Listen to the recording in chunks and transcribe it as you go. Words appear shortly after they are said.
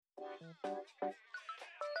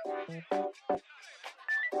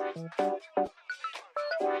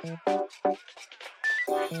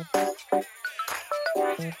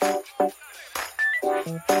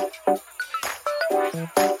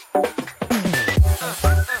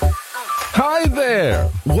Hi there!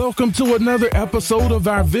 Welcome to another episode of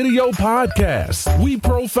our video podcast. We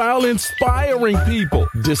profile inspiring people,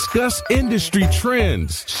 discuss industry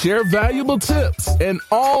trends, share valuable tips, and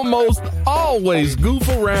almost always goof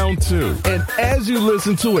around too. And as you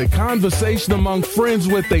listen to a conversation among friends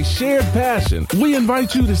with a shared passion, we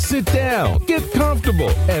invite you to sit down, get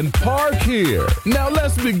comfortable, and park here. Now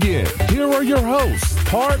let's begin. Here are your hosts,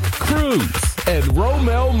 Park Cruz and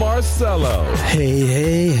Romel Marcelo.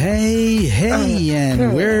 Hey,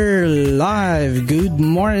 and we're live. Good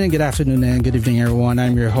morning, good afternoon, and good evening, everyone.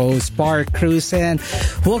 I'm your host, Park Cruz, and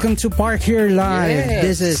welcome to Park Here Live. Yes.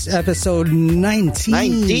 This is episode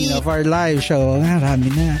 19 of our live show.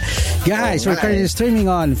 Marami na. Guys, we're currently streaming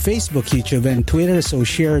on Facebook, YouTube, and Twitter, so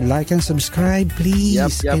share, like, and subscribe,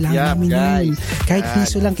 please. Kailangan namin yun. Kahit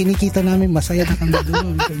piso lang kinikita namin, masaya na kami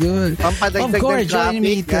doon. Yun. Of course, join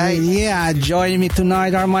me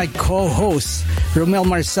tonight are my co-hosts, Romel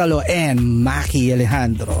Marcelo and Maki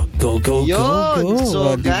Alejandro. Go.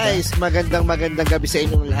 So guys, magandang gabi sa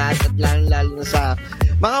inyong lahat at lalo na sa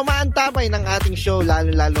mga umaantabay ng ating show,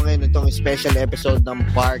 lalo ngayon itong special episode ng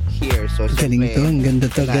Park Here. So galing ito, ang ganda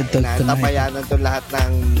to. Tabayanan to lahat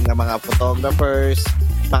ng mga photographers,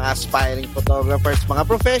 mga aspiring photographers, mga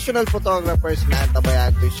professional photographers na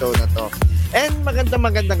tabayanan to yung show na to. And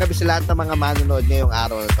magandang gabi sa lahat ng mga manonood ngayong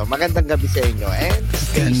araw na to. Magandang gabi sa inyo and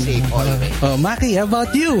stay safe always. Maki, how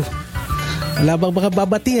about you? Wala bang mga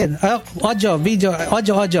babatiin? Audio.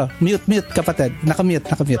 Mute, kapatid. Nakamute.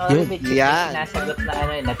 Yun. Nasagot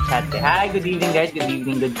na nag-chat. Hi, good evening guys. Good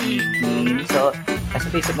evening. So,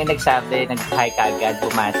 kasi may nagsabi, nag-hi ka agad,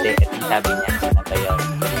 bumate. At yung sabi niya, sana ba yun?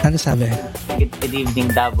 Ano sabi? Good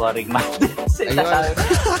evening daw, boring man.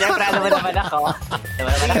 Siyempre, alam mo naman ako.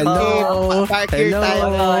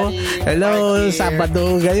 Hello.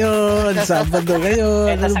 Sabado ngayon.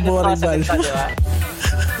 Ano boring man?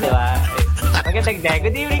 Diba? Magandang day.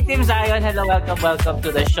 Good evening, Team Zion. Hello, welcome to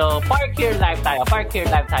the show. Park Here Live tayo for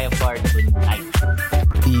tonight.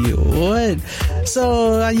 Yun.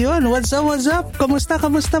 So, ayun. What's up? Kamusta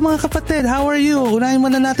mga kapatid? How are you? Unahin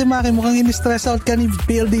muna natin, Maki. Mukhang in-stress out ka ni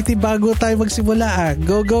PLDT bago tayo magsimula.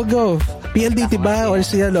 Go. PLDT ba? Or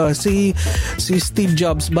si Steve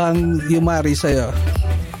Jobs bang yumari sa'yo?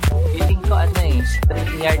 Feeling ko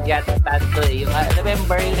StreamYard yata tato yung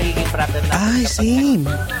remember yung nagiging problem natin. Ay, same.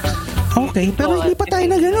 Okay, pero hindi pa tayo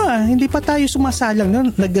hindi pa tayo sumasalang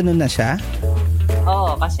nun. Nag-ganon na siya?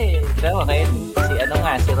 Oo, kasi si Romel,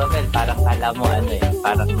 parang kala mo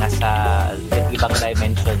parang nasa ibang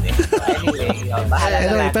dimension So anyway, bahala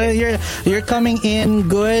na natin. Pero you're coming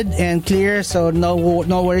in good and clear, so no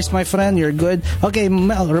worries, my friend. You're good. Okay,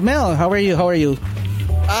 Romel, how are you?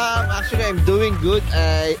 Actually, I'm doing good.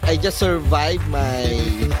 I just survived my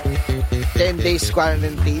 10 days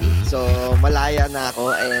quarantine. So, malaya na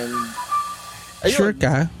ako and ayun.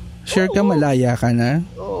 Sure ka malaya ka na?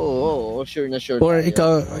 Oo, sure na. Or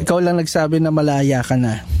ikaw lang nagsabi na malaya ka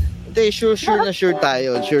na? Hindi, sure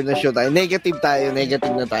tayo. Negative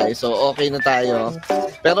na tayo. So, okay na tayo.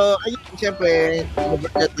 Pero, ayun, siyempre,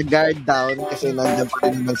 let the guard down kasi nandiyan pa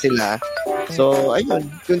rin naman sila. So, ayun,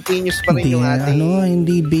 continuous pa rin yung ating...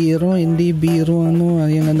 Hindi biro,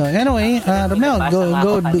 Anyway, Romel, go.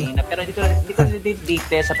 Pero hindi ko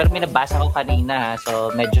details, pero may nabasa ko kanina,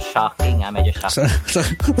 so medyo shocking. Anyway.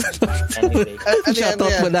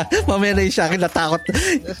 Shoutout mo na. Mamaya na yung shocking, natakot.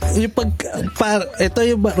 Ito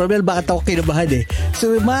yung Romel, bakit ako kinabahan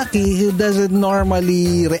So, Maki, who doesn't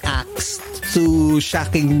normally react to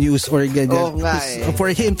shocking news or ganyan. For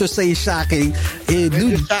him to say shocking,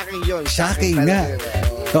 dude, shocking yun. Shocking nga.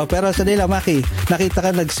 Pero sa nila, Maki, nakita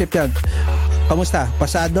ka nag-sip yan. Kamusta?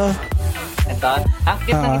 Pasado? Ito, ang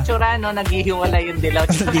cute ng itsura, naghihiwalay yung dilaw.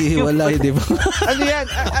 Naghihiwalay, di ba? Ano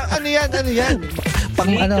yan?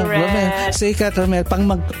 Romel,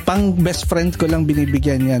 pang best friend ko lang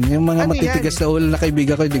binibigyan yan. Yung mga matitigas na ulo na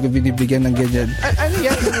kaibigan ko, hindi ko binibigyan ng ganyan. Ano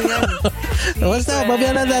yan? Basta,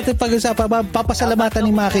 babayaran natin pag-usapan. Papasalamatan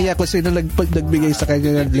ni Maki kung sino nagbigay sa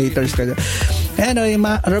kanya ng laters kanya. Anyway,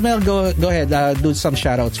 Romel, go ahead. Do some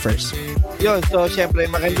shoutouts first. Yun, so syempre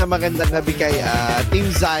magandang gabi kay Team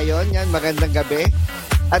Zion. Yan, magandang gabi.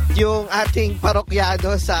 At yung ating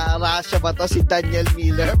parokyado sa Russia ba to, si Daniel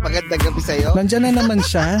Miller. Magandang gabi sa'yo. Nandiyan na naman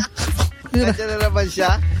siya. Nandiyan na naman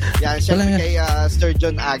siya. Yan, syempre kay Sir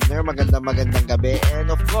John Agner, magandang gabi. And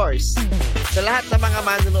of course, sa lahat ng mga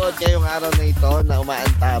manonood ngayong araw na ito na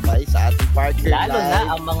umaantabay sa ating partner lalo live. Na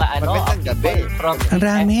ang mga magandang gabi. Ang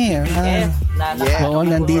rami. Oo,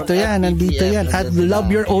 nandito yan. At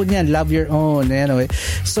love your own yan. Love your own. Anyway.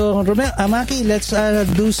 So, Romel, Maki, let's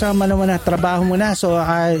do some trabaho muna. So,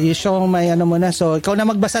 i-show may muna. So, ikaw na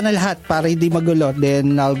magbasa na lahat para hindi magulo.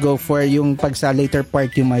 Then, I'll go for yung pag sa later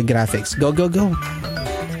part yung my graphics. Go.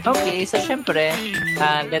 Okay, so syempre,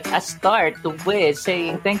 let us start with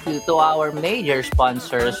saying thank you to our major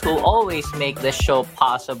sponsors who always make the show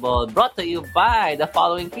possible. Brought to you by the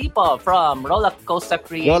following people from Roller Coaster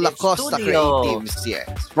Creatives Studio.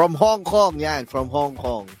 Yes. From Hong Kong, yan. From Hong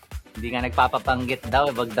Kong. Hindi nga nagpapapanggit daw,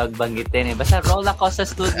 wag banggitin eh. Basta Roller Coaster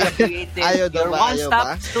Studio Creative, your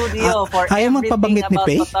one-stop studio for everything about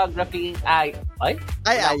photography. Ayaw.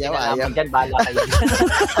 Diyan, bala kayo.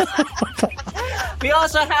 We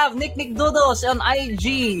also have Nick Doodles on IG,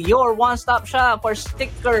 your one-stop shop for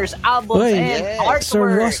stickers, albums, and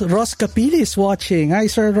artwork. Sir Ross Capili is watching. Hi,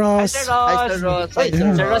 Sir Ross. Hi, Sir Ross.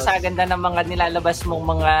 Sir Ross, ganda ng mga nilalabas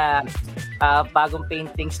mong mga bagong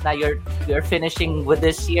paintings na you're finishing with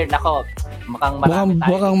this year. Nako, mukhang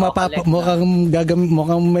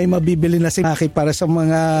may mabibili na si Maki para sa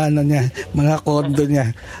mga mga kondo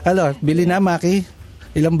niya. Bili na, Maki.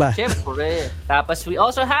 Ilan ba? Siyempre. Tapos we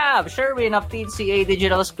also have Sherwin of TCA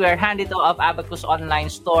Digital Square, Handito of Abacus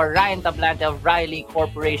Online Store, Ryan Tablante of Riley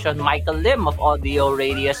Corporation, Michael Lim of Audio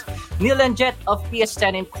Radius, Neil and Jet of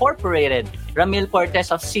PS10 Incorporated, Ramil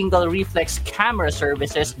Cortez of Single Reflex Camera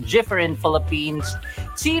Services, Jifferin Philippines,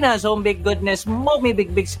 Tina's Home Big Goodness, Momi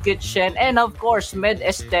Big Big's Kitchen, and of course, Med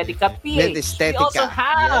Aesthetica PH. We also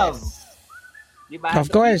have... Diba?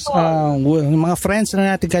 Of course, mga friends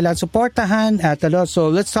na natin kailangan suportahan at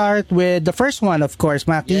so let's start with the first one, of course,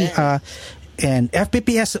 Maki. And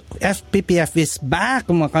FPPF is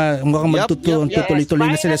back. Mukhang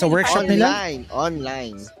magtutuloy na sila sa workshop nila.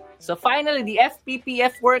 Online. So finally, the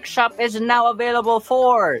FPPF workshop is now available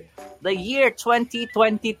for the year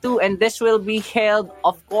 2022, and this will be held,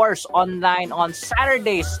 of course, online on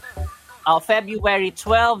Saturdays, February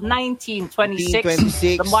 12, 19,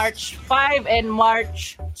 26, the March 5 and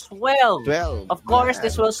March 12. Of course,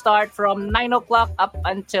 this will start from 9 o'clock up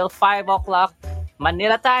until 5 o'clock.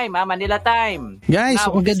 Manila time. Guys,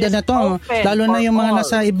 ang ganda na to. Lalo na yung mga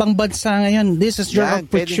nasa ibang bansa ngayon. This is your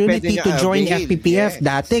opportunity to join FPPF.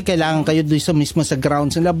 Dati, kailangan kayo doon mismo sa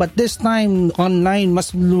grounds nila. But this time, online,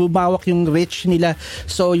 mas lumawak yung reach nila.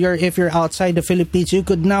 So, if you're outside the Philippines, you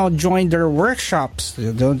could now join their workshops.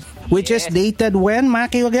 Which is dated when,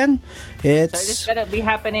 Maki, again? So it's going to be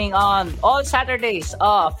happening on all Saturdays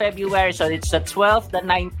of February. So it's the 12th, the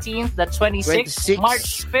 19th, the 26th,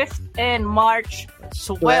 March 5th, and March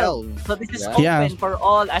 12th. So this is open for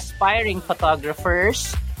all aspiring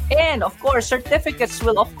photographers. And of course, certificates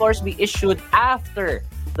will of course be issued after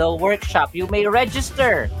the workshop. You may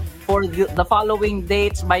register for the following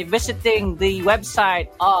dates by visiting the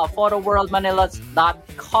website of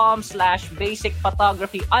photoworldmanila.com/basic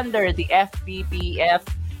photography under the FPPF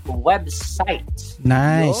website.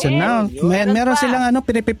 Nice. And now, meron silang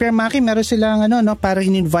piniprepare, Maki, meron silang para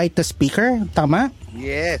in-invite the speaker. Tama?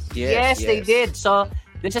 Yes, they did. So,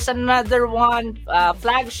 this is another one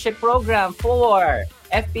flagship program for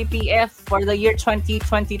FPPF for the year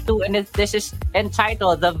 2022, and this is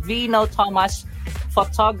entitled the Vino Thomas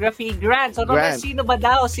Photography Grant. So, sino ba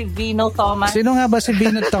daw si Vino Thomas? Sino nga ba si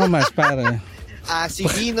Vino Thomas, pare?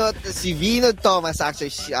 Si Vino Thomas, actually,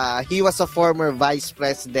 he was a former vice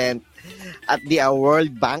president at the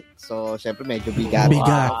World Bank. So, syempre, medyo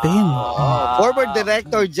bigatin. Former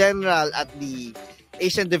director general at the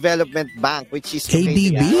Asian Development Bank, which is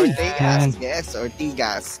ADB.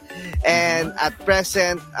 Ortigas. And at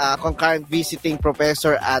present, concurrent visiting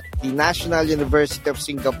professor at the National University of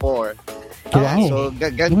Singapore. Wow. So,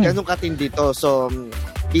 ganun katindi to. So,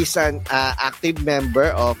 he's an active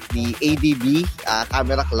member of the ADB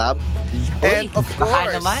Camera Club. And of course,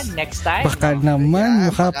 baka naman next time. Baka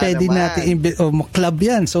pwede natin club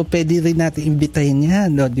yan. So pwede rin natin imbitahin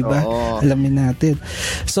yan, no, di ba? Alamin natin.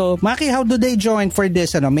 So, Maki, how do they join for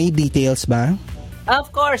this? May details ba?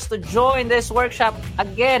 Of course, to join this workshop,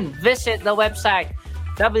 again, visit the website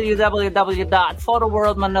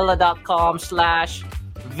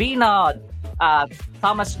www.photoworldmanila.com/Vino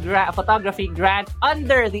Thomas Photography Grant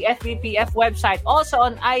under the FPPF website. Also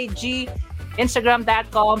on IG,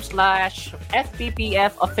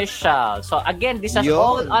 Instagram.com/FPPF official. So again, this is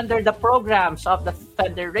all under the programs of the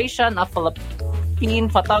Federation of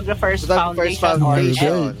Philippine Photographers Foundation or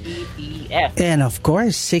FPPF. Yes. And of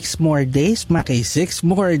course, 6 more days, Maki. 6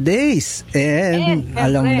 more days. And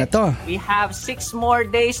alam mo na to. We have 6 more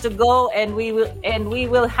days to go, and we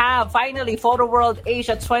will have finally Photo World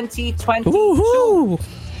Asia 2022. Woohoo!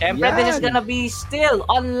 Siyempre, this is gonna be still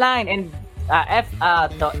online, and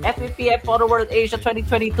the FPPF Photo World Asia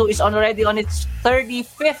 2022 is already on its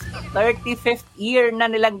 35th year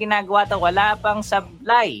na nilang ginagawa ito. Wala pang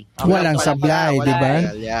sablay. Walang sablay, di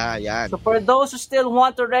ba? Yeah. So for those who still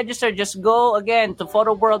want to register, just go again to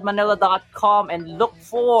photoworldmanila.com and look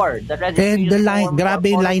for the registration. And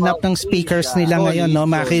grabe yung lineup ng speakers nila ngayon, no,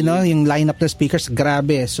 Maki, no? Yung lineup ng speakers,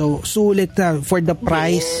 grabe. So, sulit na for the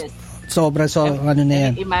price. Yes. Ano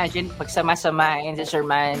na yan. Imagine, pag sama-samain si Sir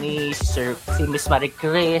Manny, si Miss Marie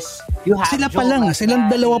Chris, you have sila pa lang,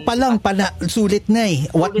 silang dalawa pa lang, sulit na eh.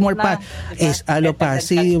 What more pa?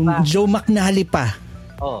 Si Joe McNally pa.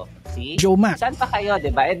 Oh, see? Joe Mac. Saan pa kayo,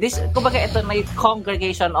 di ba? Kumbaga, ito may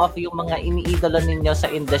congregation of yung mga iniidolo ninyo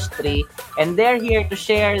sa industry, and they're here to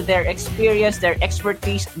share their experience, their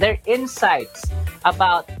expertise, their insights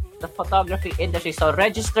about the photography industry. So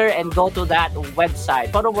register and go to that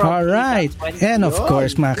website. Alright. And of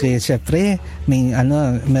course, Maki, syempre,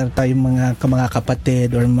 meron tayong mga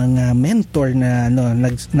kapatid or mga mentor na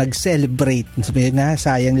nag-celebrate. Sabi nga,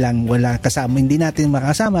 sayang lang, wala kasama. Hindi natin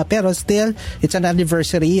makasama. Pero still, it's an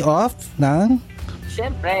anniversary of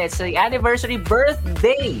Siyempre, it's the anniversary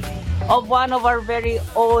birthday of one of our very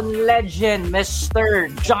own legend,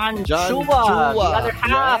 Mr. John Chua. The other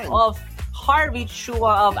half of Harvey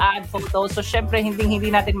Chua of Ad Photos. So syempre, hindi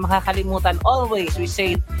natin makakalimutan. Always, we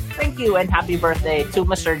say thank you and happy birthday to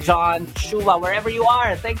Mr. John Chua, wherever you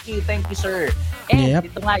are. Thank you, sir. And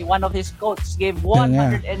ito nga, one of his quotes, give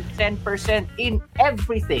 110% in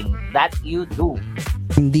everything that you do.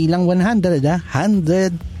 Hindi lang 100,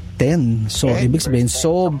 110. So, ibig sabihin,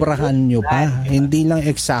 sobrahan nyo pa. Hindi lang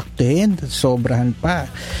eksaktuhin, sobrahan pa.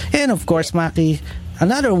 And of course, Maki,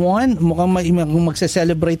 another one, mukhang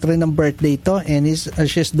magse-celebrate rin ng birthday to, and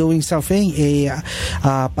she's doing something,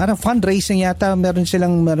 parang fundraising yata,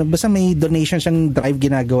 basta may donation siyang drive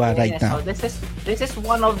ginagawa right now. So this is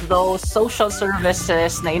one of those social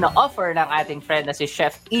services na ino-offer ng ating friend na si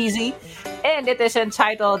Chef Easy, and it is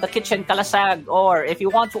entitled The Kitchen Kalasag, or if you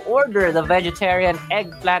want to order the vegetarian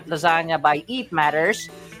eggplant lasagna by Eat Matters,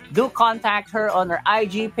 do contact her on her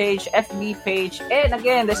IG page, FB page, and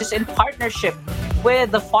again, this is in partnership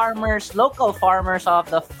with the local farmers of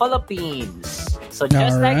the Philippines. So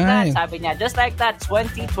just like that, sabi niya, just like that,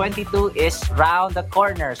 2022 is round the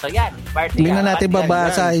corner. So yan, party. Hindi na natin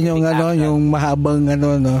babasa yung mahabang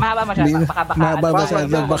no. Mahaba masyado, mahaba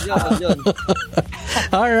masyado.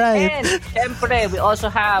 All right. And syempre, we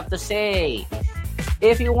also have to say,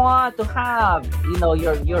 if you want to have,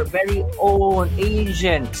 your very own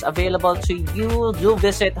agents available to you, do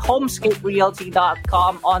visit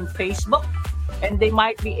homescaperealty.com on Facebook, and they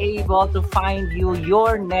might be able to find you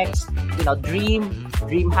your next, dream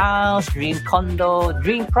house, dream condo,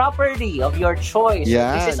 dream property of your choice.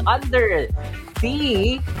 Yeah. This is under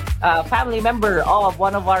the family member of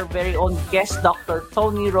one of our very own guests, Dr.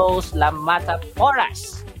 Tony Rose Lamata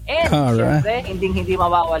Porras. And syempre, hindi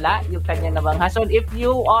mawawala yung kanya namang hassle. If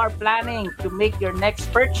you are planning to make your next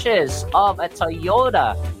purchase of a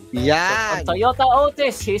Toyota, yeah, so Toyota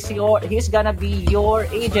Otis, he's gonna be your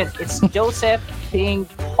agent. It's Joseph Ping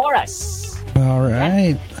Horace. All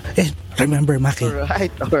right. Remember, Maki,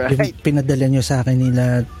 alright. Pinadala nyo sa akin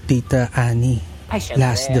nila Tita Annie.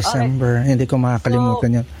 Last December. Okay. Hindi ko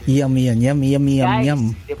makakalimutan yun. Yummy. Guys,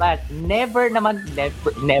 diba? Never,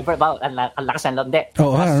 ang lakas ng loob.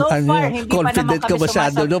 So far, hindi confident pa naman kami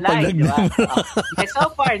sumasablay. Diba? So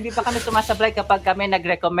far, hindi pa kami sumasablay kapag kami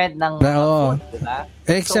nag-recommend ng food. Diba?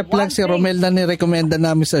 Except lang si Romel na nirekomenda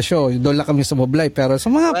namin sa show. Doon lang kami sumablay. Pero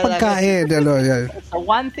sa mga pagkain. So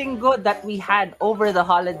one thing good that we had over the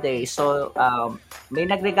holidays, so may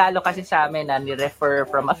nagregalo kasi sa amin na ni-refer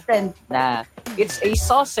from a friend na it's a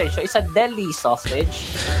sausage. So, it's a deli sausage.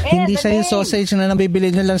 And hindi siya yung sausage na nabibili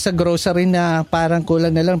nyo lang sa grocery na parang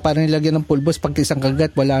kulang na lang, parang nilagyan ng pulbos pag isang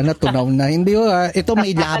kagat, wala na, tunaw na. Hindi ito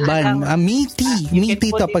may laban. Meaty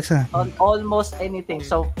to. On almost anything.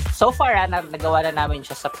 So far, nagawa na namin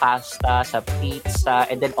siya sa pasta, sa pizza,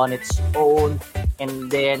 and then on its own. And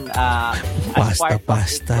then,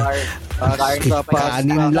 pasta.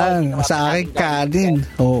 Kanin lang. Sa akin, kanin.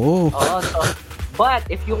 Oo. But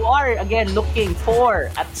if you are, again, looking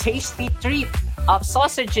for a tasty treat of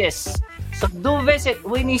sausages, so do visit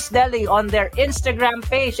Winnie's Deli on their Instagram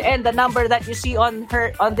page, and the number that you see on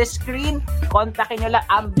this screen, kontakin nyo lang.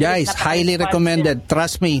 Guys, highly recommended.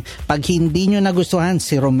 Trust me, pag hindi nyo nagustuhan,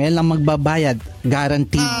 si Romel ang magbabayad.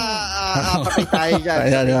 Guaranteed. makakapatay tayo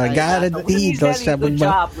dyan. Guaranteed. Good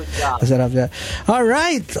job. Masarap yan.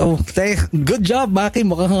 Alright. Good job, Maki.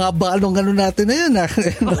 Mukhang balong natin na yun.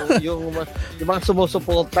 yung mga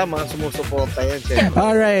sumusuporta yan.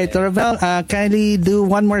 Alright, Rebel, kindly do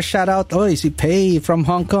one more shout out. Si Pei from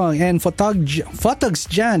Hong Kong and Photogs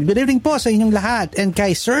Jan. Good evening po sa inyong lahat. And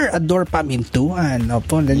kay Sir Ador Pamintuan.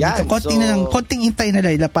 Opo, konting intay na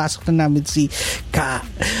lang. Ilapasok na namin si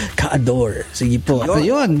Ka-Ador. Sige po.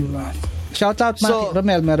 Ayun. Shout out,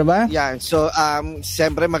 Romel, meron ba? Yan. So,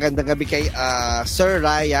 siyempre magandang gabi kay Sir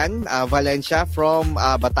Ryan Valencia from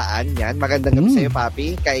Bataan. Yan. Magandang gabi sa iyo, Papi.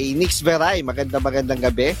 Kay Nix Veray, magandang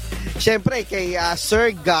gabi. Siyempre, kay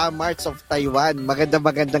Sir Gamarts of Taiwan,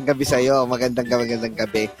 magandang gabi sa iyo. Magandang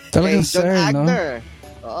gabi. Kay John Agner.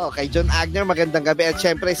 Oo, kay John Agner, magandang gabi. At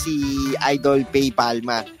siyempre, si Idol Pay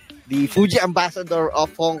Palma, the Fuji Ambassador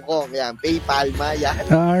of Hong Kong. Yan, Pay Palma. Yan.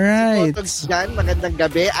 Alright. Si Photogs magandang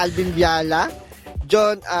gabi. Alvin Viala,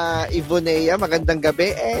 John Ivonea, magandang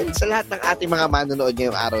gabi. And sa lahat ng ating mga manonood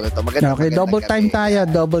ngayong araw na ito, magandang double gabi. time tayo.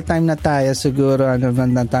 Double time na tayo siguro.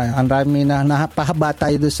 Ang rami na napahaba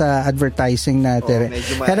tayo doon sa advertising natin.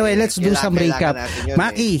 Anyway, let's do some recap.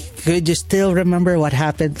 Maki, could you still remember what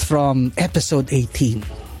happened from episode 18?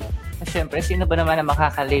 Siyempre, sino ba naman ang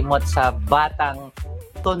makakalimot sa batang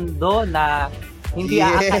Tondo na hindi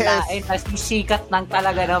aakalain na sisikat ng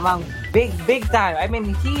talaga namang big time. I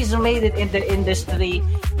mean, he's made it in the industry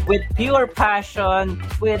with pure passion,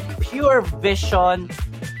 with pure vision,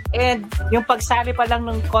 and yung pagsali pa lang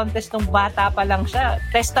ng contest ng bata pa lang siya,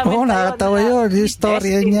 testament nakatawa yun. Yung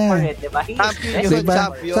story niya.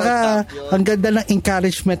 Diba? Saka, ang ganda ng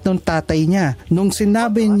encouragement ng tatay niya. Nung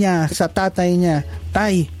sinabi niya sa tatay niya,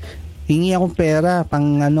 Tay, hingi akong pera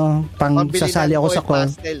pang sasali ako sa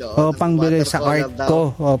call. Pangbili sa art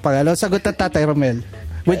ko. Sagot na tatay, Romel.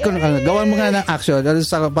 Wait ko gawan mo nga ng action.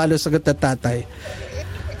 Sagot na tatay.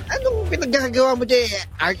 Anong pinagagawa mo dyan?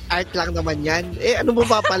 Art lang naman yan. Ano mo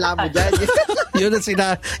papala mo dyan? Yun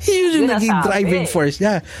yung naging driving force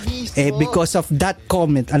niya. Because of that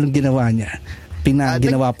comment, anong ginawa niya?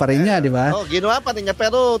 Ginawa pa rin niya, di ba? Ginawa pa rin niya,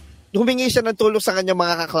 pero humingi siya ng tulong sa kanyang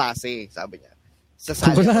mga kaklase, sabi niya.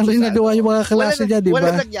 Wala rin nagawa yung mga klase niya, di ba?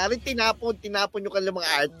 Wala nangyari, tinapon yung kanilang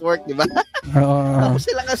mga artwork, di ba? Tapos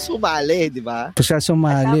sila nga sumali, di ba? Siya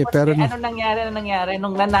sumali, pero ano nangyari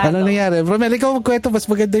nung nanalo? Ano nangyari? Romel, ikaw magkwento, mas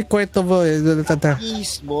maganda yung kwento mo.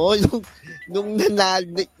 Mismo, nung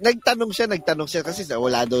nanalo, nagtanong siya kasi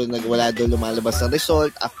wala daw lumalabas ng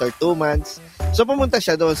result after 2 months. So pumunta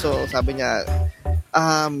siya doon, so sabi niya,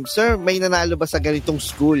 sir, may nanalo ba sa ganitong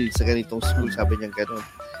school? Sabi niya gano'n.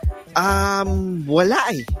 Wala.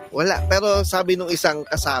 Pero sabi nung isang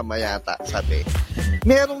kasama yata, sabi,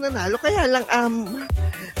 merong nanalo, kaya lang,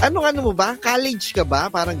 ano mo ba? College ka ba?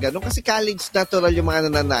 Parang gano'n. Kasi college natural yung mga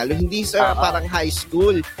nanalo. Hindi parang high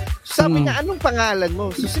school. So, sabi niya, anong pangalan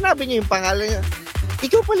mo? So, sinabi niya yung pangalan niya.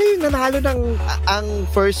 Ikaw pala yung nanalo ng ang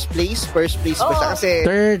first place ba siya? Kasi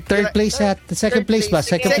third place siya. Second place ba?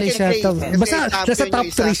 Second place siya. Basta nasa top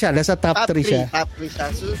 3 siya. Top 3 siya.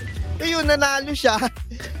 So, yun, nanalo siya.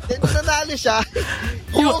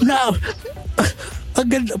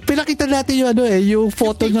 Pinakita natin yung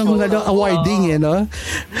photo ng awarding, no?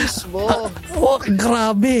 Mismo.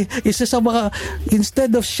 Grabe. Isa sa mga, instead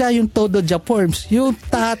of siya yung Todo Japorms, yung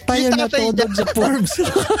tatay na Todo Japorms.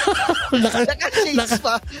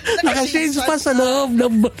 Naka-shades pa sa loob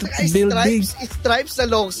ng building. Stripes sa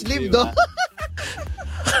long sleeve, no?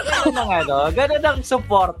 Ganun ang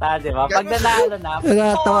suporta, di ba? Pag nanalo na,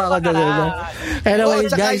 natawa ko doon. Anyway,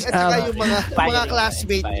 guys,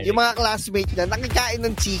 yung mga classmate na nakikain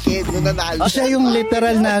ng chicken nung nanalo. Siya yung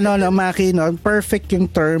literal na Maki, perfect yung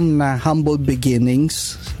term na humble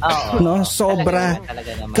beginnings. No, sobra.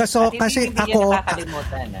 Kasi ako,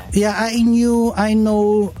 I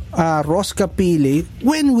know Ross Capili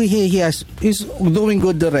when he is doing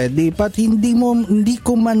good already, but hindi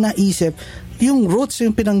ko man naisip yung roots,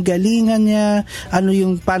 yung pinanggalingan niya,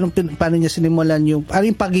 paano niya sinimulan yung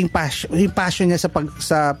passion niya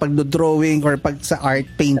sa pagdo-drawing or sa art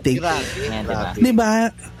painting. Di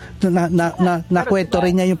ba? Nakwento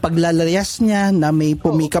rin niya yung paglalayas niya na may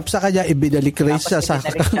pumikap sa kanya, ibinalik rin siya sa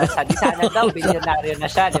sana daw bilyonaryo na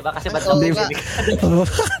siya, di ba? Kasi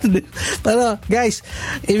pero guys,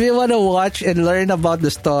 if you wanna watch and learn about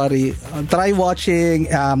the story, try watching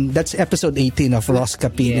that's episode 18 of Ross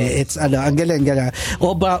Capini. It's ang galing.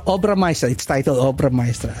 Obra Maestra. It's titled Obra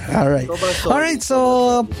Maestra. Alright,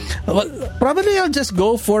 so probably I'll just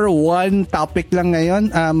go for one topic lang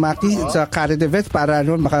ngayon, Maki, sa current events para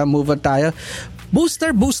maka-move on tayo.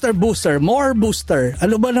 Booster, more booster.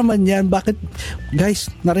 Ano ba naman yan? Bakit,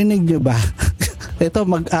 guys, narinig nyo ba? ito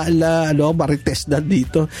marites na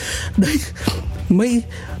dito. May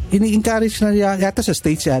ini-encourage na yata sa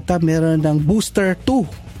States yata, meron ng booster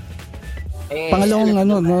 2. Pangalawang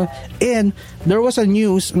no. And there was a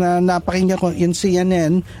news na napakinggan ko in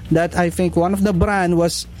CNN that I think one of the brand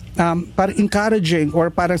was parang encouraging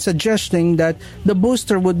or parang suggesting that the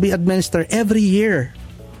booster would be administered every year.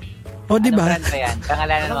 O, di ba?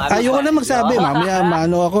 Ayoko na magsabi, mamaya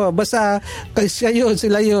maano ako. Basta,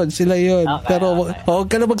 sila yun. Okay, pero,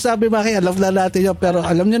 huwag ka na magsabi, Maki, alam na natin yun. Pero,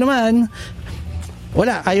 alam nyo naman,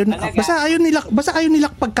 wala, basta ayaw nila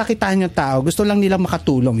pagkakitaan yung tao. Gusto lang nila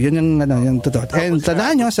makatulong. Yun yung totoo. And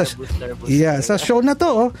tandaan nyo, sa show na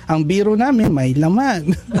to, ang biro namin may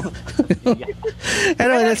laman.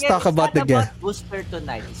 Anyway, let's talk about the guest. Booster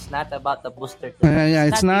tonight. It's not about the booster tonight.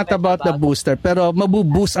 It's not about the booster. Pero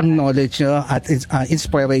mabuboost ang knowledge nyo at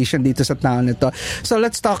inspiration dito sa tao nito. So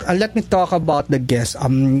let me talk about the guest.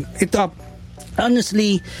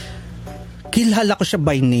 Honestly, kilala ko siya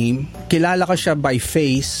by name, kilala ko siya by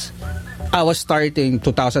face. I was starting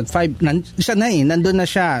 2005. Siya na nandun na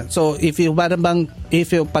siya. So if pag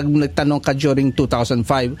nagtanong ka during 2005,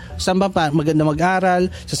 saan ba pa maganda mag-aral?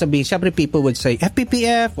 Sasabihin, syempre people would say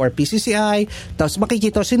FPPF or PCCI. Tapos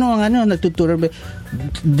makikita sino ang nagtuturo.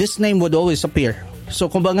 This name would always appear. So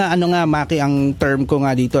kumbaga Maki, ang term ko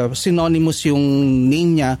nga dito, synonymous yung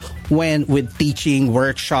name niya with teaching,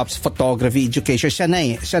 workshops, photography, education.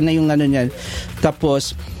 Siya na yung niya.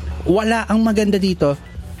 Tapos wala ang maganda dito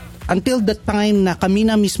until the time na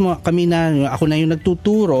ako na yung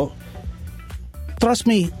nagtuturo. Trust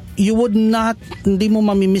me, you would hindi mo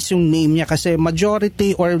mamimiss yung name niya kasi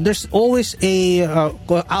majority or there's always a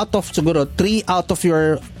out of siguro 3 out of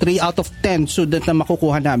 10 student na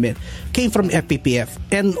makukuha namin came from FPPF,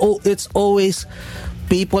 and it's always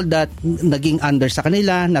people that naging under sa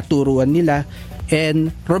kanila, naturuan nila.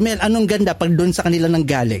 And Romel, anong ganda pag doon sa kanila nang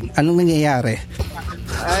galing? Anong nangyayari?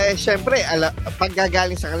 Syempre, pag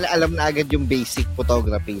gagaling sa kanila, alam na agad yung basic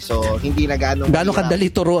photography. So, hindi na gano'ng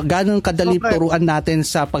kadali turuan natin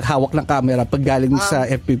sa paghawak ng camera pag galing sa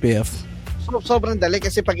FPPF? Sobrang dali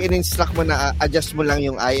kasi pag in-instruct mo na adjust mo lang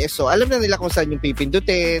yung ISO, alam na nila kung saan yung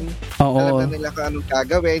pipindutin. Alam na nila kung anong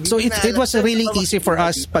gagawin. So it was really easy for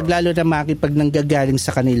us pag lalo na pag nanggagaling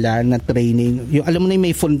sa kanila na training. Yung alam mo na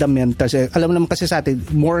may fundamentals. Alam mo naman kasi sa atin,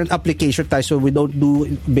 more on application tayo, so we don't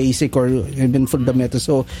do basic or even fundamentals.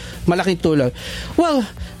 So malaking tulong. Well,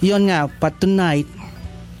 yun nga, but tonight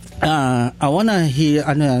I wanna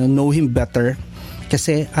know him better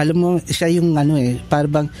kasi alam mo siya yung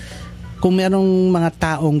parang kung merong mga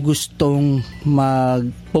taong gustong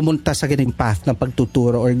pumunta sa ganung path ng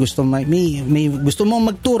pagtuturo or gusto mong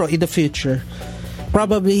magturo in the future,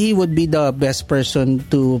 probably he would be the best person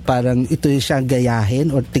to parang ito siya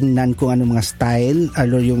gayahin or tingnan kung ano mga style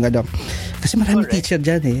yung kasi maraming teacher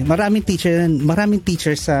dyan maraming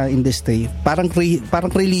teacher sa industry, parang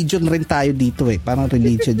religion rin tayo dito parang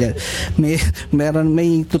religion dyan.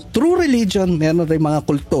 may true religion, meron rin mga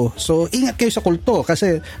kulto, so ingat kayo sa kulto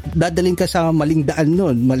kasi dadaling ka sa maling daan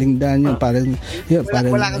yun, parang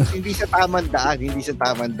hindi sa tamang daan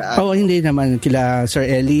hindi naman kila Sir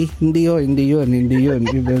Eli, hindi yun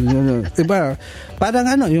iba, parang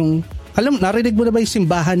yung narinig mo na ba yung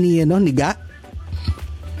simbahan ni Ga?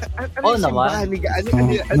 Naman.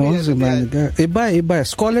 Simbahan. Iba.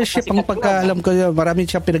 Scholarship ang pagkaalam ko, marami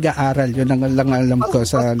siya pinag-aaral. Yun ang lang alam ko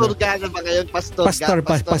sa Pastor Ga ba ngayon?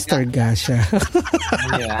 Pastor Ga siya.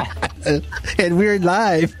 And we're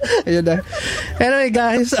live. Anyway,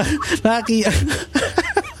 guys,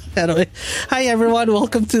 anyway, hi everyone,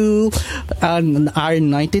 welcome to our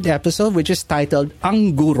 19th episode, which is titled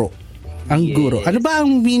Ang Guro. Ano ba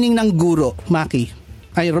ang meaning ng guro, Maki?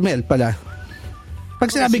 Ay, Romel pala. Pag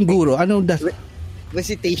sinabing guro, ano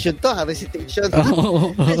recitation to, recitation.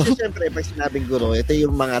 Kasi syempre, pag sinabing guro, ito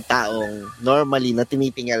yung mga taong normally na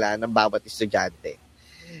tinitingala ng bawat estudyante.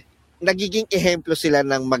 Nagiging ehemplo sila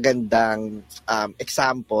ng magandang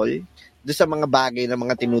example doon sa mga bagay na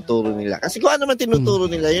mga tinuturo nila. Kasi kung ano man tinuturo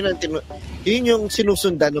nila, yun yung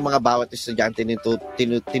sinusundan ng mga bawat estudyante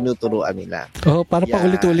tinuturuan nila. Para pa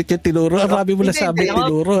ulit-ulit yung tinuro. Marami mo nasabi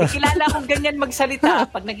tinuro. Kilala kong ganyan magsalita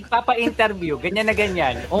pag nagpapa-interview, ganyan na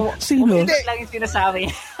ganyan. Sino? Hindi lang yung sinasabi.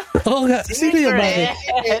 Sino yun? Bakit?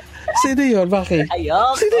 Sino yun? Bakit?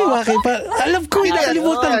 Sino yun? Bakit? Alam ko,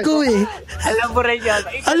 nakalimutan ko Alam mo rin yun.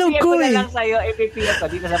 Alam ko na lang sa'yo, ipipiyat ko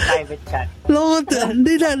dito sa private chat.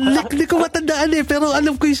 Hindi ko matandaan pero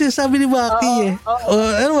alam ko yung sinasabi ni Maki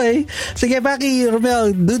anyway, sige Maki,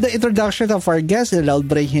 Romel, do the introduction of our guest and I'll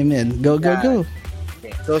bring him in. Go.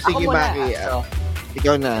 So sige Maki,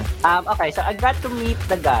 ikaw na. Okay, so I got to meet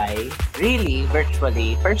the guy, really,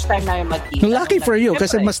 virtually. First time namin magkita. Lucky for you,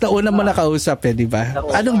 kasi mas nauna mo nakausap di ba?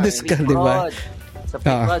 Anong discount, di ba? Sa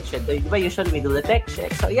pre-prod siya. Di ba, usually we do the tech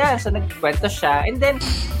check. So yeah, so nagkwento siya. And then,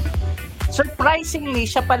 surprisingly,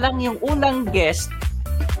 siya pa lang yung unang guest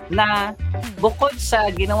na bukod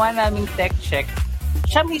sa ginawa naming tech check,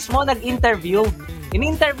 siya mismo nag-interview.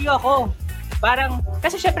 In-interview ako. Parang,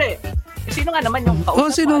 kasi syempre, sino nga naman yung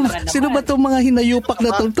kausap? Sino ba itong mga hinayupak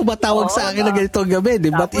na tumatawag sa akin na ganitong gabi?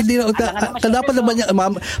 Diba? Dapat naman niya,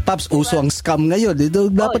 Paps, uso ang scam ngayon.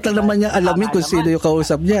 Dapat lang naman niya alamin kung sino yung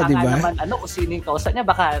kausap niya, di ba? Kung sino yung kausap niya,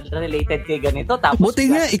 baka related kay ganito. Tapos,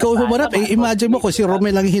 buti nga, ikaw humarap. Imagine mo kung si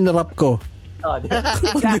Romel ang hinarap ko.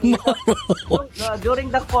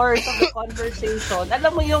 During the course of the conversation,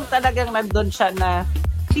 alam mo yung talagang nandun siya na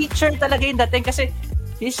teacher talaga yung dating kasi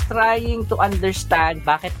he's trying to understand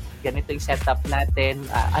bakit ganito yung setup natin,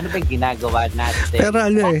 ano ba yung ginagawa natin. Pero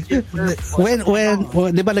when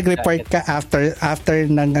di ba nag-report ka after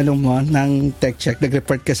ng ng tech check,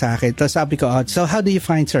 nag-report ka sa akin. Tapos sabi ko, so how do you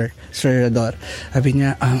find Sir Ador? Sabi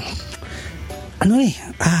niya,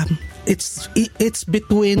 it's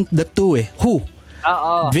between the two who?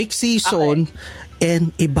 Vic Season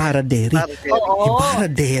and Ibarra Dairy. Ibarra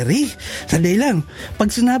Dairy? Sandali lang.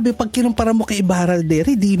 Pag kinumpara mo kay Ibarra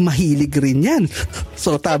Dairy, di mahilig rin yan.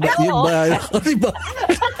 So, sabi diba?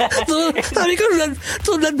 Sabi ko,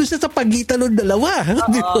 nandun siya sa pagitan ng dalawa.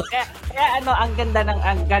 Kaya ang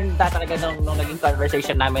ganda talaga nung naging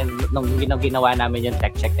conversation namin nung ginawa namin yung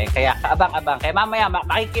tech check. Kaya abang-abang. Kaya mamaya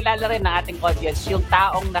makikilala rin ng ating audience yung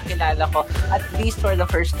taong nakilala ko at least for the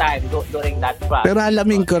first time during that process. Pero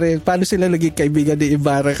alamin ko rin, paano sila naging kaibigan ni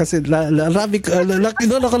Ibarra kasi laki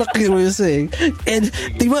curious eh. And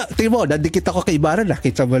timo, nadikit ako kay Ibarra,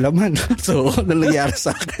 nakita mo naman. So, nangyari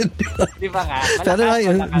sa akin. Di ba nga? Pero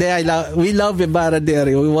we love Ibarra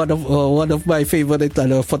Dairy. One of my favorite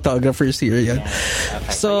photographers here. Yan.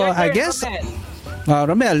 Okay. So, I guess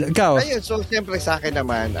Romel, ikaw. Ayun, so siyempre sa akin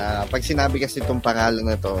naman, pag sinabi kasi itong pangalan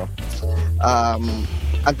na to,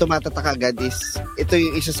 ang tumatatak agad is ito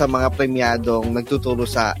yung isa sa mga premiadong nagtuturo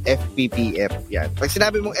sa FPPF. Yan. Pag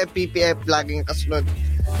sinabi mong FPPF, laging kasunod,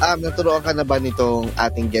 naturoan ka na ba nitong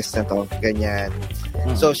ating guest na to? Ganyan.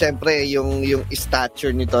 So, syempre, yung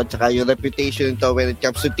stature nito at saka yung reputation nito when it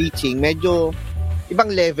comes to teaching, medyo ibang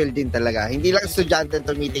level din talaga. Hindi lang estudyante ang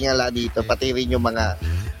tumitingala dito, pati rin yung mga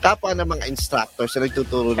kapwa ng mga instructors na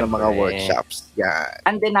nagtuturo ng mga workshops. Yan.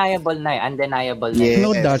 Undeniable na. Yes,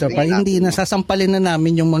 no doubt. Hindi nasasampalin na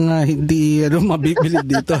namin yung mga hindi mabibili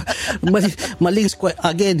dito. Maling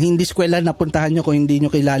again, hindi eskwela napuntahan nyo kung hindi nyo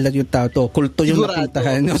kilala yung tao to. Kulto yung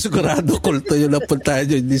napuntahan nyo. Sigurado kulto yung napuntahan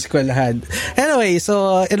nyo, hindi eskwelahan. Anyway,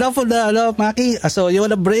 so enough of the Maki. So you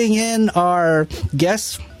wanna bring in our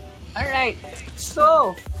guest? Alright.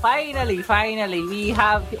 So, finally, we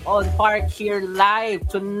have on Park here live.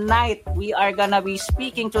 Tonight, we are gonna be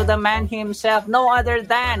speaking to the man himself, no other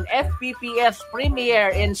than FPPF's premier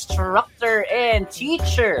instructor and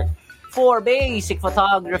teacher for basic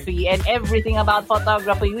photography and everything about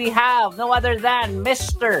photography. We have no other than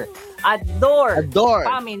Mr. Ador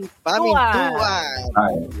Pamintuan.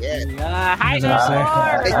 Yes. Hi, sir.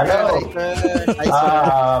 Hello.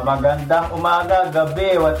 Magandang umaga,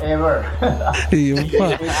 gabi, whatever.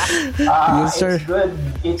 Yes, sir.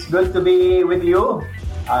 It's good to be with you.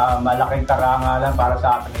 Malaking karangalan para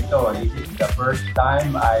sa akin ito. This is the first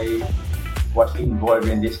time I was involved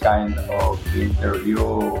in this kind of interview.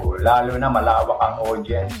 Lalo na malawak ang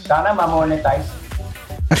audience. Sana ma-monetize.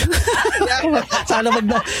 Sana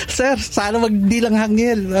di lang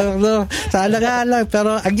hangil. Sana nga lang.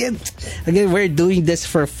 Pero again, we're doing this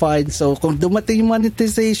for fun. So, kung dumating yung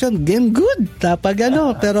monetization, game good.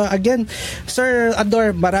 Pero again, Sir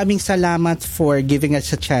Ador, maraming salamat for giving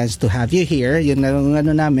us a chance to have you here. Yun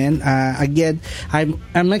ang namin. Again,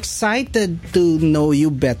 I'm excited to know you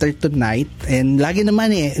better tonight. And lagi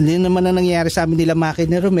naman yun naman ang nangyayari sa amin nila Maki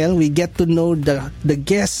ni Romel. We get to know the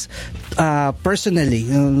guests personally.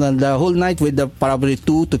 The whole night with probably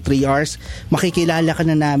 2 to 3 hours, makikilala ka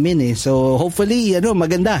na namin So hopefully,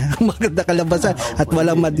 maganda kalabasan at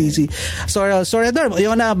walang madisi. So Ador,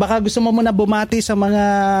 yun na, baka gusto mo muna bumati sa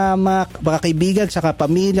mga kaibigan, saka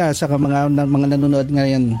pamilya, saka mga nanonood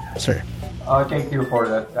ngayon, sir. Thank you for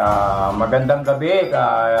that. Magandang gabi,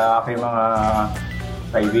 aking mga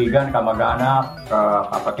kaibigan, kamag-anak,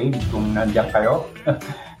 kapatid, kung nandiyan kayo.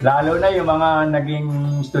 Lalo na yung mga naging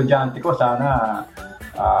estudyante ko, sana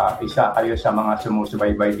isa kayo sa mga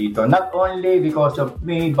sumusubaybay dito. Not only because of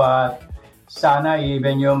me, but sana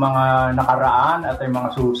even yung mga nakaraan at yung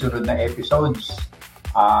mga susunod na episodes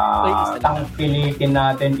tangkilikin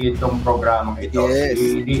natin itong programang ito. Yes.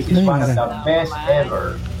 This is one of the best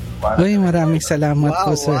ever. Uy, maraming salamat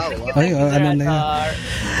po, sir. Uy, ano na yan.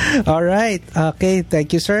 Alright. Okay,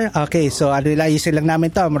 thank you, sir. Okay, so ayusin lang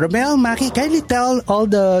namin to. Romel, Maki, kindly tell all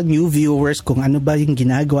the new viewers kung ano ba yung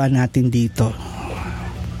ginagawa natin dito.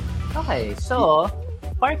 Okay, so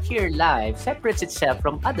Park Here Live separates itself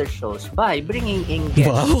from other shows by bringing in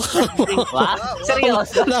guests. Wow.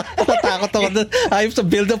 Seryoso? Natakot ako doon. Ayos sa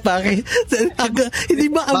build-up, Maki. Hindi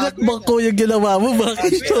ba agad bangko yung ginawa mo,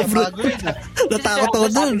 Maki? Natakot ako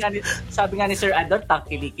doon. Sabi nga ni Sir Ador,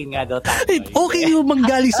 tangkilikin nga daw tayo. Okay yung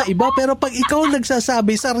manggaling sa iba, pero pag ikaw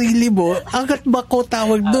nagsasabi, sarili mo, agad bangko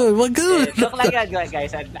tawag doon. Wag doon. Joke lang yan,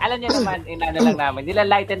 guys. Alam niyo naman, inano lang namin,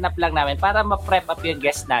 nila-lighten up lang namin para ma-prep up yung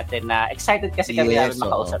guest natin na excited kasi kami namin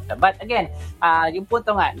makausap na. But again, yung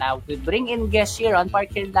punto nga na we bring in guests here on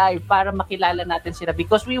Park Here Live para makilala natin sila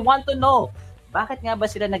because we want to know bakit nga ba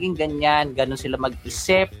sila naging ganyan, ganun sila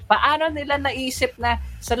mag-isip, paano nila naisip na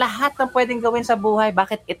sa lahat ng pwedeng gawin sa buhay,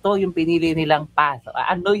 bakit ito yung pinili nilang path?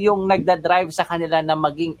 Ano yung nagda-drive sa kanila na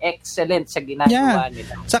maging excellent sa ginagawa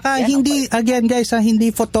nila? Saka hindi, again guys,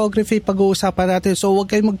 hindi photography pag-uusapan natin. So huwag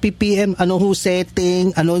kayong mag-PPM, anong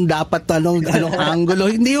setting, anong dapat, anong angulo.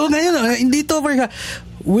 Hindi yun ngayon. Hindi to.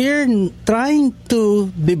 We're trying to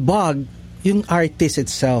debug yung artist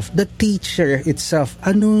itself, the teacher itself.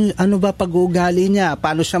 Ano ba pag-uugali niya?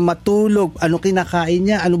 Paano siya matulog? Ano kinakain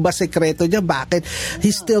niya? Ano ba sekreto niya? Bakit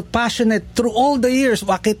he's still passionate through all the years?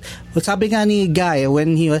 Bakit? Sabi nga ni Guy,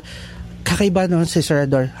 when he kakaiba noon si Sir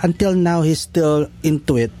Ador, until now he's still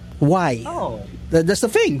into it. Why? That's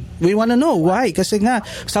the thing. We want to know why. Kasi nga,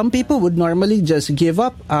 some people would normally just give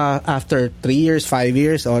up after 3 years, 5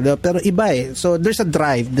 years, pero iba eh. So, there's a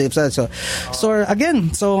drive. So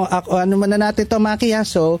again, ano man na natin ito, Maki, ha?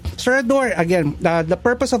 So, Sir Ador, again, the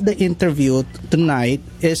purpose of the interview tonight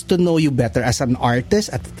is to know you better as an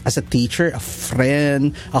artist, as a teacher, a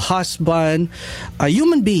friend, a husband, a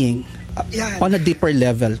human being. On a deeper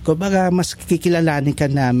level. Kumbaga, mas kikilalanin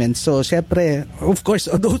ka namin. So, syempre, of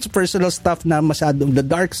course, those personal stuff na masyadong the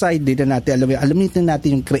dark side, di na natin alamin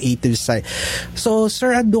natin yung creative side. So,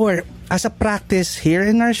 Sir Ador, as a practice here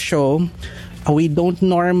in our show, we don't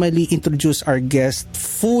normally introduce our guest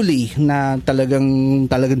fully na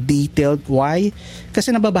talagang detailed. Why?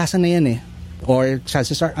 Kasi nababasa na yan eh. Or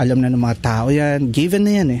chances are, alam na ng mga tao yan. Given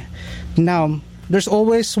na yan eh. Now, there's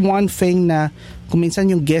always one thing na kung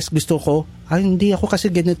minsan yung guest gusto ko, hindi ako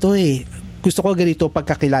kasi ganito eh. Gusto ko ganito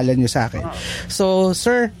pagkakilala niyo sa akin. So,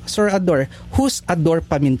 Sir Ador, who's Ador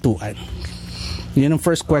Pamintuan? Yun ang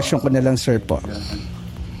first question ko na lang, sir po.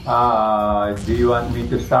 Do you want me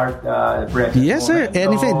to start the present Yes, sir.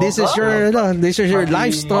 Anything. This is your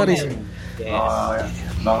life story. Yes.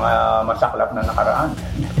 Mga masaklap na nakaraan.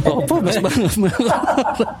 Opo, mas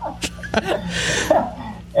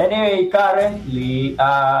Anyway, currently,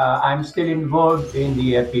 I'm still involved in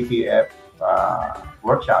the PPF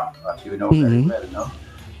workshop, as you know very well, no?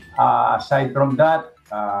 Aside from that,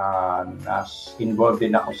 involved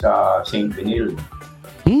din ako sa St. Benilde.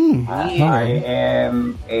 I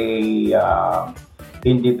am a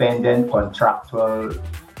independent contractual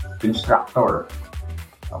instructor.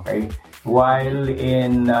 Okay? While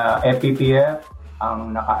in FPPF,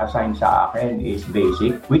 ang naka-assign sa akin is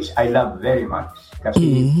basic, which I love very much.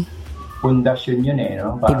 Kasi pundasyon yun eh,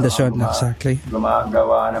 no? Pundasyon, exactly.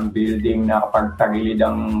 Gumagawa ng building na kapag tagilid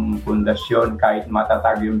ang pundasyon, kahit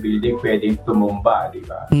matatag yung building, pwedeng tumumba, di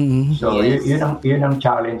ba? So, yun ang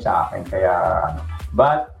challenge sa akin. Kaya,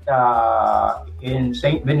 but in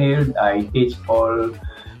St. Benilde, I teach all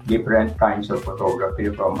different kinds of photography,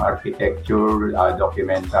 from architecture,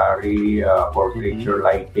 documentary, portraiture,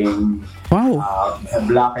 lighting,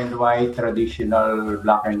 black and white, traditional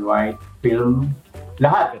black and white film,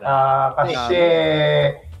 lahat.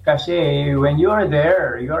 Kasi when you are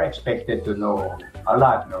there, you are expected to know a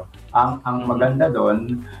lot, no? Ang maganda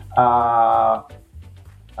doon,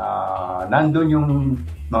 nandun yung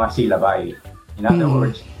mga silabay. In other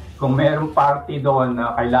words, kung mayroong party doon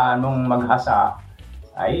na kailangan mong maghasa,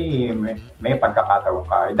 ay may pagkakataon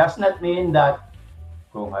ka. It does not mean that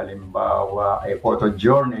kung halimbawa ay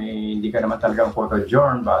photojourn, hindi ka naman talagang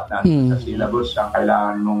photojourn, but nandun sa syllabus ang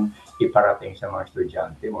kailangan mong iparating sa mga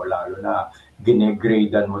estudyante mo, lalo na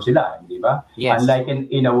ginegradean mo sila, di ba? Yes.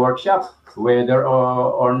 Unlike in a workshop, whether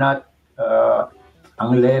or not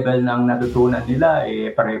ang level ng natutunan nila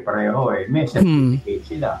pare-pareho, may certificate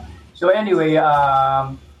sila. So anyway,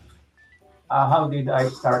 how did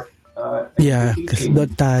I start? Kasi doon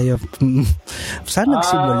tayo. Saan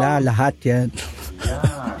nagsimula lahat yan?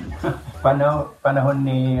 Yan. Panahon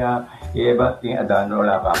ni Eva at Adan,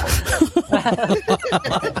 wala pa ako.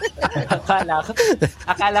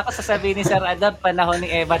 akala ko sasabihin ni Sir Adan, panahon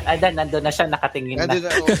ni Eva at Adan, nandun na siya, nakatingin na.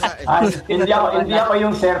 Hindi ako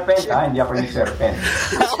yung serpent, Hindi ako yung serpent.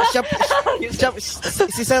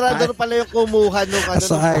 Si Sir Adan pala yung kumuha nung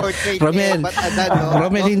portrait ni Eva at Adan.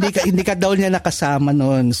 Romel, hindi ka daw niya nakasama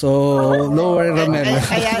noon. So, lower Romel.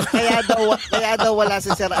 Kaya daw wala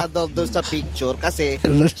si Sir Adan doon sa picture kasi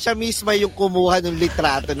siya mismo yung kumuha ng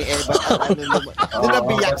litrato ni Eva. Nung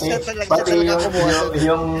nabiyak siya talaga kumuha.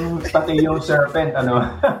 Pati yung serpent,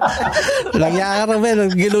 Langya ka, Romel.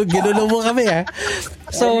 Ginulo mo kami, ha?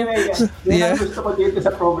 So, anyway, gusto ko dito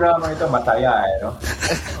sa programa ito, mataya,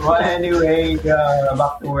 Well, anyway,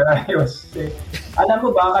 back to where I was. Alam mo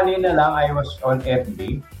ba, kanina lang I was on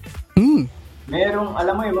FB. Merong,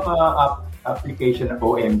 alam mo yung mga application na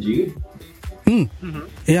OMG?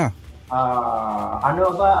 Yeah.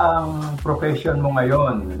 Ano ba ang profession mo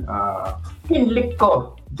ngayon? Kinlik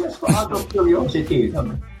ko, just out of curiosity.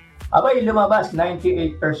 Abay, lumabas,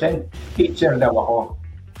 98% teacher daw ako.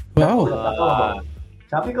 Wow.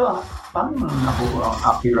 Sabi ko, paano nakuha ang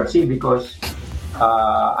accuracy? Because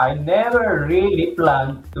I never really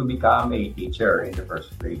planned to become a teacher in the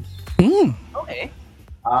first place. Okay.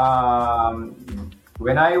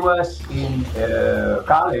 When I was in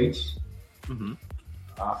college,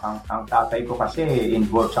 ang tatay ko kasi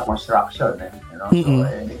involved sa construction. So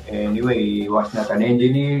anyway, he was not an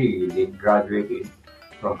engineer. He did graduate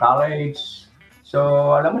from college.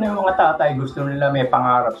 So alam mo na yung mga tatay, gusto nila may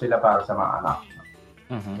pangarap sila para sa mga anak.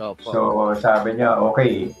 So sabi niya,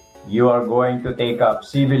 okay, you are going to take up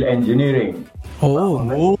civil engineering.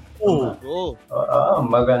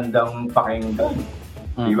 Magandang pakinggan.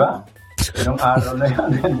 Diba? Yung araw na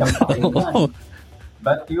yan, magandang pakinggan.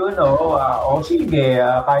 But sige,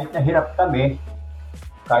 kahit nahirap kami,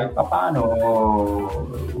 kahit paano,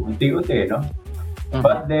 unti-unti,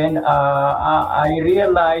 But then, I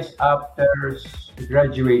realized after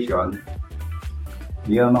graduation,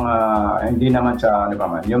 yung mga, hindi naman sa,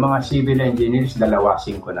 yung mga civil engineers,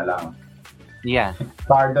 2-5 na lang. Yeah.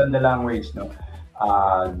 Pardon the language,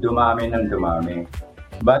 dumami ng dumami.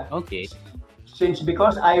 But,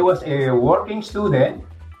 because I was a working student,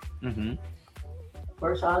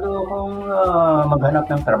 persado akong maghanap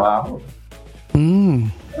ng trabaho.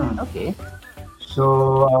 Okay.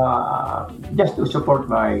 So, just to support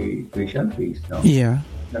my tuition fees, Yeah.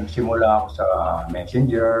 Nagsimula ako sa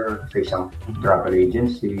Messenger, sa isang travel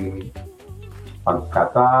agency.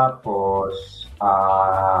 Pagkatapos,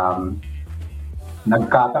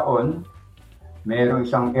 nagkataon, mayroong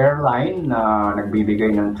isang airline na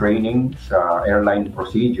nagbibigay ng training sa airline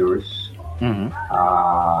procedures.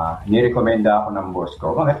 Nirekomenda ako ng boss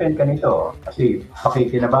ko, mag-attend ka nito kasi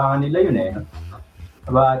pakikinabangan nila yun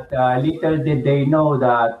But little did they know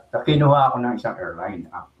that kinuha ako ng isang airline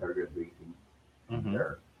after graduating.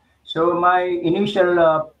 So my initial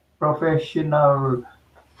professional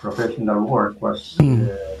work was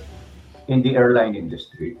in the airline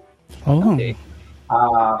industry. Okay.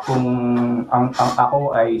 Kung ang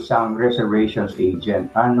ako ay isang reservations agent,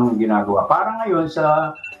 anong ginagawa? Parang ngayon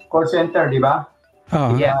sa call center, di ba?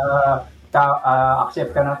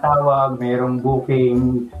 Accept ka ng tawag, mayroong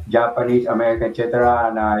booking, Japanese, American,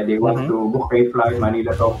 etc. na they want to book a flight,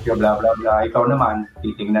 Manila, Tokyo, blah, blah, blah. Ikaw naman,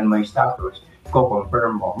 titingnan mo yung status,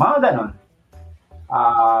 ko-confirm mo. Mga ganon.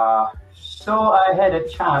 So I had a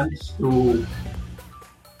chance to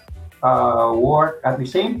work at the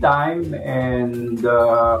same time and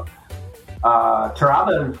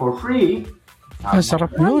travel for free.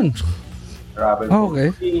 Sarap nun. Travel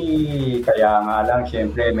for free. Kaya nga lang,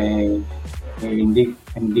 syempre, may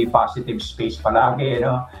hindi positive space palagi,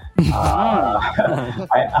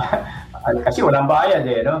 kasi walang bayad,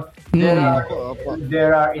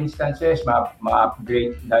 There are instances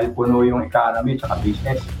ma-upgrade dahil puno yung economy at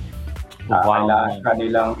business. Kailangan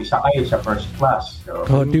kanilang isakay sa first class. So,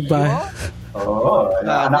 diba?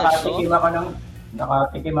 Nakatikim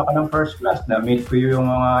ako ng first class. Na-meet ko yung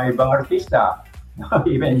mga ibang artista.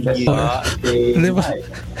 Even just diba?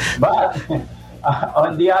 But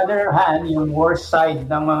on the other hand, yung worst side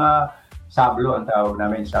ng mga sablo, ang tawag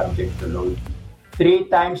namin subject to load. 3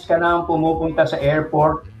 times ka nang pumupunta sa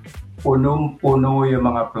airport, punong-puno yung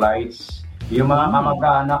mga flights. Yung mga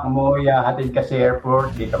kamag-anak mo, hatid ka sa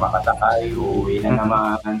airport, di ka makasakay, uuwi na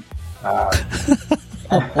naman.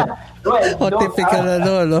 Typical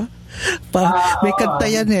no? May kanta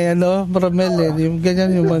yan Romel, yung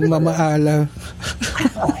ganyan yung magmamaala.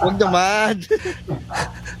 Huwag naman.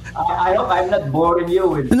 I hope I'm not boring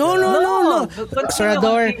you with... No. Sir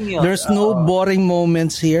Ador, there's no boring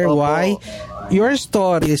moments here. Why? your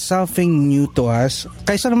story is something new to us.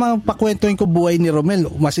 Kaysa naman pakwentuhin ko buhay ni Romel,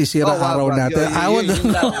 masisira araw natin.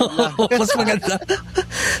 Mas maganda.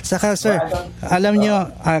 Saka sir, alam nyo,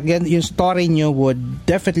 again, yung story nyo would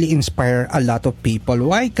definitely inspire a lot of people.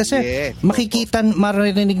 Why? Kasi makikita,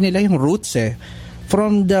 maririnig nila yung roots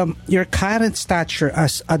from your current stature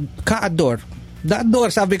as a ka-ador. The Ador,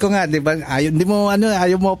 sabi ko nga, di ba?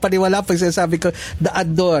 Ayaw mo paniwala pag sinasabi ko, the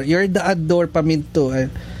Ador. You're the Ador Paminto.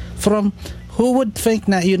 From who would think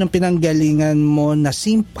na yun ang pinanggalingan mo na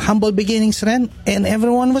humble beginnings rin? And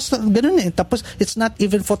everyone was ganun Tapos, it's not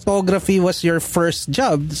even photography was your first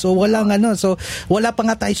job. So, wala pa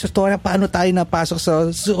nga tayo sa story paano tayo napasok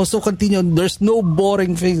so continue. There's no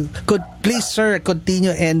boring thing. Please, sir,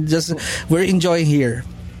 continue and just, we're enjoying here.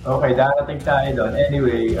 Okay, darating tayo doon.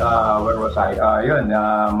 Anyway, where was I?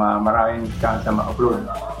 Maraming chance na ma-upload.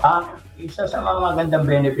 Isa sa mga magandang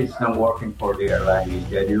benefits ng working for the airline is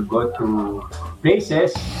that you go to places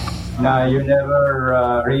na you never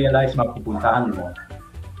realize mapupuntahan mo.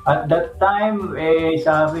 At that time,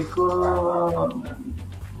 sabi ko,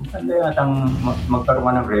 maganda yatang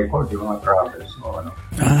magkaroon ng record yung mga travels mo.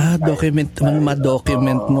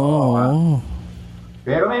 Ma-document mo.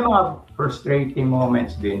 Pero may mga frustrating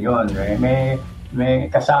moments din yun. May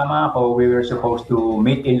kasama ako, we were supposed to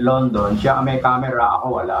meet in London. Siya may camera,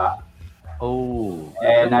 ako wala.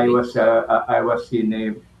 And I was in a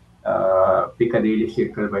Piccadilly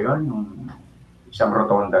Circle ba yun? Yung isang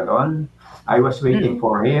rotonda doon. I was waiting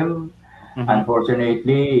for him.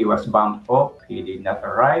 Unfortunately, he was bumped up. He did not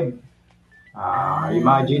arrive.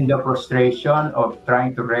 Imagine the frustration of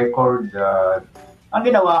trying to record ang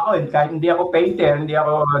ginawa ko, kahit hindi ako painter, hindi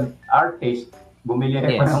ako artist, bumili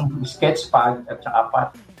ako ng sketch pad at saka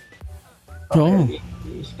pat.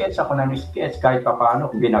 Sketch ako ng sketch, kahit pa paano,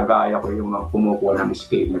 ginagaya ko yung kumukuha ng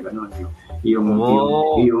scale na gano'n.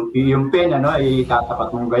 Yung pen, itatapat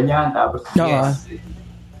mong ganyan, tapos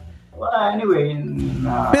anyway.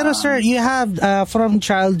 Pero sir, you have, from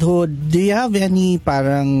childhood, do you have any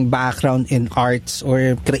parang background in arts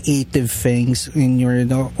or creative things in your,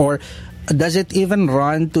 or does it even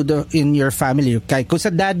run in your family? Kaya kung sa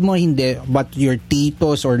dad mo hindi, but your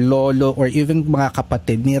titos or lolo or even mga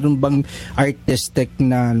kapatid, meron bang artistic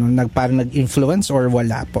na parang nag-influence or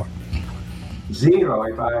wala po? Zero.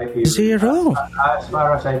 Zero? As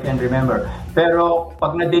far as I can remember. Pero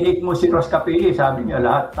pag nadinig mo si Ross Capilli, sabi niya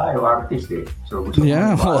lahat tayo artist So gusto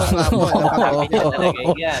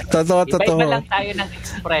Totoo. Iba lang tayo ng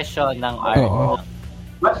expression ng art.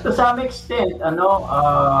 But to some extent,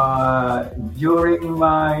 during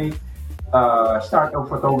my start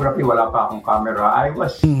of photography, wala pa akong camera. I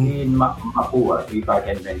was in Mapua, if I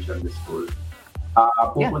can mention the school.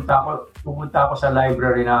 Pupunta ako sa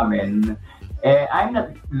library namin. I'm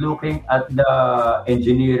not looking at the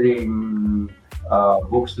engineering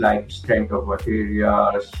books like strength of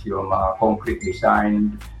materials, yung concrete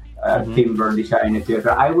design, timber design,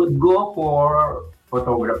 etc. I would go for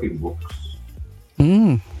photography books.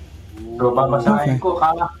 So, babasahin ko,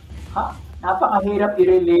 napakahirap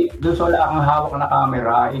i-relate doon sa wala kang hawak na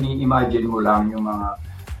camera, ini-imagine mo lang yung mga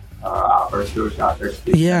aperture, shutter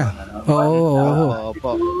speed.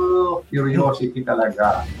 Curiosity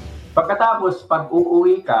talaga. Pagkatapos, pag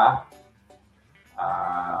uuwi ka,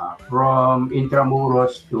 from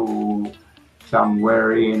Intramuros to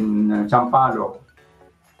somewhere in Sampaloc,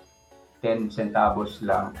 10 centavos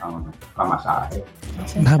lang ang pamasahe.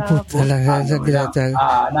 Nabot talaga. 25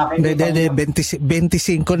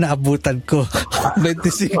 na abutan ko.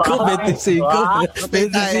 25.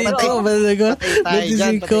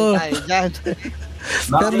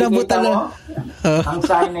 Pero nabutan lang. Ang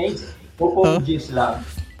signage, Upunggis lang.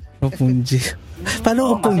 Upunggis.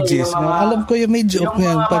 Paano Upunggis? Alam ko yung may joke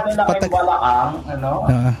yan. Yung mga walaang,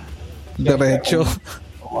 diretso.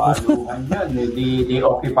 Waluhan yan. They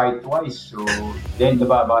occupy twice. So, then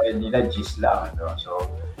nababayad nila gis lang. So,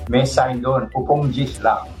 may sign doon, Upong gis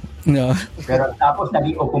lang. Pero tapos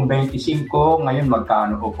naging Upong 25, ngayon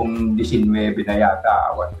magkano? Upong 19 na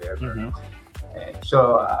yata, whatever.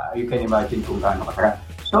 So, you can imagine kung gaano katagal.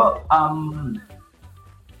 So,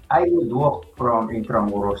 I would walk from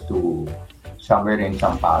Intramuros to somewhere in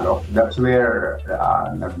Sampaloc. That's where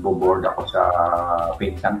nagbo-board ako sa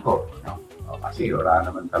pinsan ko. Kasi wala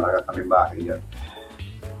naman talaga kami bahay yan.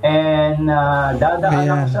 And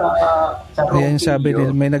dadaan ako sa Ayan, sabi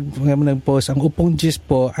nila, may nag-post, ang Upong Gis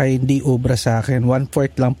po ay hindi obra sa akin.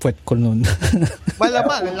 1/4 lang puwet ko nun.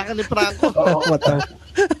 Malamang, ang laki ni Franco.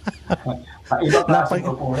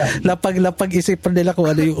 Napag-isipan nila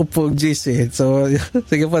kung ano yung Upong Gis So,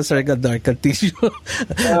 sige po, Sir Gadar, continue.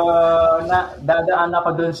 Dadaan ako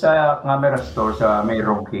dun sa camera store sa may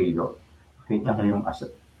Ronquillo. Kita ko yung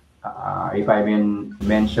if I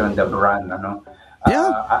mention the brand,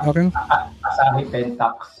 okay. Asahi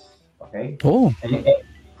Pentax. Okay? Oh.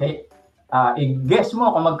 I-guess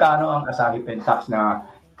mo kung magkano ang Asahi Pentax na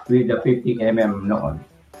with the 50mm noon.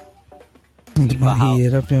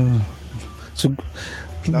 Mahirap yun.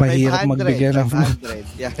 Mahirap magbigay ng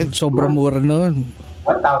sobrang mura noon.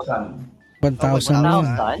 1,000. 1,000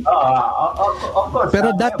 noon. Of course. Pero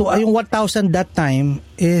yung 1,000 that time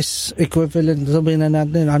is equivalent, sabihin na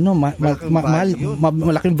natin,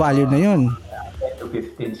 malaking value na yun. 10 to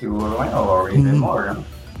 15 siguro or even more.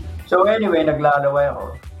 So anyway, naglalaway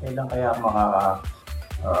ako. Kailan kaya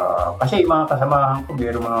kasi mga kasamahan ko,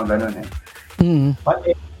 mayroong mga ganun eh. But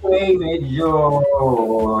anyway, medyo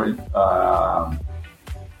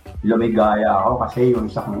lumigaya ako kasi yung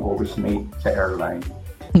isa kong office mate sa airline.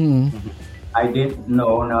 I didn't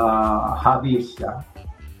know na hobbies siya.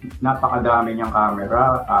 Napakadami niyang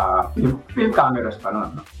camera, film cameras pa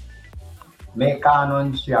nun. May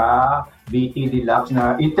Canon siya, BT Deluxe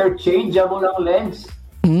na interchangeable ang lens.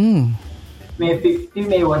 May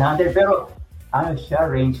 50, may 100, pero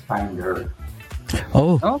siya, rangefinder.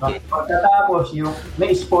 Oh. Okay. Pagkatapos,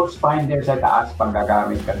 may sports finder sa taas pag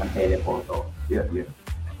gagamit ka ng telephoto. Yun.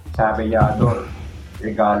 Sabi niya, Adol,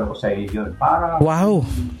 regalo ko sa iyo yun. Para wow.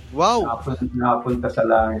 Napunta sa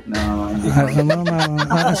langit na hindi ang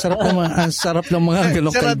sarap ng mga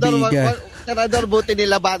ganong kaibigan. Senador, buti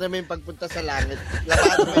nilabanan mo yung pagpunta sa langit.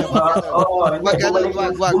 Labanan mo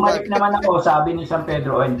yung Bumalik naman ako, sabi ni San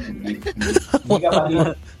Pedro, hindi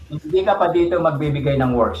ka pa dito magbibigay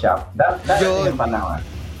ng workshop. Dahil yung panahon.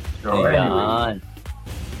 So, anyway.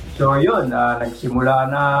 So, yun.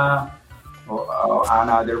 Nagsimula na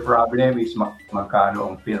another problem is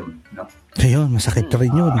magkano ang film. No? Ayun, masakit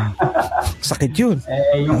rin yun. Sakit yun.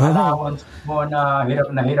 Yung allowance mo na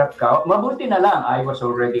hirap ka, mabuti na lang, I was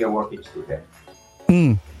already a working student.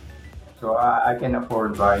 So, I can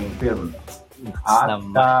afford buying film. At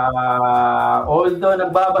although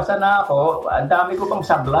nagbabasa na ako, ang dami ko pang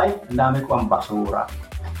sablay, ang dami ko ang basura.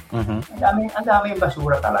 Ang dami yung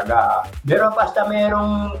basura talaga. Pero basta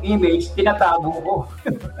merong image, tinatago ko.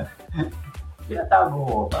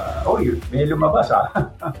 May lumabas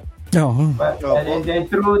And then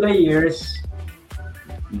through the years,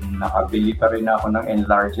 nakabili pa rin ako ng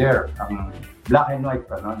enlarger. Ang black and white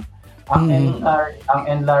pa nun. Ang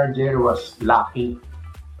enlarger was Lucky.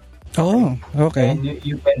 Oh, okay. And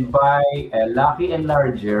you can buy a Lucky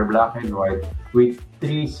enlarger, black and white, with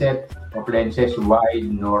 3 sets of lenses, wide,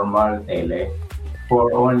 normal, tele,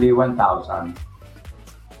 for only 1,000.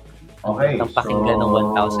 Okay, ang pakinggan ng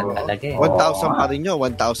 1,000 talaga eh. 1,000 pa rin yun.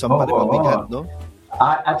 1,000 pa rin mabigat, no?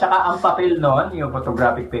 At saka ang papel noon, yung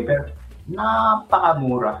photographic paper,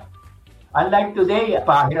 napakamura. Unlike today,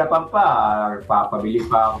 pahirapan pa. Papabili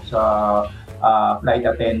pa ako sa flight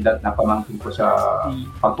attendant na pamangkin ko sa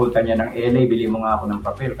pagpunta niya ng LA, bili mo nga ako ng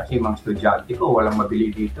papel kasi mga estudyante ko, walang mabili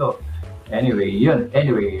dito. Anyway,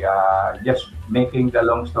 just making the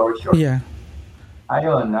long story short. Yeah.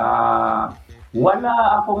 Ayun,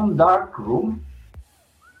 wala akong dark room.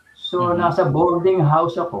 So, nasa boarding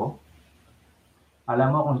house ako. Alam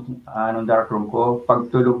mo kung anong dark room ko?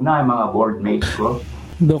 Pagtulog na yung mga boardmates ko.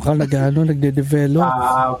 Doon ka nagde-develop?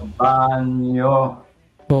 Banyo.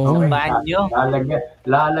 Okay. Banyo?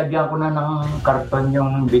 Lalagyan ko na ng karton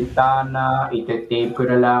yung bintana, ite-tape ko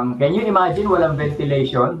na lang. Can you imagine walang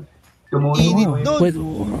ventilation? Tumutuloy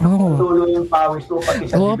yung pawis ko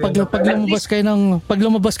pati sa pag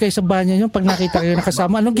lumabas kayo sa banyo nyo, pag nakita kayo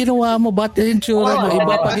nakasama, anong ginawa mo? Ba't insura mo?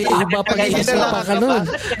 Iba pag-iisip pa ka nun.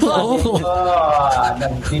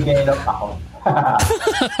 Nag-develop ako.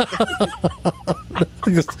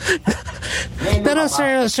 Pero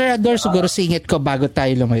Sir Ador, siguro singit ko bago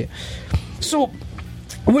tayo lumayo. So,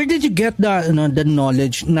 where did you get the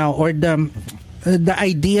knowledge now or the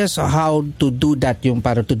ideas of how to do that, yung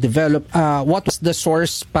para to develop, what was the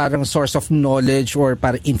source of knowledge or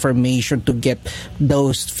para information to get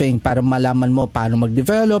those things para malaman mo paano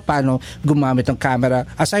mag-develop, paano gumamit ng camera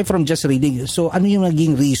aside from just reading? So ano yung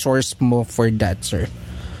naging resource mo for that, sir?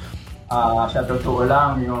 Sa totoo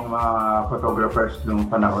lang, yung mga photographers nung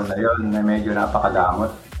panahon na yun na medyo napakadamot.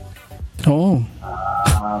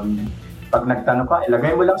 Pag nagtanong ka,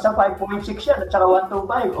 ilagay mo lang sa 5.6 yan at saka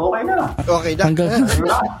 125, okay na. Okay na.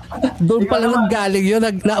 Doon pala lang galing yun.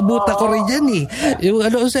 Naabuta ko rin yan eh. Yung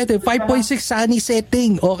 5.6 sunny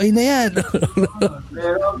setting, okay na yan.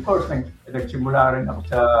 Pero of course, nagsimula rin ako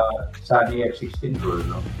sa Sunny F16 tool,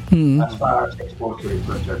 no? As far as exposure is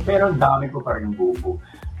concerned. Pero dami ko pa rin bubo.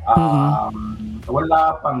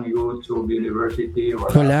 Wala pang YouTube University.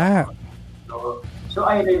 Wala. So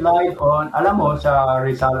I relied on, alam mo, sa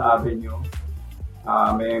Rizal Avenue,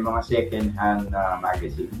 may mga second-hand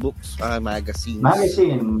magazine. Books, magazines.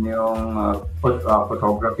 Magazine, yung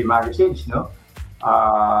photography magazines, no?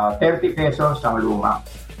 30 pesos ang luma.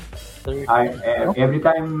 Every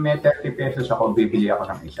time may 30 pesos ako, bibili ako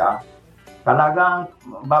ng isa. Talagang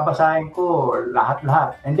babasahin ko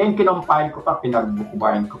lahat-lahat. And then kinompile ko pa,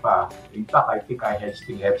 pinagbukubahin ko pa. In fact, I think I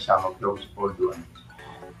still have some of those old ones.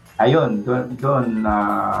 Ayun, doon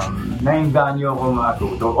nainganyo ako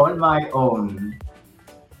matuto on my own.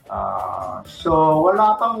 So,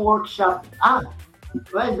 wala pang workshop.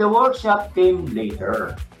 Well, the workshop came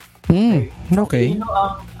later. Okay. Sino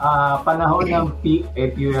ang panahon ng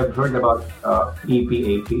if you have heard about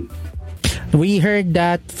PPAP? We heard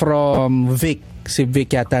that from Vic. Si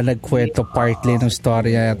Vic yata nagkwento partly ng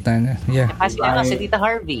story yata. Yeah. Kasi Tita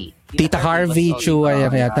Harvey. Tita Harvey Chua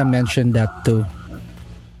yata mentioned that too.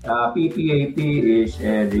 PPAP is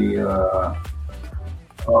the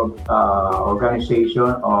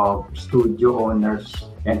organization of studio owners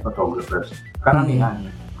and photographers. Karamihan.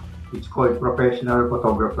 It's called Professional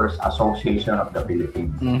Photographers Association of the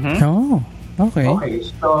Philippines. Oh, okay. Okay,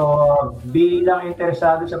 so bilang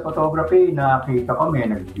interesado sa photography, nakita ko may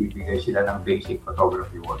nagbibigay sila ng basic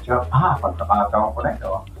photography workshop. Pagkakataon ko na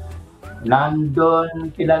ito.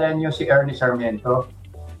 Nandun, kilala niyo si Ernie Sarmiento?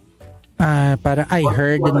 Para I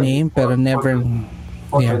heard the name pero never.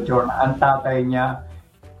 Ang tatay niya,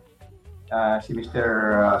 si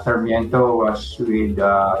Mr. Sarmiento was with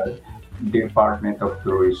Department of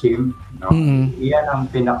Tourism. No? Iyan ang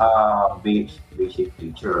pinaka-basic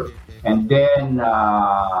teacher. And then,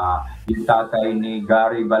 yung tatay ni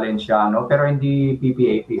Gary Valenciano, pero hindi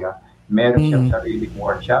PPAP meron siyang sariling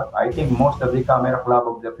workshop. I think most of the Camera Club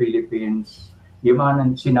of the Philippines, yung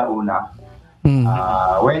mga sinauna,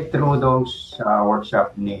 went through those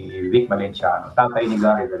workshop ni Vic Valenciano, tatay ni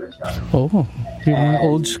Gary Valenciano. Oh, yung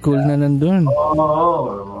old school na nandun.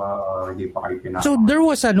 Hindi pa kayo pinaka. So there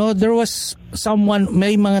was someone,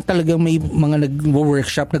 may mga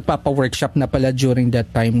nag-workshop, nagpapa-workshop na pala during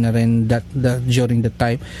that time na rin, during the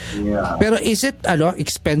time. Yeah. Pero is it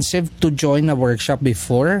expensive to join a workshop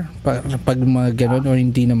before? Pag mga ganun or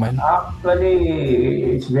hindi naman?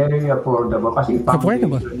 Actually, it's very affordable kasi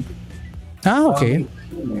affordable. Okay.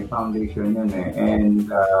 Foundation yun eh.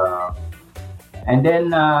 And then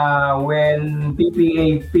when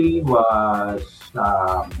PPAP was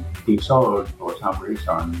dissolved for some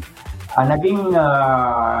reason, naging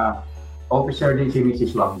officer din si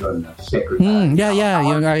Mrs. Wang doon, secretary. Yeah.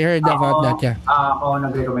 I heard about that, yeah. Ako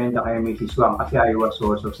nagrekomenda kay Mrs. Wang kasi I was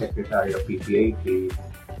also secretary of PPAP.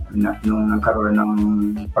 Nung nagkaroon ng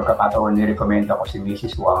pagkakataon, nirekomenda ko si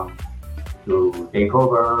Mrs. Wang to take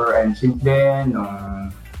over, and since then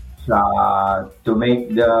to make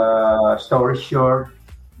the story short,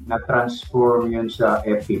 na-transform yun sa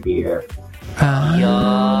FPPF.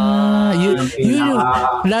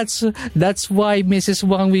 That's why Mrs.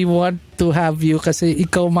 Wang, we want to have you kasi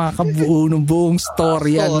ikaw makakabuo ng buong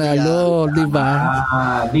storya na di ba?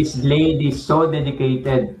 This lady is so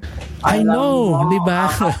dedicated. I know, di ba?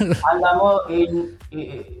 Alam mo,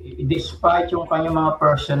 despite yung kanyang mga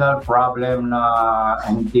personal problem na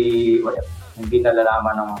hindi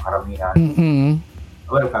nalalaman ng mga karamihan.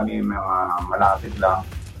 Well, kami mga malapit lang.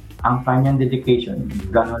 Ang kanyang dedication,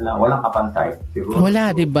 gano'n lang, walang kapantay. Siguro.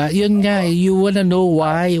 Wala, di ba? Yun nga, you wanna know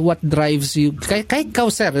why, what drives you. Kahit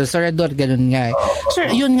ikaw, Sir Ador, gano'n nga.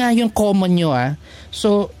 Sir, yun nga yung common nyo,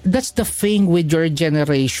 So, that's the thing with your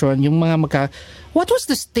generation, yung mga what was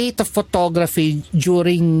the state of photography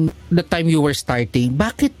during the time you were starting?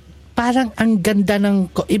 Bakit parang ang ganda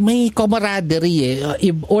ng, may camaraderie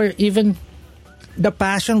or even the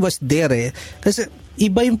passion was there Kasi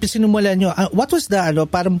iba yung sinumulan nyo. What was the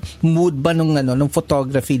parang mood ba nung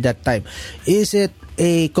photography that time? Is it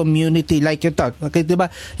a community like you talk? Okay,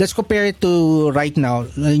 diba? Let's compare it to right now.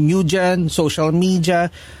 New gen, social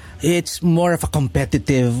media, it's more of a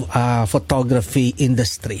competitive photography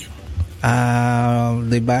industry.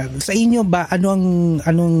 Diba? Sa inyo ba anong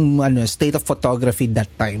state of photography that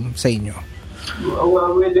time sa inyo?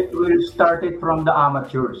 Well, we started from the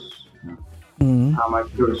amateurs.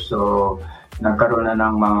 Amateurs, so nagkaroon na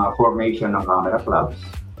ng mga formation ng camera clubs.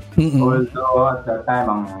 Although at that time,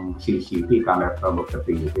 ang CCP, Camera Club of the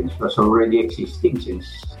Philippines, was already existing since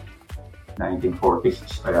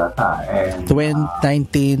 1946 pa yata. And,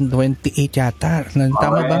 1928 yata.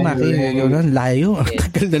 Tama ba, Maki? Yun, layo.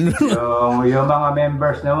 Yung mga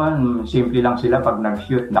members naman, simple lang sila pag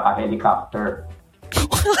nag-shoot, naka-helicopter.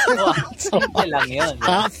 Simple lang yun.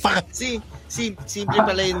 Simple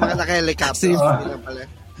pala yung mga naka-helicopter. Simple lang pala.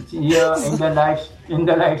 in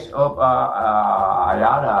the likes of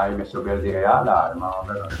Ayala, Isobel de Ayala, mga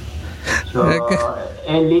gano'n. So,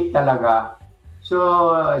 elite talaga. So,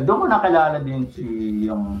 doon ko nakilala din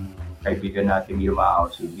yung kaibigan natin Yumao,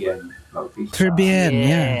 si Bien Bautista. Sir Bien,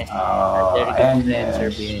 yeah. And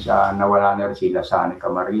nawala na rin sila Sani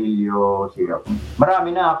Camarillo.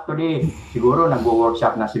 Marami na actually. Siguro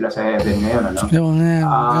nag-workshop na sila sa Heaven ngayon. Ano?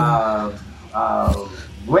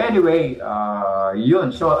 Well, anyway,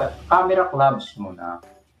 yun. So, camera clubs muna.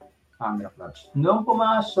 Camera clubs. Noong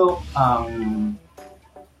pumasok ang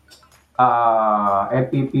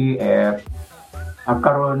FPPF,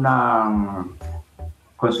 nagkaroon ng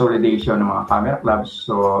consolidation ng mga camera clubs.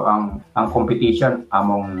 So, ang competition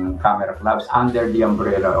among camera clubs under the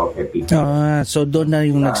umbrella of FPPF. So, doon na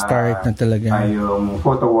yung nag-start na talaga. Yung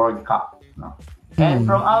Photo World Cup. No? And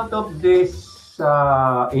from out of this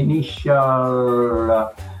initial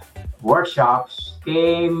workshops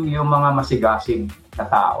came yung mga masigasig na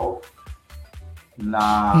tao na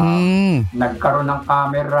nagkaroon ng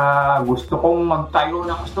camera, gusto kong magtayo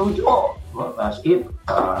ng studio. Well, as if,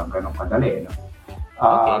 ganun kadali. No?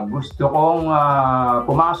 Gusto kong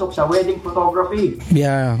pumasok sa wedding photography.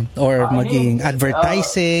 Yeah, or maging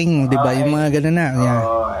advertising, di ba? Yung mga ganun na. Yeah.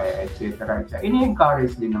 Et cetera.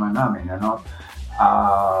 Ini-encourage din naman namin. Ano?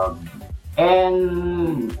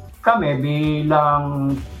 And kami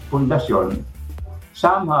bilang pundasyon,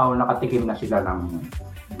 somehow nakatikim na sila ng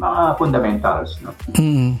mga fundamentals. No?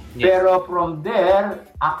 Pero from there,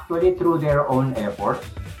 actually through their own efforts,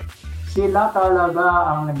 sila talaga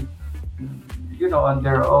ang on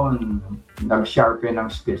their own nag-sharpen ang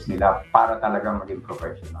skills nila para talaga maging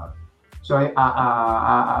professional. So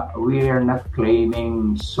we're not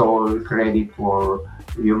claiming sole credit for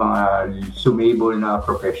yung mga sumibol na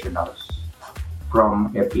professionals from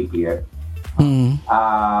FPPF.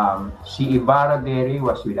 Si Ibarra Derry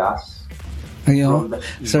was with us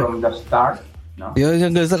from the start. No? Yun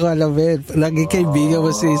yung gusto ko alamin. Lagi kaibigan mo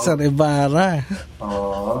si Sir Ibarra.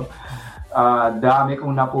 Dami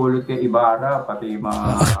kong napulot kay Ibarra, pati mga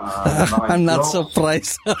I'm not jokes.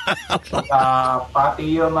 surprised.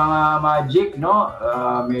 Pati yung mga magic, no?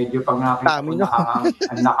 Medyo pag nakita ko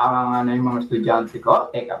nakanganga na yung mga estudyante ko,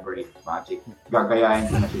 take a break, magic. Gagayahin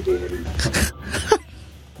ko na si Derry.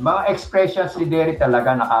 Mga expressions ni Derry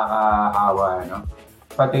talaga nakakahawa, no?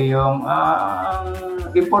 Pati yung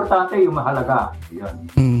importante yung mahalaga. Yun.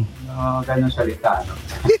 Ganun salita, no?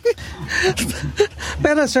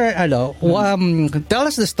 Pero sir, tell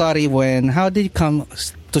us the story how did you come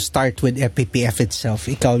to start with FPPF itself?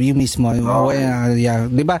 Ikaw, you mismo.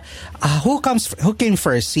 Di ba? Who came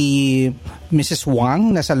first? Si Mrs.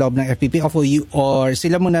 Wang nasa loob ng FPPF or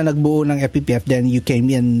sila muna nagbuo ng FPPF then you came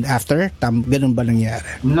in after? Ganun ba nangyari?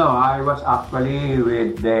 No, I was actually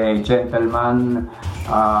with the gentleman,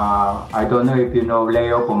 I don't know if you know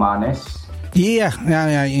Leo Pumanes. Yeah.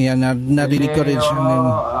 Narinig ko rin siya.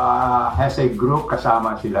 Has a group,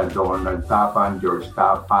 kasama sila Donald Tapan, George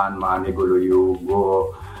Tapan, Manny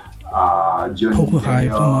Guluyugo, Jun De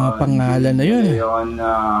Leon. Mga pangalan na yun.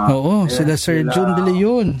 Sila Sir Jun De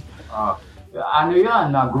Leon.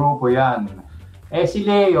 Grupo yan. Si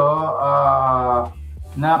Leo,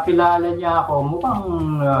 nakilala niya ako, mukhang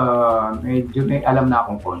medyo may alam na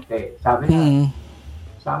akong konti. Sabi niya,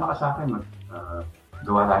 sama ka sa akin,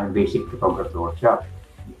 gawa tayong basic photography workshop.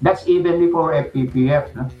 That's even before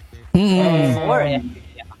FPPF, no?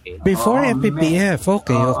 Before FPPF,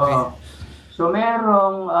 okay. So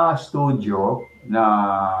merong studio na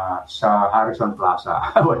sa Harrison Plaza.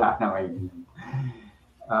 Wala na ngayon.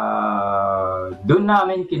 Doon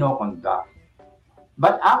namin kinokondak.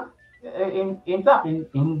 But in fact,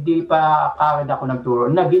 hindi pa kagad ako nagturo.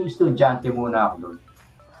 Naging estudyante muna ako doon.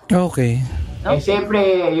 Okay.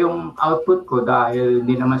 Siyempre, yung output ko, dahil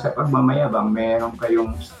hindi naman sa pagmamayabang, meron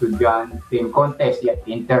kayong estudyanteng contest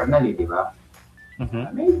internally, di ba?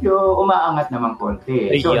 Medyo umaangat naman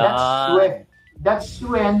konti. So that's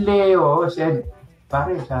when Leo said,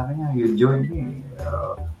 pare, sabi niya, you join me.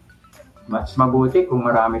 Mas mabuti kung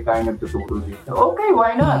marami tayong nagtuturo dito. Okay,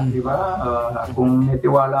 why not? Di ba? Kung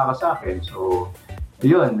nitiwala ka sa akin. So,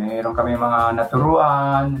 yun, meron kami mga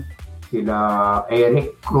naturuan, sila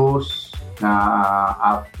Eric Cruz, na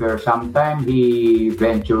after some time, he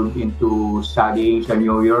ventured into studying sa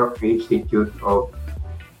New York Institute of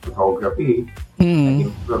Photography.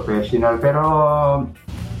 Professional. Pero,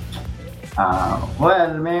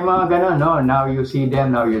 may mga ganun, no? Now you see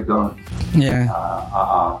them, now you don't. Yeah.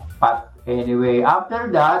 But anyway, after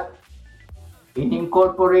that,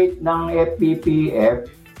 in-incorporate ng FPPF,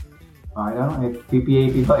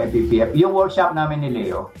 FPPF, yung workshop namin ni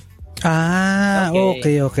Leo.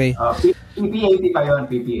 Okay. PP80 pa yun,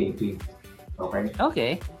 PP80.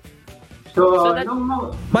 Okay? So that,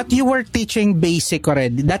 but you were teaching basic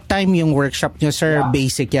already. That time yung workshop nyo, sir,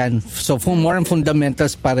 basic yan. So more on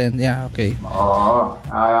fundamentals pa rin. Yeah, okay. Oo.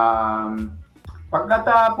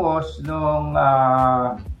 Pagkatapos nung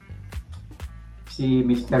si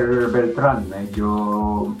Mr. Beltran, medyo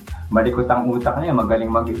malikot ang utak niya, magaling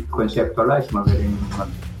mag-conceptualize, magaling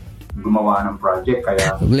gumawa ng project,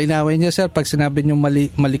 kaya linawin niyo, sir, pag sinabi niyo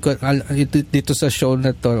malikot dito sa show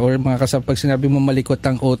na to, or mga kasama, pag sinabi mo malikot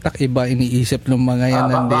ang utak, iba iniisip ng mga yan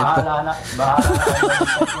nandito. Bahala na.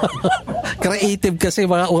 Creative kasi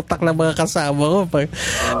mga utak ng mga kasama ko.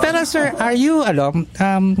 Pero sir, are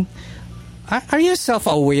you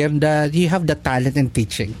self-aware that you have the talent in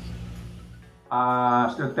teaching?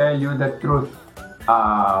 To tell you the truth,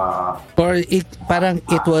 or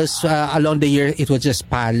it was along the year, it was just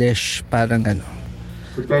polish, parang ano.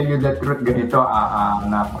 To tell you the truth, ganito,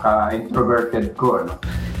 napaka-introverted ko, no?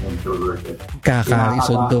 Introverted.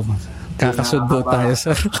 Kakasundo tayo,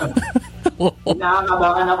 sir.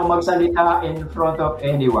 Nakakabakan ako magsalita in front of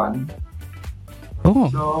anyone. Oh.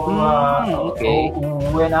 So,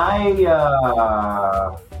 when I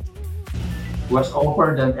was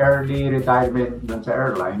offered an early retirement dun sa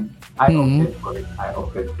airline, I opted for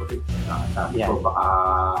it. Sabi ko, baka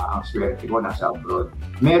ang swerte ko nasa abroad.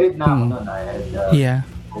 Married na ako noon. I had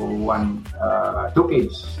 2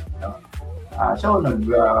 kids. So,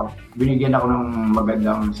 binigyan ako ng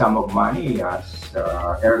magandang sum of money as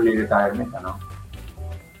early retirement.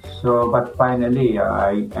 So, but finally,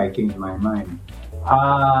 I changed my mind.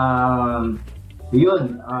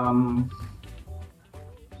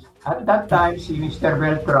 At that time, si Mr.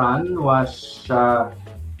 Beltran was,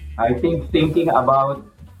 I think, thinking about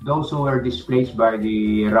those who were displaced by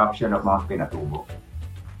the eruption of Mount Pinatubo.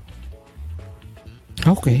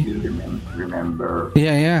 Okay. Do you remember?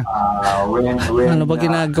 Yeah. When ano ba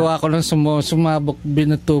ginagawa ko nung sumabok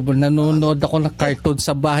Pinatubo? Nanonood ako ng cartoon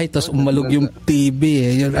sa bahay, tapos umalog yung TV.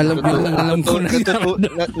 Yun, alam ko na.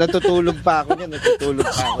 Natutulog pa ako niyan.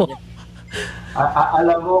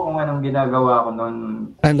 Alam mo kung anong ginagawa ko noon?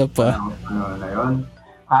 Ano pa? Ano na yun?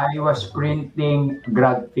 I was printing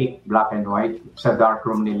graphic black and white sa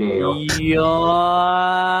darkroom ni Leo.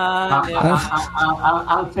 Yun!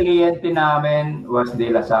 Ang kliyente namin was De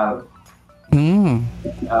La Salle.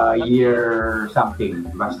 Year something.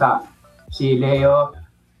 Basta si Leo,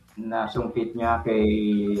 nasungkit niya kay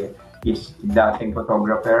his dating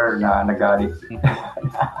photographer na nagalit.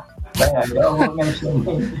 Kaya,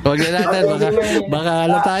 huwag na natin, baka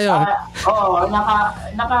ano tayo.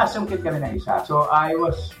 Nakasungkit kami ng isa. So, I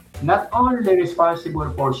was not only responsible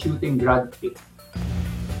for shooting graphic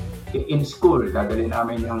in school. Dadalhin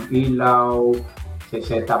namin yung ilaw,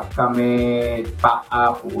 set up kami, pack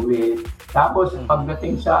up, ulit. Tapos,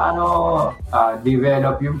 pagdating sa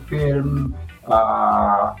develop yung film,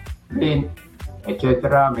 print,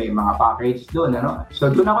 etc. May mga package doon. So,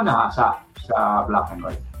 doon ako nahasa sa black and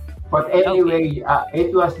white. But anyway,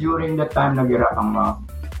 it was during the time naghirap ang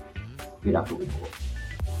Pinatubo.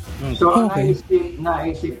 So,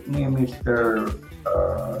 naisip ni Mr.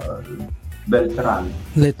 Beltran,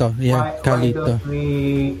 why don't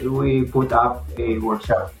we put up a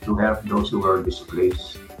workshop to help those who were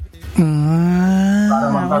displaced? Para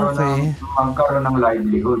magkaroon ng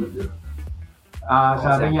livelihood.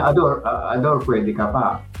 Sabi niya, Ador, pwede ka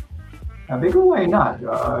pa. Sabi ko, why not?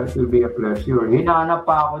 It will be a pleasure. Hinanap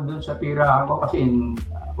pa ako dun sa tirahan ko kasi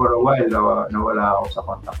for a while, nawala ako sa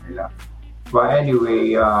contact nila. But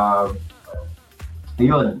anyway,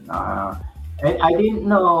 yun. And I didn't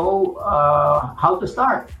know how to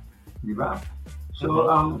start. Di ba? So,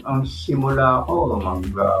 ang simula ko,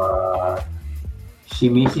 si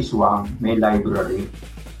Mrs. Wang may library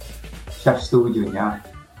sa studio niya.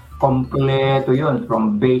 Kompleto yun,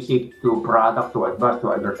 from basic to product to advanced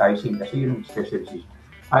to advertising, kasi yung specialty.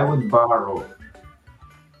 I would borrow,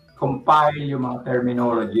 compile yung mga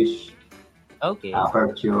terminologies,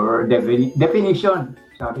 aperture, definition.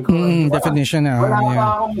 Sabi ko, definition na. Wala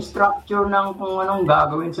pa akong structure ng kung anong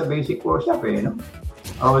gagawin sa basic workshop no?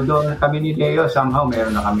 Although kami ni Leo, somehow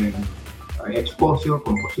meron na kami exposure,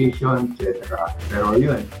 composition, etc. Pero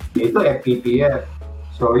yun, ito FPPF.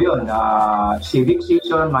 So yun, civic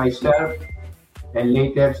season, myself, and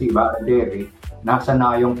later si Ibarra Derry, nasa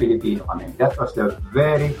Nayong Pilipino kami. That was the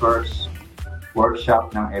very first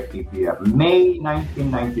workshop ng FPPF. May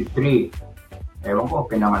 1993. Ewan ko,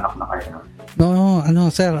 pinanganak na kayo. No,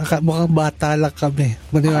 sir, mukhang bata lang kami.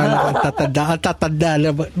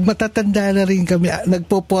 Matatanda na rin kami.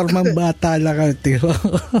 Nagpo-formang bata lang kami.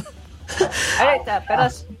 Alright, pero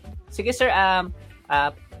sige sir,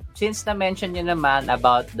 since na-mention nyo naman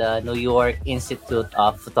about the New York Institute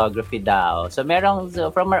of Photography daw, so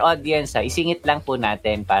from our audience, isingit lang po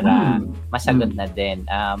natin para masagot na din.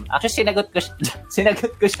 Actually, sinagot ko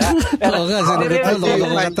siya. Oo nga, sinagot ko. Loko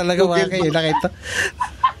ka talaga, Maki. Nakita.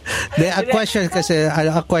 A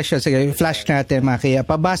question. Sige, flash natin, Maki.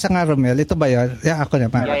 Pabasa nga, Romel. Ito ba yun? Ako na,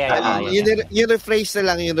 Maki. Yung rephrase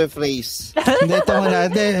na lang, yung rephrase. Hindi, ito muna.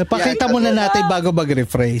 Pakita muna natin bago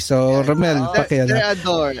mag-rephrase. So, Romel, pakita.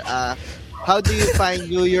 Adore, how do you find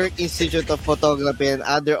New York Institute of Photography and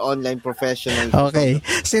other online professionals? Okay.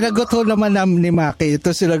 Sinagot ko naman ni Maki.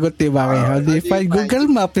 Ito sinagot ni Maki. How do you find Google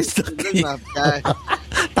Map is the key?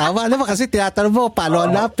 Tama naman kasi tinatanong mo, paano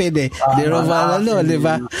hanapin Di ba ano, di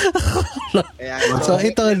ba? So,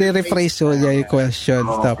 ito, ni-rephrase ko niya yung question.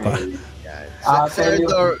 Tapa.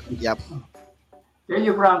 Tell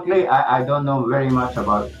you frankly, I don't know very much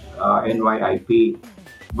about NYIP.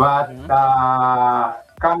 But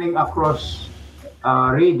coming across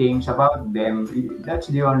readings about them, that's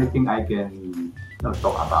the only thing I can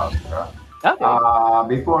talk about. Okay.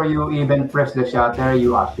 Before you even press the shutter,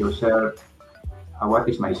 you ask yourself, what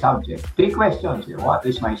is my subject? 3 questions. What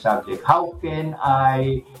is my subject? How can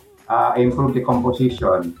I improve the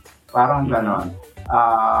composition? Parang ganon.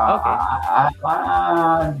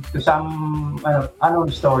 To some,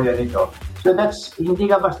 anong storya nito? So that's, hindi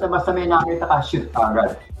ka basta may nakita ka, shoot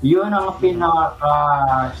agad. Yun ang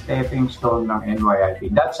pinaka-stepping stone ng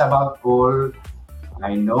NYIP. That's about all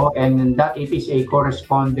I know. And that it is a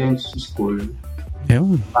correspondence school.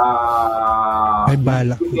 Ay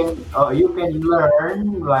bala. You can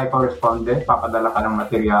learn by correspondence. Papadala ka ng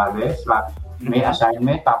materyales. May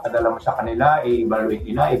assignment, papadala mo sa kanila, i-evaluate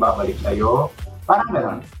nila, ibabalik sa'yo. Parang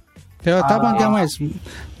gano'n. Pero tama ka, Mars.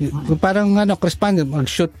 Parang correspondent,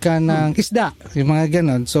 mag-shoot ka ng isda. Yung mga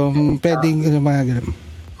gano'n. So, pwedeng yung mga gano'n.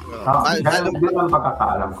 Ganun ang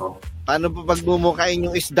pagkakaalam ko. Paano pa pagmumukain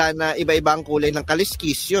yung isda na iba-iba ang kulay ng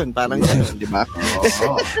kaliskis yun? Parang gano'n, di ba?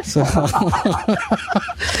 So,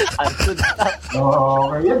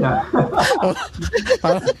 yun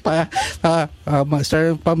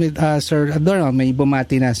Sir Ador, may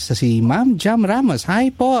bumati na si Ma'am Jam Ramos. Hi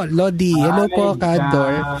po, Lodi. Hello po,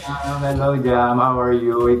 Ka-Ador. Hello, Jam. How are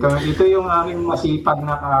you? Ito yung aming masipag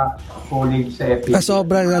na ka-colleague sa FPC.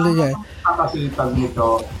 Sobrang yan. Kasipag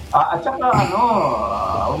nito. At saka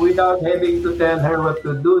without having to tell her what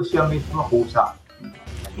to do, siya mismo kusa.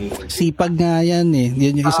 Sipag nga yan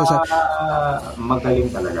Yan yung isa sa...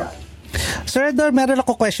 Magaling talaga. Sir Ador, meron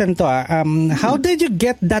ako question to how did you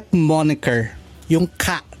get that moniker? Yung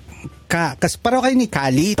Ka. Kasi parang kayo ni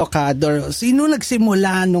Kalito, Ka-Ador. Sino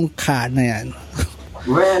nagsimula nung Ka na yan?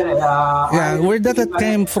 Well, where that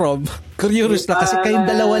came from? Curious na kasi kayong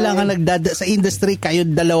dalawa lang ang sa industry,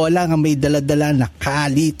 kayong dalawa lang ang may dala-dala na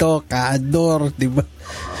Kalito, Ka-Ador, di ba?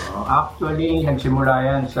 Actually, nagsimula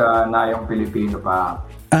yan sa Nayong Pilipino pa.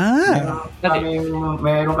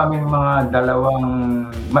 Meron kaming mga dalawang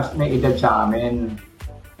mas may edad sa amin.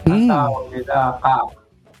 Ang tawag nila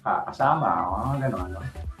kasama, gano'n. No?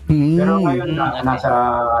 Pero ngayon nasa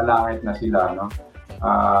langit na sila, no?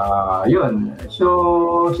 Yun.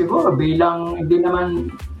 So, siguro bilang hindi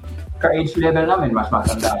naman ka-age level namin, mas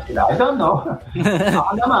matanda sila. I don't know.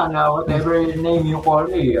 Ako naman, whatever name you call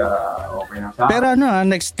me, okay na sa akin. Pero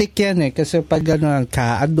nag-stick yan kasi pag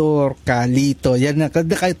Ka-Ador, Kalito, yan na.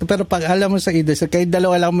 Pero pag alam mo sa industry, kayo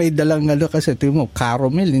dalawa lang may dalang kasi ito mo,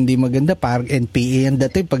 Caromel, hindi maganda. Parang NPA ang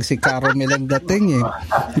dating pag si Caromel ang dating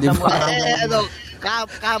Di ba?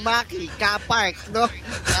 Kamaki, Kapark, no?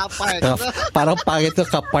 Kapark, no? Parang pangit ito,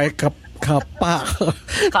 Kapark, Kapa.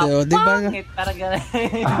 Diba?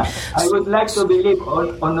 I would like to believe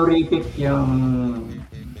honorific yung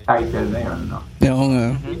title na yun, no? Oo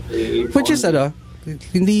nga. Which is,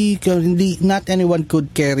 hindi not anyone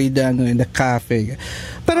could carry the in the cafe.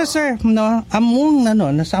 Pero sir, among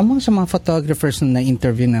sa mga photographers na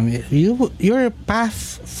interview namin, your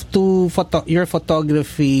path to your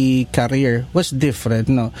photography career was different,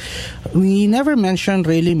 we never mentioned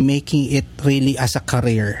really making it really as a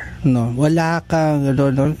career, wala kang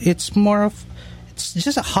it's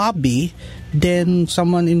just a hobby, then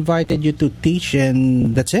someone invited you to teach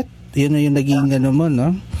and that's it. Yun yung naging mo,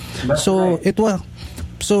 no? So right.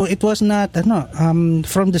 It was not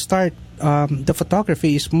from the start, the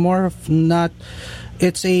photography is more of not,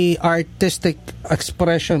 it's a artistic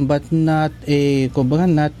expression but not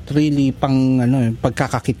not really pang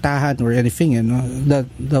pagkakakitahan or anything, that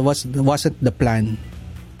wasn't the plan.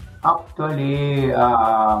 Actually,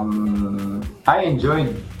 I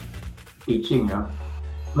enjoyed teaching,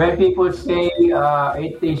 when people say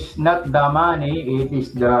it is not the money, it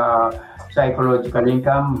is the psychological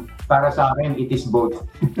income. Para sa akin, it is both.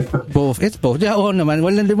 Both. It's both. Yeah, oo naman.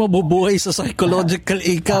 Wala din mo bubuhay sa psychological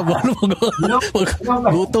income.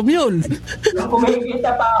 Gutom yun. Nung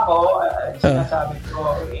kumikita pa ako, sinasabi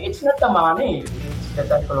ko, it's not the money. It's the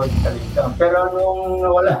psychological income. Pero nung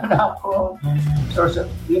wala na ako source of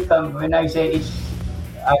income, when I say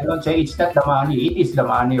I don't say it's not the money, it is the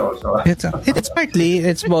money also. It's partly,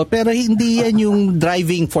 it's both. Pero hindi yan yung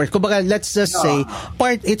driving force. Kumbaga, let's just say,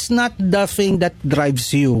 it's not the thing that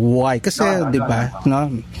drives you. Why? Kasi, di ba?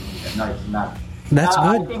 No, it's not. That's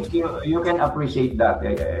good. I think you can appreciate that.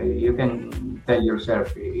 You can tell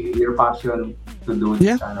yourself your passion to do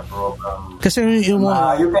this kind of program. Kasi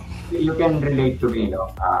you can relate to me, no?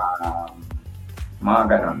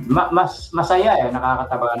 Mga ganon. Masaya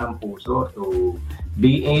nakakataba ng puso to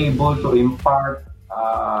be able to impart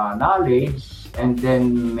knowledge and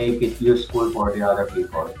then make it useful for the other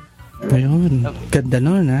people. Ayun. Ganda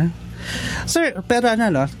nun, ha? Sir, pero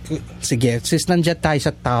sige, since nandiyan tayo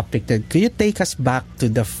sa topic, could you take us back to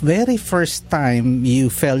the very first time you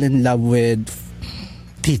fell in love with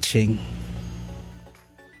teaching?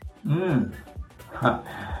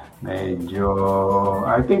 Medyo,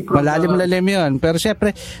 I think malalim yun. Pero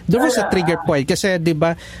syempre, there was a trigger point. Kasi, di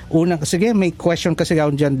ba, sige, may question kasi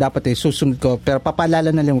ako dyan dapat susunod ko. Pero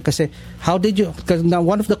papaalala na lang kasi,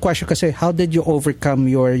 one of the question kasi, how did you overcome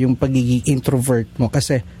yung pagiging introvert mo?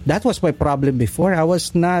 Kasi, that was my problem before. I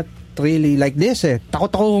was not really like this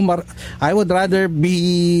Takot ako I would rather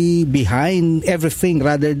be behind everything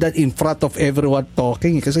rather than in front of everyone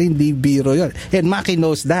talking kasi hindi biro yun. And Maki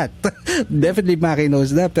knows that. Definitely Maki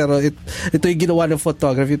knows that. Pero ito yung ginawa ng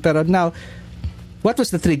photography. Pero now, what was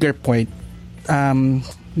the trigger point?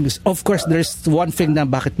 Of course, there's one thing na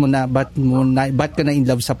ba't ka na in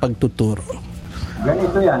love sa pagtuturo?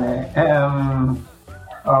 Ganito yan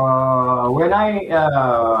when I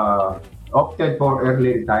opted for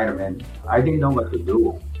early retirement, I didn't know what to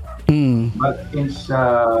do. But since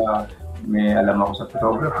may alam ako sa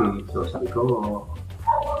photography, so sabi ko,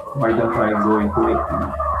 why don't I go into it?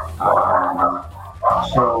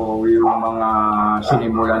 So yung mga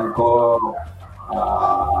sinimulan ko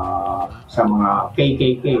sa mga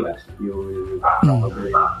KKK, as you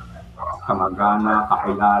probably kamagana,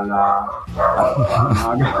 kakilala,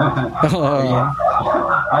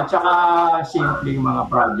 at saka simpleng mga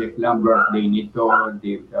project lang, birthday nito,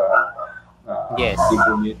 dibo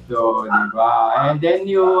nito, di ba? And then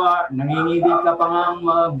nanginginig ka pa nga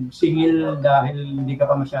magsingil dahil hindi ka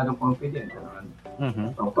pa masyadong confident.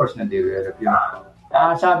 Of course, na-develop yun.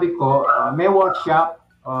 Sabi ko, may workshop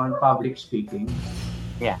on public speaking.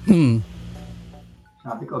 Yeah.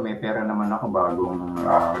 Sabi ko, may pera naman ako bagong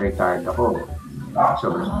retired ako.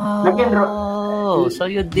 So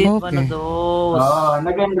you did one of those.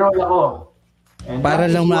 Nag-enroll ako. And para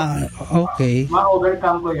lang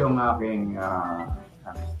ma-overcome ko yung aking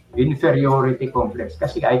inferiority complex.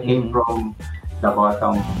 Kasi I came from the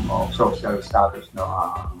bottom of social status.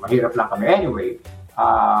 Mahirap lang kami. Anyway,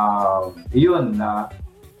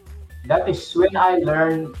 that is when I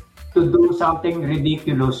learned to do something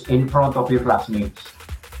ridiculous in front of your classmates.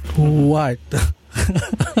 What?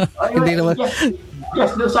 Hindi naman.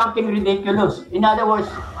 Just do something ridiculous. In other words,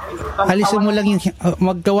 alisin mo lang yung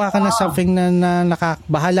maggawa ka na something na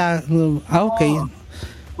nakakabahala. Okay.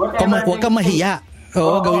 Huwag ka mahiya.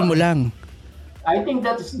 Oo, gawin mo lang. I think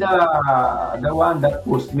that's the one that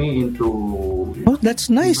pushed me into... Oh, that's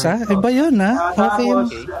nice, Iba yun, Okay.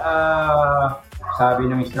 Tapos, sabi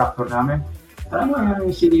ng instructor namin, alam mo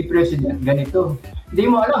yung si President ganito, hindi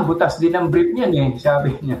mo alam, butas din ang brief niyan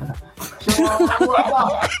sabi niya. So,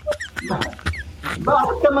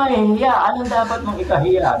 bakit ka mahihiya? Anong dapat mong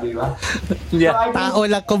ikahiya, di ba? Yeah. So,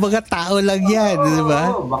 tao lang yan, di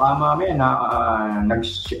ba? Baka mamaya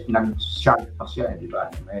nag-sharp pa siya, di ba?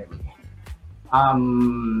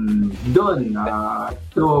 Doon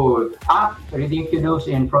to act ridiculous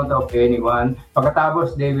in front of anyone.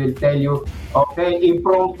 Pagkatapos, they will tell you, okay,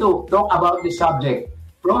 impromptu, talk about the subject.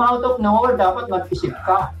 From out of nowhere, dapat mag-isip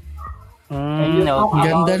ka.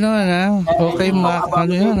 Ganda nun, Okay,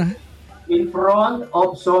 ano yun, in front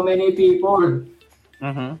of so many people.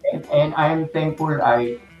 And I'm thankful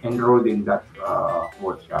I enrolled in that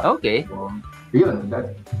workshop. Okay. So, yun,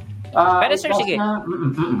 that... Pero sir, sige.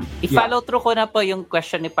 I-follow through ko na po yung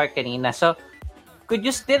question ni Park kanina. So, could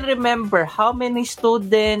you still remember how many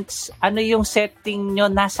students, ano yung setting nyo,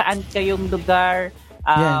 nasaan kayong lugar?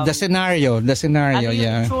 The scenario, ano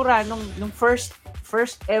yung tsura nung first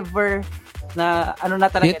ever na ano na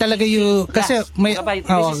talaga? Yung talaga yung, kasi may,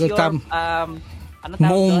 ano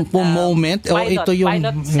tawag doon? Moment? Ito yung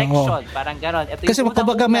pilot section, parang gano'n. Kasi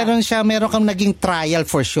kumbaga meron kang naging trial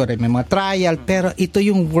for sure. May mga trial, pero ito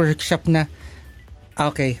yung workshop na,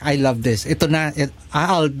 okay, I love this. Ito na,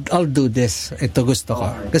 I'll do this. Ito gusto ko.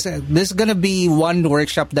 Kasi this is gonna be one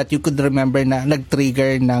workshop that you could remember na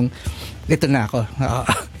nag-trigger ng, ito na ako.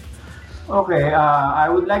 Okay, I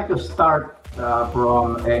would like to start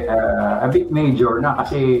from a bit major na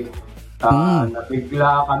kasi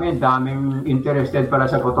nabigla kami, daming interested pala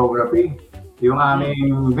sa photography. Yung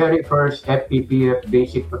aming very first FPPF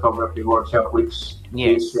basic photography workshop, which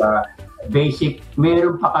is basic.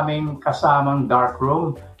 Meron pa kaming kasamang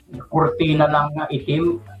darkroom, kurtina lang na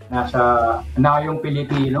itim, na yung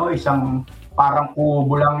Pilipino, isang parang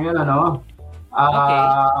kubo lang yun, ano?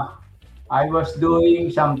 I was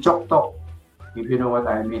doing some chok-tok, if you know what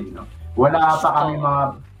I mean, no? Wala pa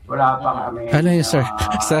kami. Ano yun, sir?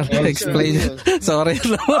 Sir, explain. Sorry.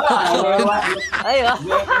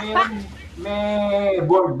 May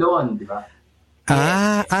board doon, di ba?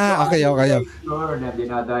 Okay. Sure, na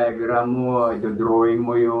dinadiagram mo, ito-drawing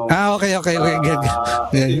mo yung... Okay.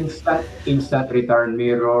 Instant return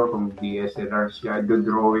mirror, kung DSLR siya,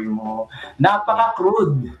 ito-drawing mo.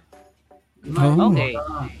 Napaka-crude. Okay.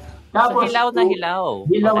 Tapos, hilaw na hilaw.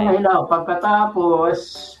 Hilaw na hilaw. Pagkatapos,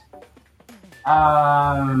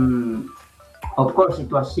 of course, it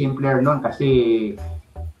was simpler noon kasi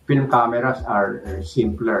film cameras are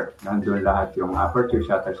simpler. Nandun lahat yung aperture,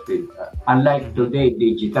 shutter speed. Unlike today,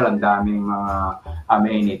 digital, ang daming mga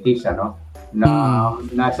amenities, ano? Na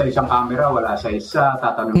nasa isang camera, wala sa isa,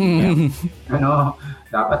 tatanungin ano?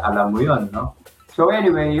 Dapat alam mo yun, no? So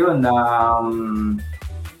anyway, yun,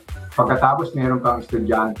 pagkatapos meron pang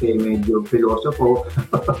estudyante, medyo filosofo.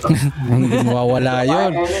 Mawawala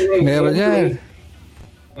yun. Meron yan.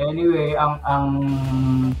 Anyway,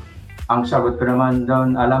 ang sagot ko naman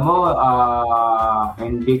doon, alam mo,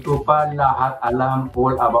 hindi ko pa lahat alam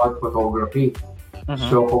all about photography.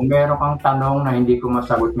 So kung meron kang tanong na hindi ko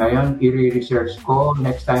masagot ngayon, i-research ko.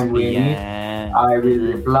 Next time we meet, I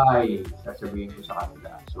will reply. Sasabihin ko sa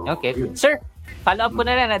kanila. So, okay. Yun. Sir, follow up ko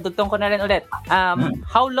na rin, dugtong ko na rin ulit.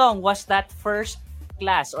 How long was that first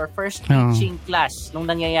class or first teaching class nung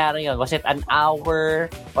nangyayari yun? Was it an hour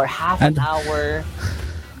or half an hour?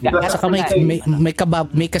 Saka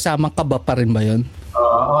may kasamang kaba pa rin ba yun?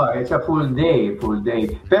 It's a full day.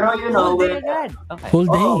 Pero you know, full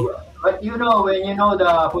day. But you know, when you know the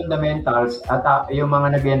fundamentals at yung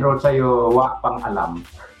mga nag-enroll sa'yo, wak pang alam.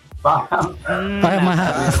 Parang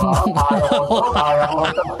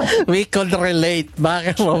we could relate.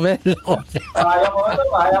 Bakit mo, Melo? Kaya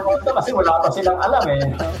ko ito kasi wala pa silang alam eh.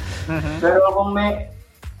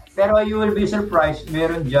 Pero you will be surprised,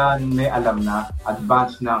 meron dyan may alam na,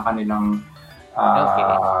 advanced na kanilang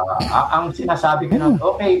ang sinasabi ko na,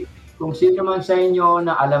 okay, kung sino man sa inyo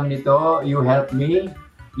na alam nito, you help me,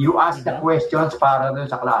 you ask the questions para dun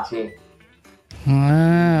sa klase.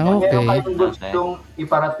 Okay. Meron kayong gustong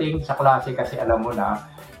iparating sa klase kasi alam mo na,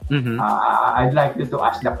 I'd like you to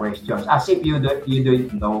ask the questions as if you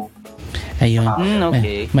don't know. Ayun.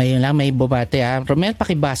 Okay. May bumate. Romel,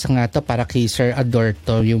 pakibasa nga to para kay Sir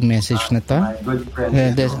Adorto yung message na to. My good friend.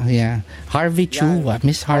 Harvey Chua.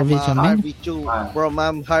 Miss Harvey Chua. From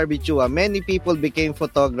Harvey Chua. Many people became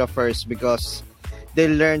photographers because they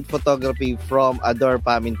learned photography from Ador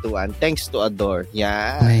Pamintuan. Thanks to Ador.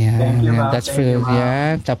 Thank you, that's for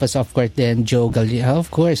Tapos of course then Joe Galian. Of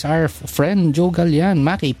course, our friend Joe Galian.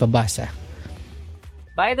 Maki, pabasa.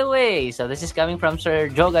 By the way, so this is coming from Sir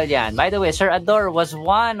Joe Galian. By the way, Sir Ador was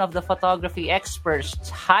one of the photography experts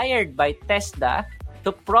hired by TESDA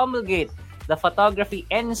to promulgate the photography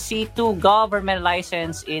NC2 government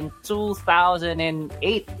license in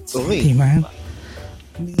 2008. Okay, man.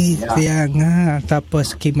 Kaya nga,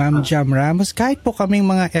 tapos kay Ma'am Jam Ramos, kahit po kaming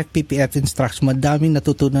mga FPPF instructs, madaming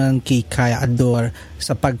natutunan kay Kaya Ador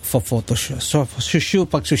sa pag-photoshoot. So,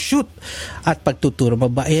 pag-shoot at pagtuturo.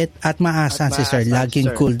 Mabait at maasan si Sir.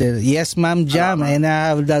 Laging cool din. Yes, Ma'am Jam. And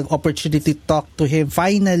I have the opportunity to talk to him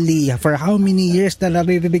finally. For how many years na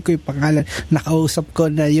naririnig ko yung pangalan. Nakausap ko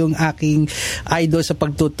na yung aking idol sa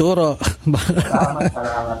pagtuturo.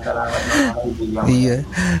 Salamat. Yeah.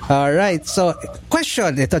 Alright. So, question.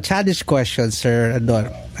 Ito, challenge question, Sir Ador.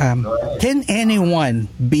 Can anyone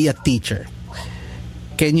be a teacher?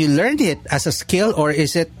 Can you learn it as a skill or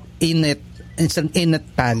is it innate? It's an innate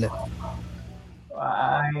talent.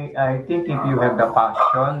 I think if you have the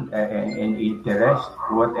passion and interest,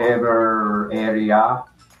 whatever area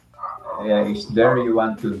is there you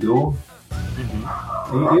want to do,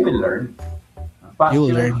 you will learn. You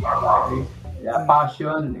will learn.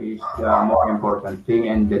 Passion is the more important thing,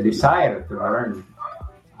 and the desire to learn.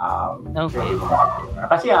 Okay.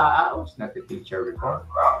 Kasi I was not a teacher before.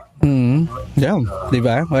 Yeah, di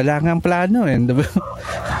ba? Wala nga plano eh. Diba?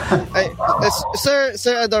 Ay,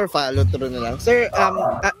 Sir Adolfo, lutro na lang. Sir,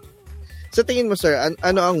 sa tingin mo, sir,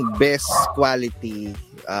 ano ang best quality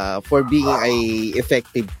for being a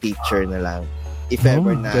effective teacher na lang? If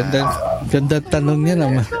ever na... Ganda tanong niya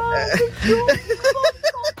naman.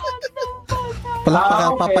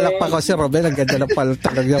 Papalakpak ko si Robel. Ang ganda ng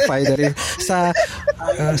talaga niya finally. Sa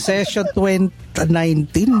session 19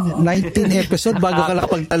 episode, bago ka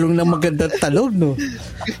nakapagtalong ng magandang talong, no?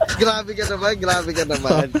 Grabe ka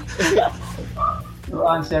naman. To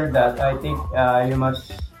answer that, I think you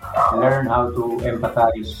must learn how to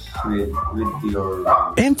empathize with your...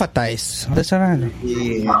 Empathize? That's right.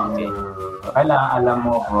 Kailangan alam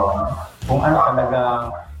mo kung ano talaga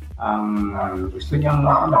ang gusto niyang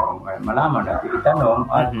malaman at itanong,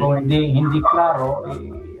 at kung hindi klaro,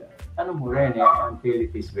 ano mo rin until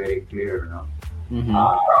it is very clear, no?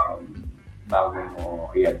 Bago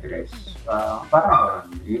mo i-address.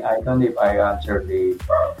 Parang I don't know if I answered the...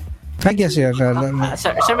 I guess, yeah.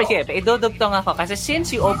 Sir Mikip, idudugtong ako kasi since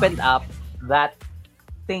you opened up that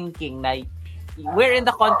thinking na we're in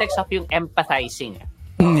the context of yung empathizing.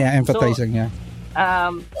 Yeah, empathizing, yeah.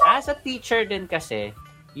 As a teacher din kasi,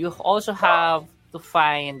 you also have to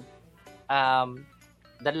find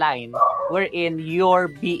the line wherein you're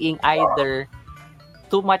being either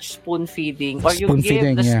too much spoon feeding or you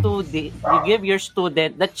give your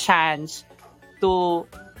student the chance to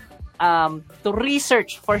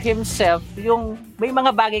research for himself yung may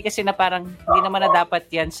mga bagay kasi na parang hindi naman na dapat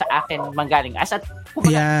yan sa akin manggaling as a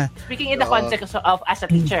speaking in the context of as a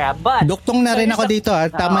teacher but duktong na rin ako dito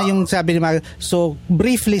tama yung sabi ni Mario. So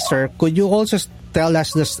briefly sir, could you also tell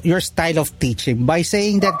us your style of teaching by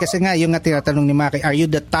saying that kasi nga yung nga tinatanong ni Maki, are you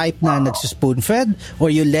the type na nagsispoon-fed or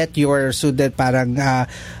you let your student parang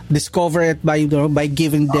discover it by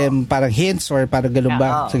giving them parang hints or parang ganun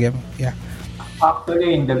ba? Sige, yeah.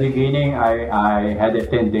 Actually, in the beginning, I had a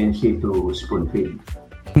tendency to spoon-feed.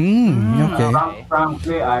 Okay.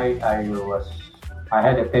 Frankly, I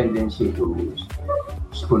had a tendency to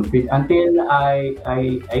spoon-feed until I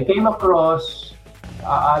came across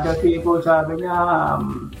other people sabi niya,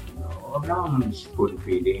 huwag lang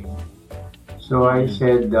spoon-feeding. So I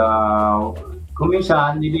said, kung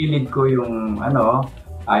minsan, nililid ko yung,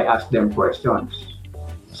 I ask them questions.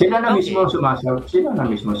 Sila na mismo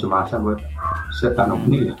sumasagot sa tanong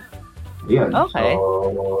nila. Yan. Okay.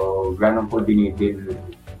 So, ganun po dinidil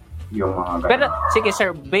yung mga ganun. Pero, sige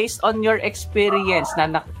sir, based on your experience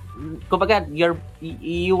kumbaga,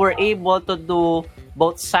 you were able to do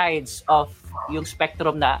both sides of yung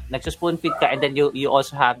spectrum na nagsuspoon feed ka and then you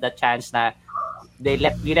also have the chance na you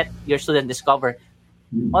let your student discover.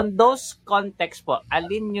 On those context po,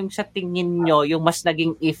 alin yung sa tingin nyo yung mas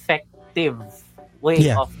naging effective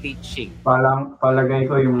way of teaching? Palagay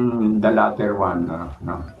ko yung the latter one.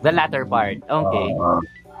 No? The latter part. Okay.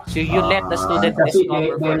 So you let the student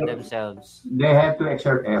discover for themselves. They have to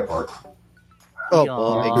exert effort.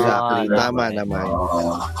 Opo, exactly. Tama naman.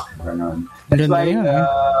 Ganun. That's why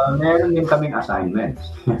meron din kaming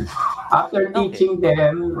assignments. After teaching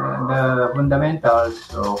them the fundamentals,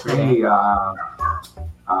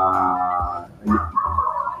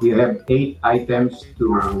 you have 8 items to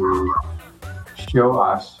show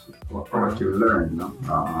us what you learn. No?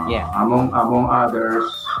 Among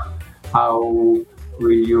others, how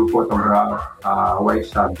will you photograph a white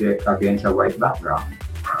subject against a white background?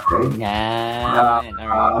 Okay.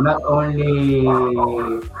 Not only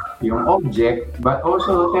yung object, but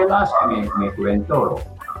also tell us may kwento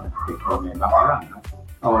o may background,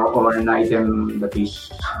 or an item that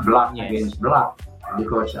is black against black,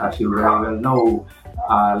 because as you very well know,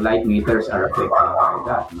 light meters are affected by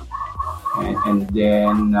that. No? And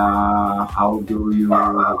then how will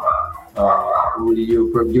you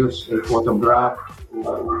produce a photograph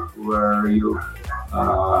where you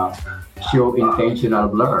show intentional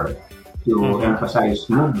blur to emphasize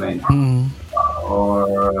movement or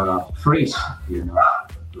freeze, to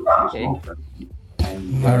freeze movement.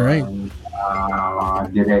 And all right.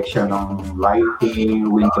 Direction ng lighting,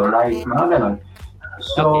 window light, mga ganun.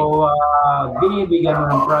 So, binibigyan mo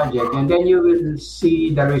ng project and then you will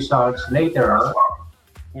see the results later.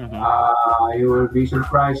 You will be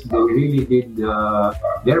surprised they really did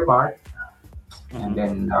their part. And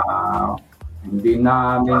then, hindi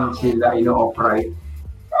namin sila ino-operate.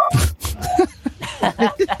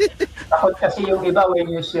 Takot kasi yung iba,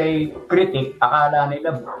 when you say critic, akala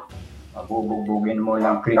nila mabubugbugin mo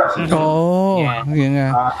lang criticism. Yun nga.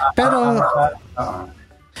 Pero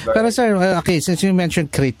Pero sir, okay, since you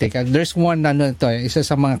mentioned critic, there's one isa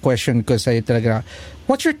sa mga question ko sa iyo talaga.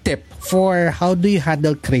 What's your tip for how do you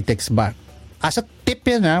handle critics ba? As a tip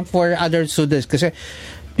yan for other students kasi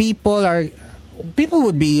people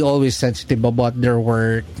would be always sensitive about their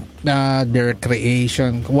work, their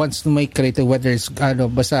creation. Once may critic, whether it's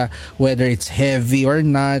whether it's heavy or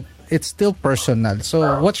not, it's still personal.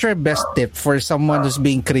 So, what's your best tip for someone who's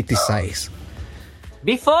being criticized?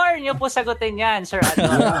 Before nyo po sagutin yan, Sir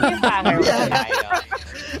Ador, cliffhanger muna tayo.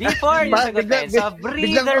 Before nyo sagutin, so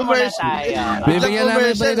breather muna tayo. Bibigyan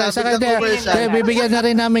namin bibigyan na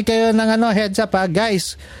rin namin kayo ng heads up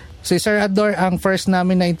guys. Si Sir Ador ang first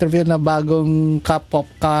namin na interview na bagong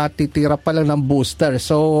katitira pa lang ng booster.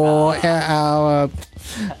 So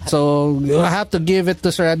you have to give it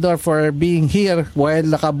to Sir Ador for being here while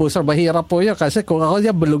naka-booster. Mahirap po yun kasi kung ako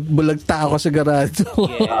niya, bulagta ako sigurado.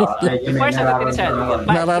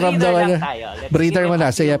 Nararamdaman niya. Breather mo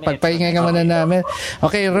na. Sige, pagpahingay ka muna namin.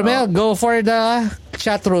 Okay, Romel, go for the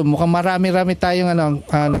chat room. Mukhang marami-rami tayong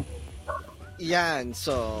Yan,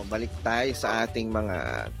 so balik tayo sa ating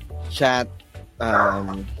mga chat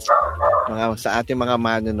sa ating mga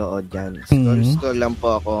manonood dyan. Scroll lang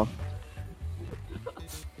po ako.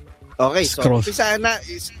 Okay, so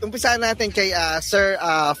umpisa natin kay Sir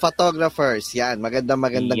Photographers. Yan, magandang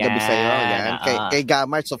gabi sa iyo. Yan, kay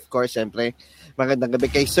Gamarts of course, syempre. Magandang gabi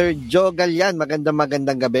kay Sir Joe Galyan.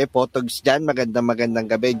 Magandang gabi. Potogs dyan, magandang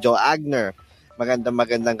gabi. Joe Agner.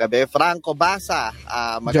 Magandang gabi. Franco Basa.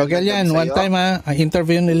 Jogel yan. One time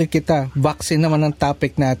interview nila kita. Vaccine naman ang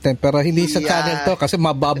topic natin. Pero hindi sa channel to kasi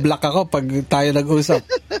mabablock ako pag tayo nag-usap.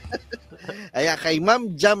 Ayan, kay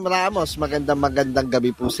Ma'am Jam Ramos. Magandang gabi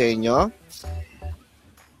po sa inyo.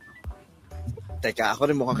 Teka, ako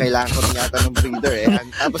rin mukhang kailangan ko rin yata ng breather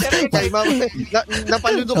Tapos kay Ma'am,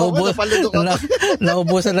 napaludok ako.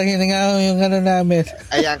 Naubusan lang yung namin.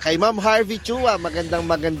 Ayan, kay Ma'am Harvey Chua, magandang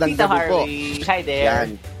gabi po. Hi there.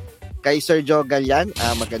 Yan. Kay Sir Joe Galyan,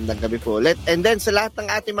 magandang gabi po ulit. And then sa lahat ng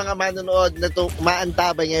ating mga manonood na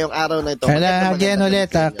umaantabay ngayong araw na ito. Again ulit,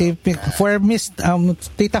 for Miss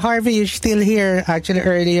Tita Harvey, you're still here. Actually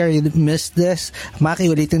earlier, you missed this. Maki,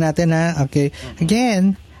 ulitin natin Okay.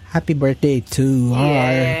 Again, happy birthday to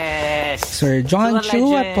our Sir John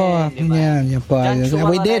Chua po. Yan po.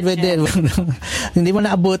 We did. Hindi mo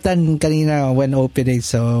naabutan kanina when opening.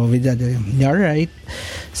 So, we did. Alright.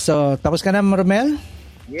 So, tapos ka na, Romel?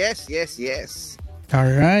 Yes.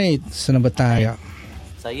 Alright. So, na ba tayo?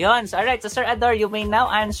 So, yun. So, alright. So, Sir Ador, you may now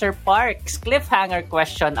answer Park's cliffhanger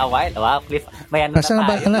question a while. Wow, may Nasaan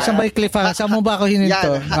ba yung cliffhanger? Saan mo ba ako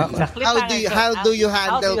hininto? How do you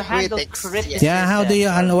handle critics? Yeah,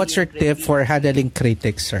 what's your tip for handling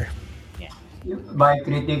critics, sir? By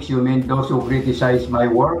critics, you mean those who criticize my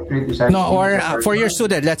work? For your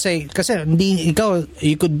student, let's say, kasi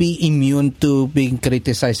you could be immune to being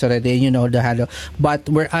criticized already, the handle. But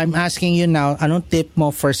I'm asking you now, anong tip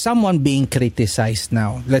mo for someone being criticized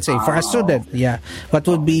now? Let's say, for a student, what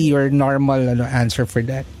would be your normal answer for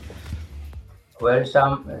that? Well,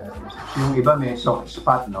 yung iba may soft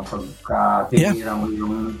spot, pagka tinira mo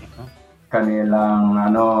yung kanilang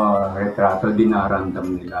retrato,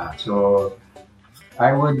 dinaramdam nila. So,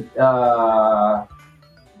 I would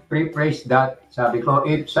pre-praise that. Sabi ko,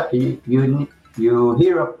 if you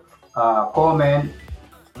hear a comment,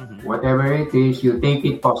 whatever it is, you take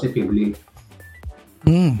it positively.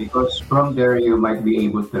 Because from there, you might be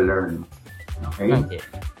able to learn. Okay?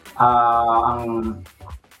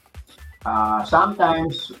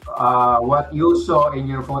 Sometimes, what you saw in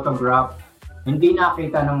your photograph, hindi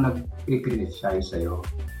nakita nung nag-criticize sa'yo.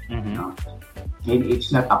 It's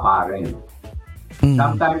not apparent.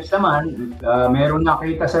 Sometimes naman, meron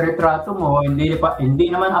nakita sa retrato mo, hindi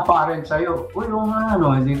naman apparent sa'yo.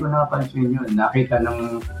 Hindi ko napansin yun. Nakita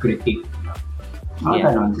ng critic.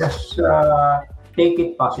 Ganun. Just take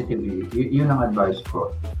it positively. Yun ang advice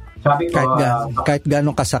ko. Sabi ko, kahit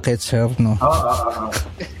gano'ng kasakit, sir, no?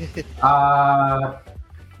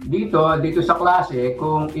 Dito sa klase,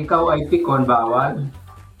 kung ikaw ay pikon, bawal.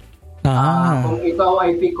 Kung ikaw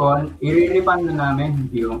ay pikon, iriripan na namin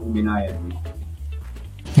yung binayad mo.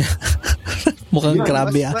 Mukhang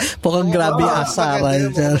grabe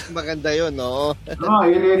asaran. Maganda yun, no?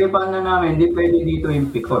 Iriripan na namin. Hindi pwede dito yung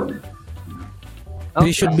pikon.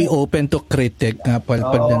 We should be open to critic nga pag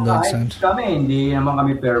nandun sa... Kami, hindi naman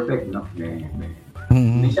kami perfect, no?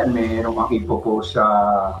 Minsan mayroong makipopost sa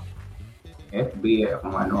FB,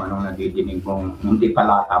 kung ano-ano nadidinig mong hindi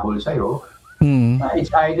palatable sa'yo.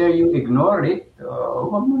 It's either you ignore it,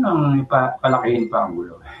 huwag mo nang palakihin pa ang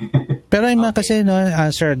gulo. Pero yung mga kasi, no,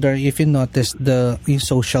 Sir Ador, if you notice, yung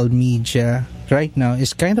social media right now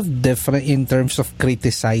is kind of different in terms of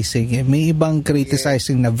criticizing. May ibang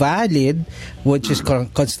criticizing na valid, which is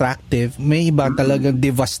constructive. May ibang talagang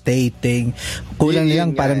devastating. Kulang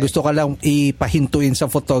lang, parang gusto ka lang ipahintuin sa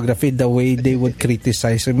photography the way they would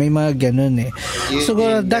criticize. May mga ganun eh.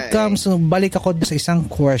 Siguro, that comes, balik ako sa isang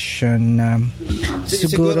question na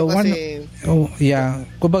siguro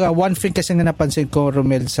kumbaga, one thing kasi na napansin ko,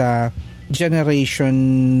 Romel, sa generation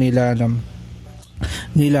nila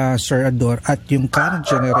Sir Ador at yung current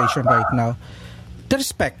generation right now, the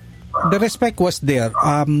respect was there.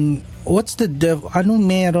 What's anong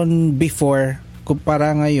meron before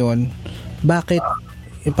kumpara ngayon? Bakit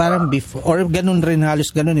parang before or ganun rin,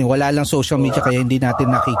 halos ganun eh, wala lang social media kaya hindi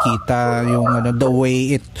natin nakikita yung the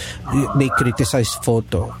way they criticize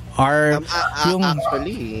photo or yung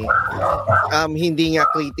actually hindi nga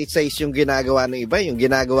criticize yung ginagawa ng iba, yung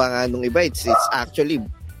ginagawa nga ng iba it's actually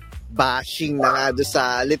bashing na nga doon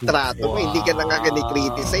sa litrato mo. Hindi ka na nga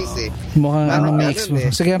criticize eh. Mukhang mix mo.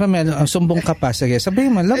 Sige, Romel, sumbong ka pa. Sige,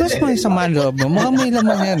 sabihin mo, labas mo yung sama loob mo. Mukhang may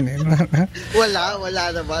laman yan eh. wala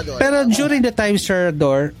naman. Pero during the time, Sir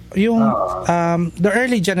Ador, yung the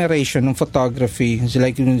early generation ng photography,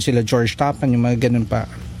 like yung sila George Tappan, yung mga ganun pa,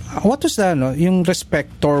 what was yung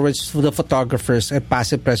respect towards the photographers at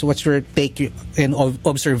passive press? What's your take and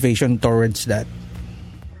observation towards that?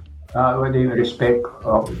 With the respect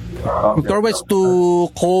of towards to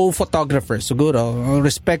co-photographers, siguro.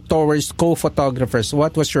 Respect towards co-photographers.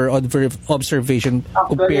 What was your observation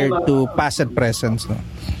compared to past and present? No?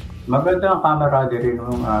 Maganda ang camaraderie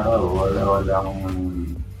noong araw. Walang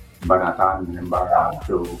banatan,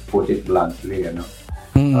 to put it bluntly.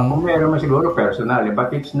 Kung meron mo siguro personal,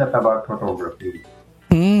 but it's not about photography.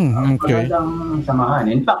 Okay. Magandang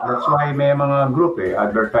samahan. In fact, that's why may mga group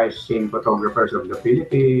advertising photographers of the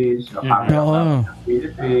Philippines, camera of the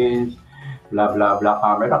Philippines, blah blah blah,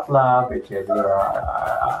 camera club, etc.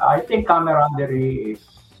 I think camaraderie is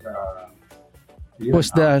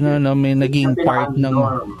was may naging part ng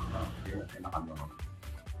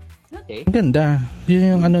Okay. Ganda.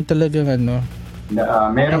 Yun yung talagang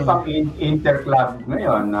meron pang inter-club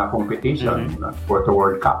ngayon na competition for the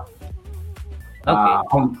World Cup. Okay.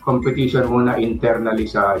 Competition muna internally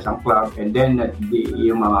sa isang club and then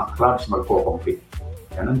yung mga clubs magko-compete.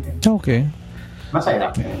 Ganun din. Okay. Masaya.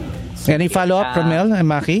 Any follow-up, Romel and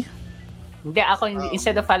Maki? Hindi, ako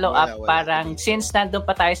instead of follow-up, parang since nandun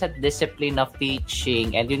pa tayo sa discipline of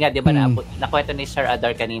teaching, and yun nga, di ba, nakwento ni Sir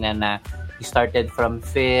Ador kanina na he started from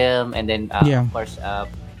film and then, of course,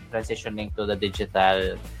 transitioning to the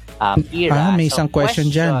digital era. May isang question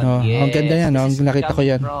dyan. Yes, ang ganda yan. Nakita ko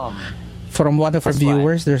yan. From one of our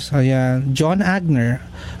viewers, there's John Agner.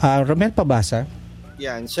 Romel, pabasa.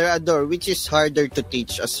 Yan, Sir Ador, which is harder to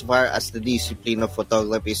teach as far as the discipline of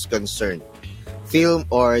photography is concerned? Film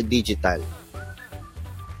or digital?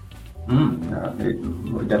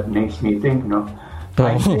 That makes me think, no?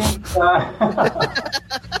 I think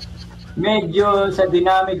medyo sa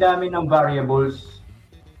dinami-dami ng variables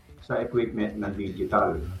sa equipment ng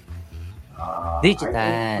digital.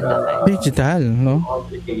 Digital, no?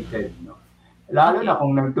 Complicated, no? Lalo na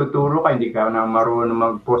kung nagtuturo ka, hindi ka na marunong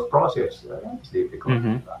mag-post-process. It's difficult.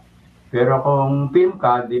 Pero kung film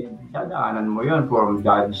ka, dadaanan mo yun from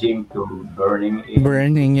dodging to burning. Et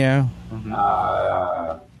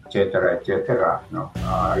cetera. No?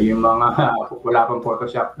 Yung mga, wala pang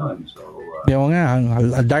Photoshop nun. So, yung nga,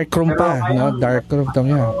 darkroom pa. Ngayon, darkroom to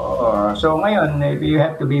yan. So ngayon, if you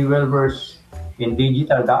have to be well-versed in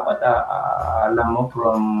digital, dapat alam mo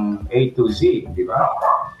from A to Z, di ba?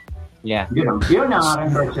 Yeah. Yun ang aking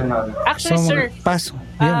personal. Actually, sir,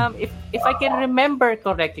 if I can remember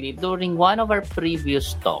correctly, during one of our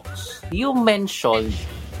previous talks, you mentioned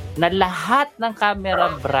na lahat ng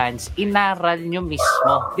camera brands inaral nyo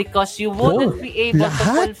mismo because you wouldn't be able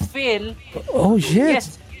to fulfill. Oh, shit.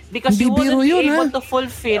 Yes, because you wouldn't be able to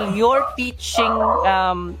fulfill your teaching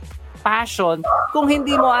passion kung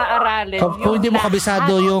hindi mo aaralin kung hindi mo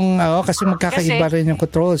kabisado yung kasi magkakaiba rin yung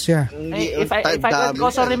controls if I could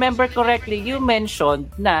also remember correctly, you mentioned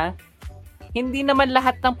na hindi naman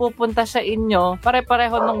lahat ng pupunta sa inyo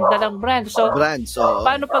pare-pareho ng dalang brand. So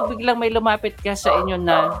paano pag biglang may lumapit ka sa inyo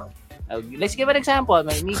na let's give an example,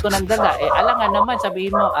 may Nikon ng dala, alangan naman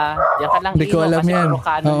sabihin mo diyan ka lang hindi ko alam yan.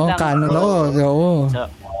 Canon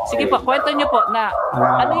So, sige po, kwento nyo po na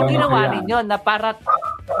ano yung ginawa ninyo na para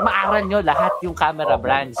maaral nyo lahat yung camera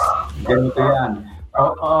brands. Ganito yan.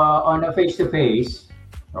 On a face-to-face,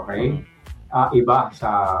 okay, iba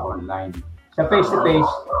sa online. Sa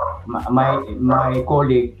face-to-face, my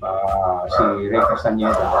colleague, si Ray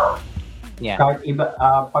Castaneda, Kahit iba,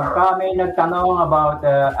 pagka may nagtanong about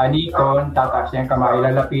a Nikon, tataas niya yung kamay,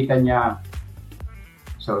 lalapitan niya.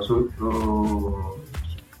 So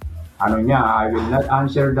I will not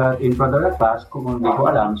answer that in front of the class kung hindi ko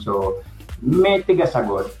alam. So, may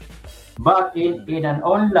tigasagot. But in an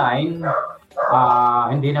online,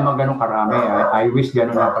 hindi naman ganun karami. I wish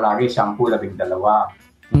ganun na palagi, 10-12.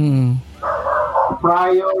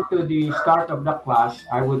 Prior to the start of the class,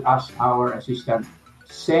 I would ask our assistant,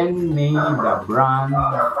 send me the brand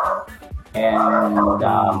and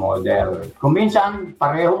the model. Kung minsan,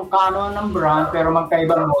 parehong Canon ng brand, pero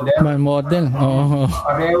magkaibang model. Model, oo.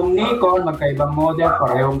 Parehong Nikon, magkaibang model.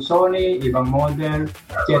 Parehong Sony, ibang model.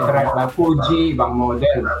 Etc. Fuji, ibang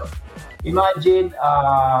model. Imagine,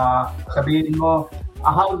 sabihin mo,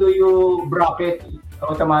 how do you bracket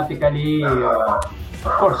automatically?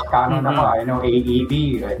 Of course, Canon ako,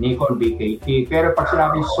 AEB, Nikon, BKT. Pero pag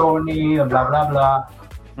sinabing Sony, blah, blah, blah,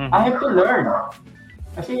 I have to learn.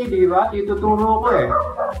 Kasi, di ba, ituturo ko eh.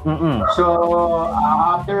 So,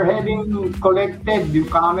 after having collected yung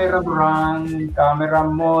camera brand, camera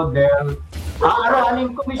model,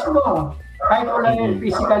 aaraling ko mismo. Kahit wala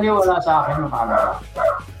physically, wala sa akin yung camera.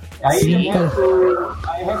 I even have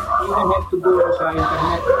to go sa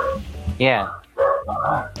internet. Yeah.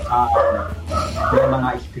 May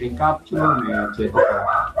mga screen capture, etc.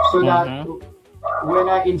 So that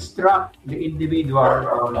when I instruct the individual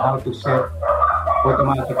on how to set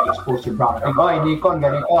automatic exposure bracketing, Nikon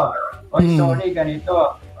ganito, Sony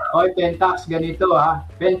ganito, Pentax ganito,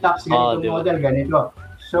 Pentax ganito, model ganito.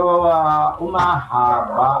 So,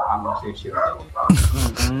 umahaba ang session.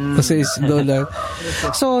 Kasi $6.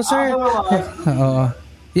 So, sir,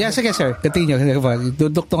 yeah, sige sir, continue.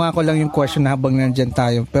 Duduktungan ko lang yung question habang nandyan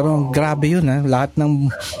tayo. Pero grabe yun, lahat ng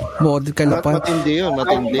model kalapan. Matindi yun,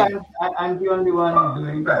 matindi. I'm the only one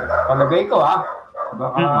doing that. Palagay ko,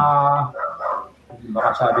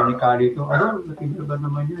 baka sabi ni Kali ito, matindi ba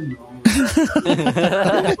naman yun?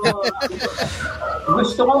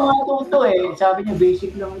 Gusto ko matuto eh. Sabi niya,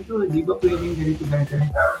 basic lang ito. Di ba pwedeng ganito.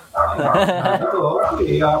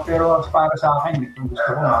 Pero para sa akin,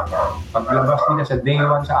 gusto ko paglabas nila sa day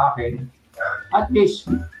 1 sa akin, at least,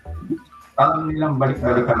 alam nilang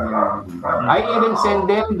balik-balikan nila. I even send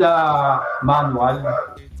them the manual.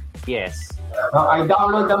 Yes. I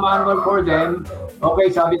download the manual for them.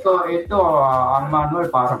 Okay, sabi ko, ito, ang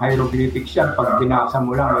manual parang hieroglyphics yan. Pag binasa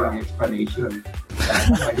mo lang, walang explanation.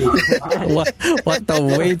 What a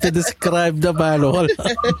way to describe the manual.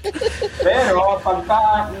 Pero,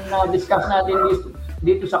 pagka na-discuss natin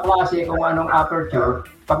dito sa klase kung anong aperture,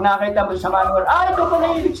 pag nakita mo sa manual, ito pala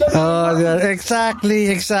yung ibig sabihin.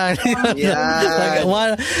 Exactly. Yeah.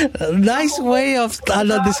 Like, nice way of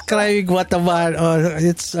describing what a manual.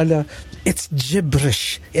 It's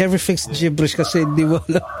gibberish. Everything's gibberish kasi hindi mo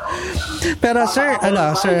alam. Pero sir,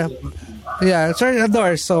 Sir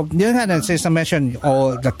Ador, so yun nga, since I mentioned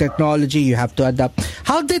the technology you have to adapt.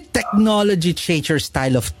 How did technology change your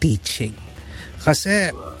style of teaching? Kasi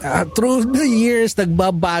through the years,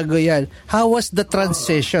 nagbabago yan. How was the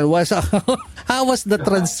transition? How was the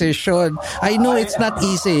transition? I know it's not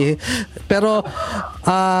easy, pero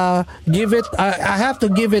I have to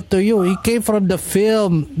give it to you. It came from the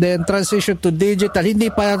film, then transition to digital. Hindi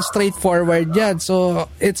pa straightforward yan. So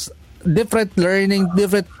it's different learning,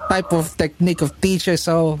 different type of technique of teachers.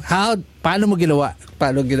 So paano mo ginawa?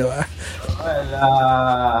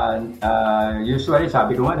 Well, usually,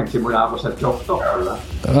 sabi ko nga, nagsimula ako sa Chalk Talk.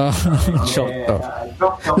 Chalk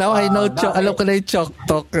Talk. Now I know, alam ko na yung Chalk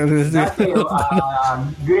Talk. Dati,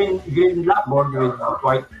 green blackboard with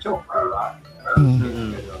white chalk.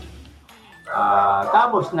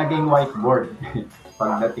 Tapos, naging whiteboard.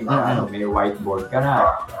 Pagdating sa may whiteboard ka na.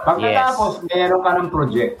 Pagkatapos, meron ka ng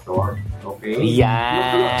projector. Okay?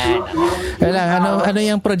 Yan. Ano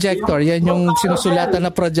yung projector? Yan yung sinusulatan na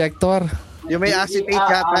projector? Yung may acetate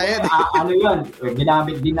yata yan. Ano yun?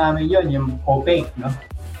 Ginamit din namin yun, yung opaque, no?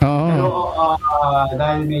 Oo. Pero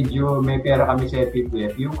dahil medyo may pera kami sa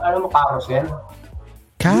FPF, yung carousel.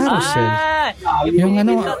 Carousel? Yung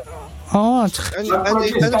ano... Ano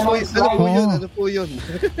po yun?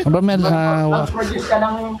 Mag-produce ka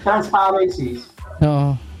ng transparencies.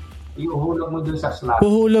 Oo. Iuhulog mo dun sa slot.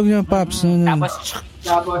 Uhulog niya, Paps.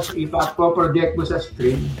 Tapos ipa-project mo sa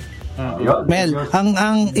screen. Mel,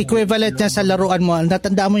 ang equivalent niya sa laruan mo,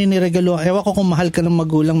 natandaan mo yung niregalo. Ewan ko kung mahal ka ng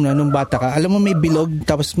magulang mo nung bata ka. Alam mo may bilog,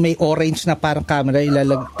 tapos may orange na parang camera,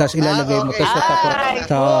 tapos ilalagay mo. Hindi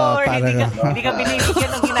ka binibigyan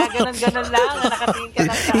ng ginaganon-ganon lang. Nakatingin ka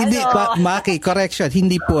ng hindi, Maki, correction,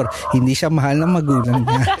 hindi poor. Hindi siya mahal ng magulang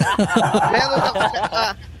niya.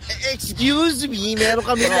 Excuse me, meron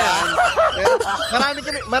kami yan.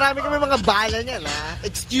 Marami kami mga bala niyan, ha?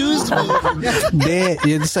 Excuse me. Hindi,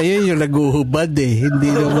 yun sa'yo yung naguhubad eh. Hindi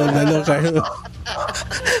naman kayo.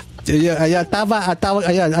 Ayan, tama.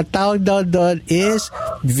 Ang tawag doon is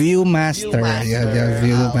Viewmaster.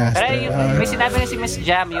 Viewmaster. Pero may sinabi na si Miss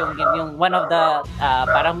Jam, yung one of the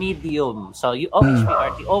parang medium. So,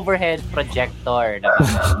 OHP, the overhead projector.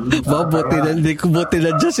 Buti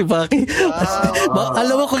na dyan si Maki.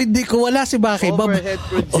 Alam mo kung hindi ko wala si Maki. Overhead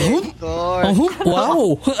projector.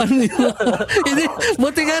 Wow. Ano yun? Hindi,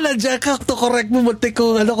 buti nga lang dyan ka to correct mo. Buti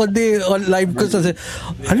ko, kundi on live ko.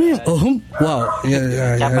 Ano yung, wow.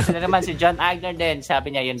 Tapos na naman si John Agner din,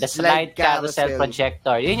 sabi niya yun, the slide carousel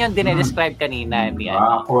projector. Yun yung dinedescribe kanina ni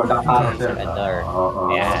Sir Ador.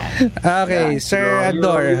 Yeah. Okay, Sir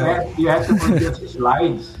Ador. You have to produce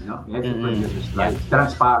slides, no? You have to produce slides.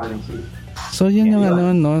 Transparency. So yun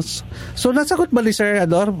yung no. So nasagot ba ni Sir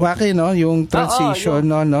Ador? Bakit yung transition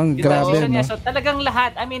grabe no. So talagang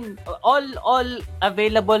lahat, I mean all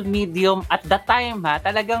available medium at that time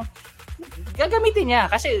talagang gagamitin niya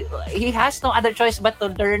kasi he has no other choice but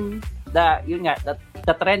to learn the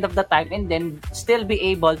trend of the time and then still be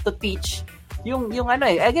able to teach yung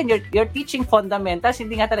again you're teaching fundamentals.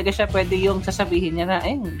 Hindi nga talaga siya pwede yung sasabihin niya na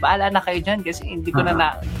baala na kayo dyan kasi hindi ko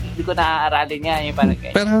naaaralin niya yung parang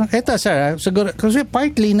pero eto sir siguro kasi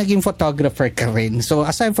partly naging photographer ka rin, so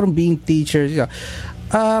aside from being teacher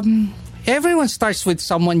everyone starts with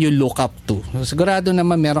someone you look up to. Sigurado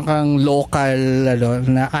naman meron kang local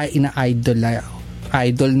na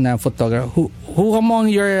idol na photographer. Who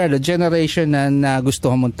among your generation na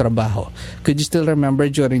gustuhan mong trabaho? Could you still remember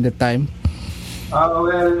during the time?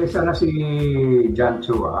 Well, isa na si John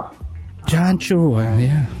Chua. John Chua,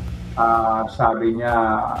 yeah. Sabi niya,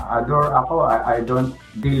 Ador, ako, I don't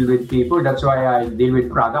deal with people. That's why I deal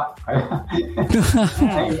with product.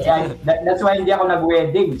 That's why hindi ako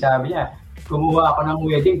nag-wedding. Sabi niya, kumuha ako ng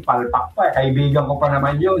wedding, palpak pa. Kaibigan ko pa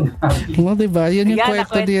naman yun. Diba? Yun yung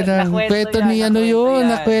kwento niya.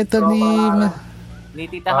 Kwento ni ni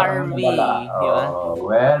Tita Harvey. Diba?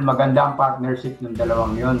 Well, maganda ang partnership ng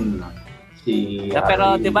dalawang yun.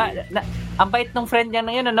 Pero diba, ang bait ng friend niya na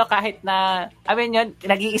yun, kahit na, I mean yun,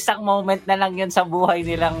 nag-iisang moment na lang yun sa buhay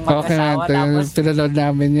nilang mag-asawa. Okay, tapos pinanood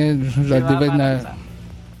namin yun. Diba na,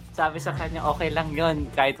 sabi sa kanya, okay lang yun,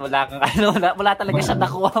 kahit wala kang wala talaga siya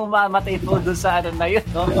nakuha ang mamatay mo doon sa na yun,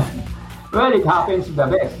 no? Well, it happens the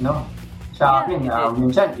best, no? Sa akin,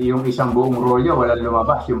 minsan, yung isang buong rolyo, walang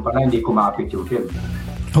lumabas, yung pala hindi kumapit yung film.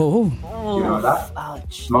 Oo. You know that?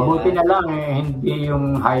 Ouch. Mabuti na lang hindi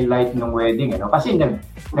yung highlight ng wedding, kasi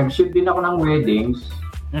nag-shoot din ako ng weddings,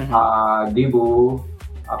 Dibu.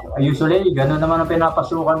 Usually, gano'n naman ang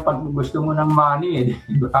pinapasukan pag gusto mo ng money,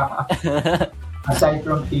 di ba? Aside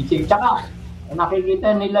from teaching. Tsaka,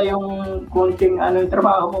 nakikita nila yung kunting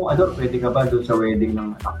trabaho mo. Ador, pwede ka ba doon sa wedding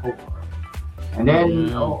ng anak ko? And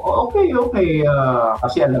then, okay.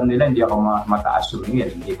 Kasi alam nila, hindi ako mataas sumingil.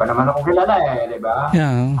 Hindi pa naman ako kilala di ba?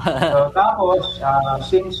 Yeah. So, tapos,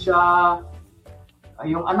 since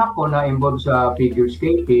yung anak ko na involved sa figure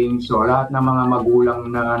skating, so lahat ng mga magulang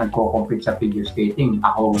na nagko-compete sa figure skating,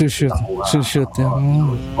 ako shoot.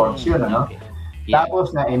 Sports yun, Yeah. Tapos,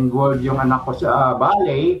 na-involved yung anak ko sa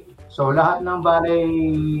ballet. So, lahat ng ballet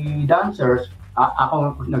dancers,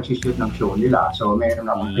 ako nagsishoot ng show nila. So, meron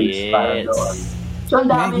akong face para doon. So,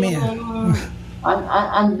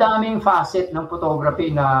 ang daming facet ng photography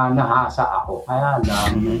na nahasa ako. Kaya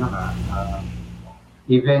lang,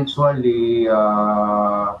 eventually,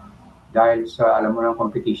 dahil sa, alam mo ng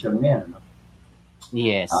competition ngayon.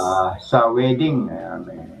 Yes. Sa wedding,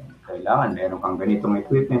 kailangan meron kang ganitong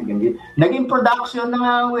equipment, ganito. Naging production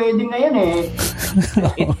ng wedding ngayon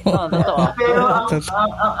Pero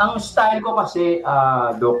ang style ko kasi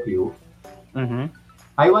docu.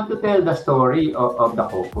 I want to tell the story of the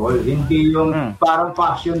couple. Hindi yung parang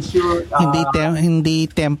fashion shoot. Hindi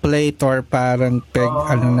template or parang peg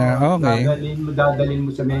okay. Dadalhin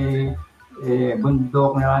mo sa may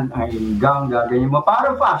bundok na hanggang gagawin mo.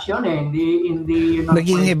 Parang fashion hindi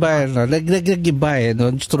naging iba, nag-iba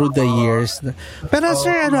through the years. Pero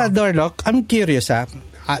Sir Ador, I'm curious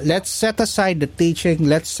let's set aside the teaching,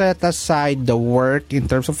 let's set aside the work in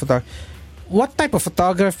terms of photography. What type of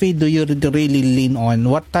photography do you really lean on?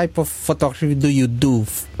 What type of photography do you do?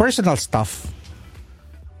 Personal stuff?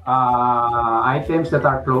 Items that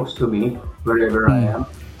are close to me, wherever I am.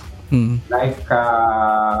 Like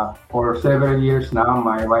for several years now,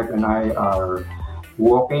 my wife and I are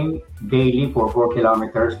walking daily for 4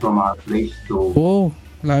 kilometers from our place to.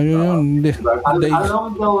 Along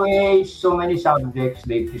the way, so many subjects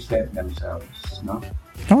they present themselves. No,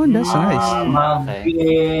 Oh, that's nice.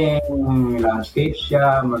 Maging landscape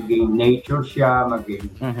siya, maging nature siya, maging...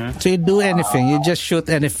 So you do anything? You just shoot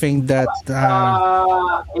anything that...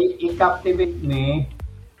 It captivate me.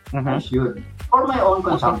 I should. For my own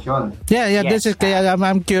consumption. Yeah, yes. This is kaya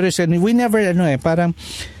I'm curious, and we never parang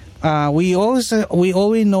we always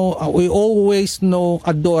know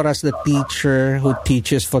Adore as the teacher who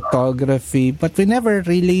teaches photography, but we never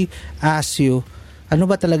really ask you ano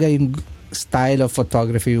ba talaga yung style of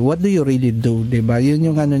photography. What do you really do, diba? Yun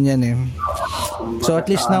yung ano niyan eh. So at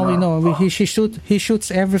least now we know he shoots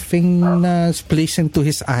everything na pleasing to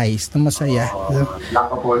his eyes, na masaya.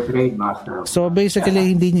 Lack of all trade master. So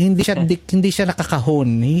basically hindi siya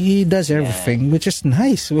nakakahon. He does everything, which is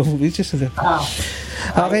nice.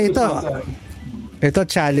 Okay, ito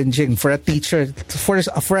challenging for a teacher.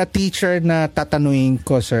 For a teacher na tatanungin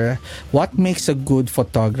ko, sir, what makes a good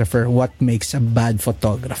photographer? What makes a bad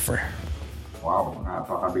photographer? Wow,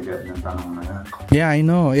 napakabigat ng tanong na yan. Yeah, I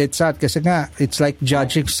know. It's sad kasi nga, it's like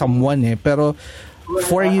judging someone eh. Pero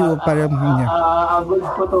for you, parang... A good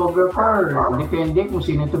photographer, depende kung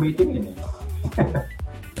sino tumitingin eh.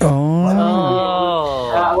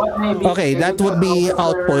 Okay, that would be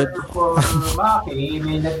output. For Maki,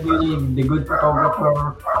 may not be the good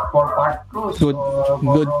photographer for part crews.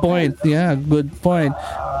 Good point. Yeah, good point.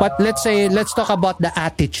 But let's talk about the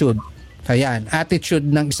attitude. Ayan,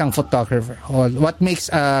 attitude ng isang photographer. What makes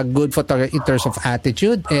a good photographer in terms of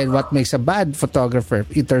attitude, and what makes a bad photographer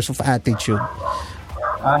in terms of attitude?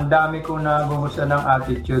 Ang dami ko na gusto ng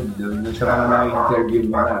attitude doon sa mga na-interview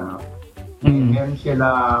nila, no? Meron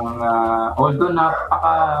silang, although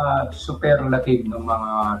napaka-superlative ng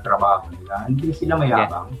mga trabaho nila, hindi sila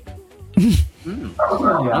mayabang.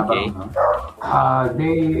 Okay. No?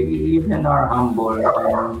 They even are humble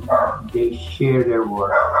and they share their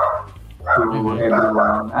work to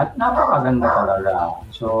everyone. At napakaganda talaga.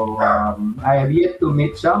 So, I have yet to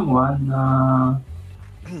meet someone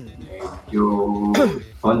medyo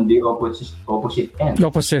on the opposite end.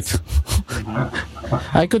 Opposite.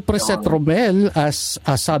 I could present Romel as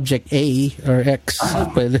a subject A or X.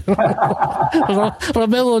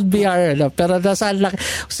 Romel would be our, pero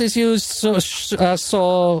since you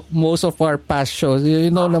saw most of our past shows, you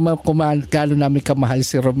know naman kung gaano namin kamahal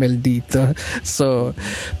si Romel dito. So,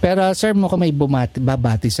 pero sir, mo ko may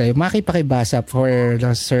babati sa'yo. Makipakibasa for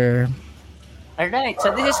sir. Alright,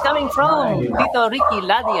 so this is coming from Tito Ricky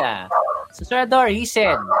Ladia. So Sir Adore, he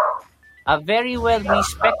said, a very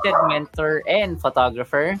well-respected mentor and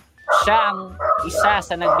photographer. Siya ang isa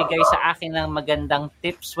sa nagbigay sa akin ng magandang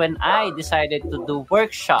tips when I decided to do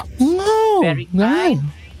workshops. Very kind,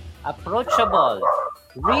 approachable,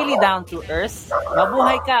 really down to earth.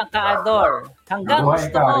 Mabuhay ka, Ka-Adore. Hanggang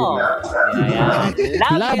gusto mo.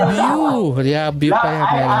 Love you. Love you pa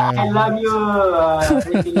yan. I love you,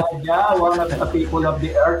 Ricky Ladia, one of the people of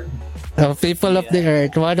the earth. People of the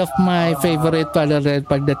earth, one of my favorite pala rin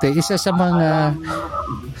pagdating. Isa sa mga...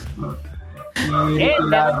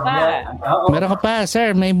 Meron ka pa,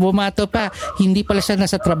 sir. May bumato pa. Hindi pala siya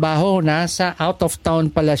nasa trabaho. Nasa out of town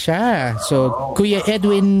pala siya. So, Kuya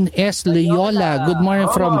Edwin S. Loyola. Good morning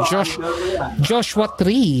from Joshua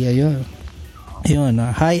 3. Ayun. Yun,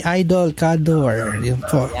 hi Idol Kador. Yun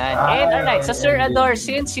po. And alright, so Sir Adore,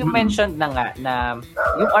 since you mentioned na nga na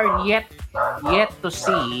you are yet to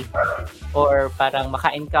see or parang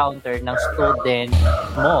maka-encounter ng student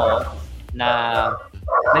mo na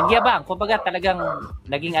nagyabang, kumbaga talagang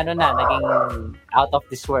naging out of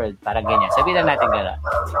this world, parang ganyan. Sabihin na natin gano'n.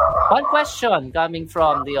 One question coming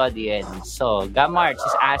from the audience. So, Gamarch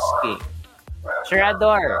is asking, Sir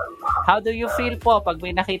Adore, how do you feel po pag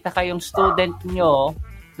may nakita kayong student nyo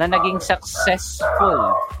na naging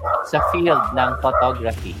successful sa field ng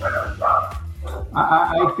photography?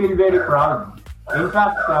 I feel very proud. In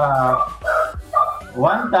fact,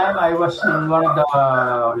 one time I was in one of the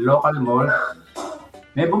local malls.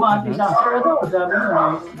 May bumati sa Sir Adore, sabi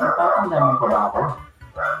mo, natatandaan ko ba ako?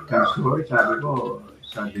 Sure, sabi ko,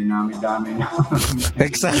 sa dinami-dami na.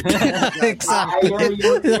 Exactly.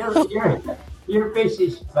 Your face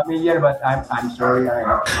is familiar, but I'm sorry.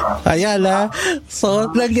 Ayan So,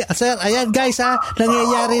 sir, ayan guys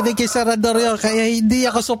nangyayari rin kay Sir Adore yun. Kaya hindi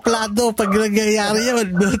ako suplado pag nangyayari yun.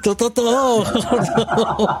 Totoo.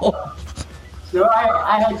 So,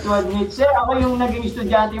 I had to admit, sir, ako yung naging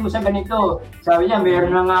estudyante mo sa ganito. Sabi niya,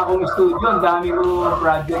 meron na nga akong studio, ang dami kong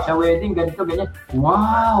project sa wedding, ganito, ganyan.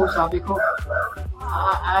 Wow, sabi ko,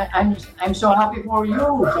 I'm so happy for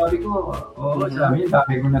you. Sabi ko, sabi niya,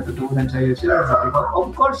 dami kong natutunan sa iyo, sir. Sabi ko,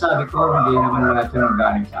 of course, sabi ko, hindi naman lahat yung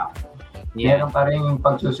galing sa akin. meron pa rin yung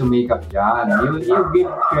pagsusumikap dyan. You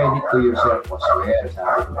give credit to yourself as well.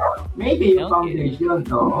 Sabi ko. Maybe yung foundation,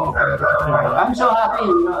 no. Pero I'm so happy,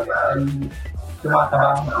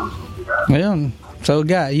 tumataba ang puso. Ngayon, so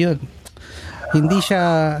yun. Hindi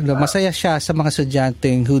siya, masaya siya sa mga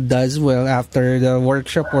estudyanteng who does well after the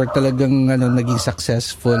workshop or talagang naging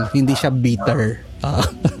successful. Hindi siya bitter.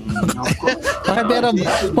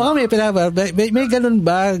 May ganun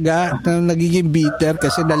ba na nagiging bitter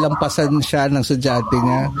kasi nalampasan siya ng estudyante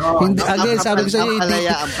niya? Hindi, again, sabi ko sa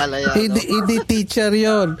iyo, hindi teacher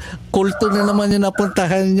yon. Kulto na naman yung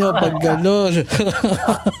napuntahan nyo pag gano'n.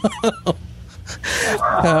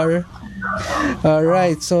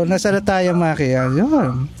 Alright, so nasa na tayo, Maki?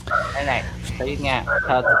 Yun. Alright, so yun nga.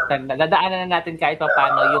 Dadaanan na natin kahit pa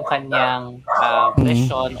paano yung kanyang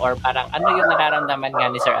question or parang ano yung nararamdaman nga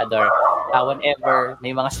ni Sir Ador whenever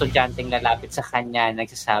may mga estudyanteng lalapit sa kanya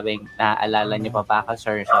nagsasabing naaalala niyo pa ako,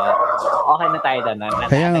 sir. So, okay na tayo doon.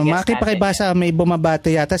 Kaya Maki, pakibasa, may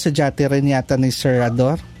bumabate yata, estudyante rin yata ni Sir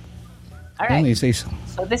Ador. Alright.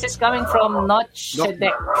 So this is coming from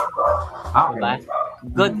Nochedek. Diba?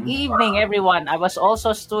 Good evening, everyone. I was also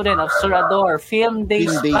a student of Sir Ador. Film Days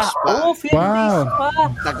pa. Oh, Film Days pa.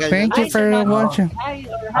 Thank you for watching. Hi,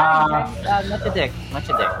 Nochedek.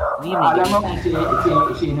 Alam mo kung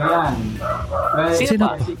sino yan? Sino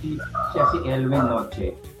ba? Siya si Elwin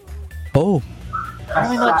Noche. Oh.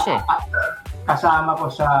 Elwin Noche. Kasama ko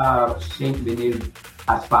sa St. Benil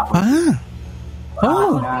Aspaco.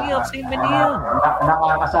 St. Benil.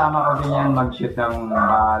 Nakakasama ko din yan mag-shoot ng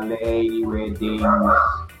ballet, wedding.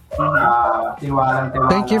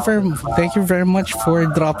 Thank you very much for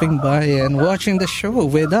dropping by and watching the show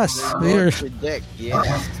with us.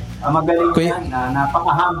 Magaling yan.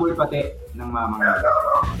 Napaka-humble pati ng mga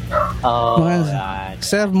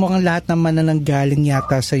Sir, mukhang lahat naman na nanggaling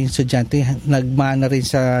yata sa yung estudyante, nagmana rin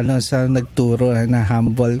sa nagturo na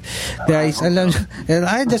humble. Guys, alam, and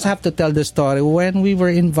I just have to tell the story. When we were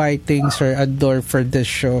inviting Sir Ador for this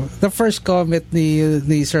show, the first comment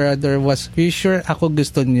ni Sir Ador was, "You sure ako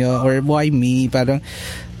gusto niyo?" Or why me? Parang,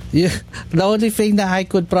 the only thing that I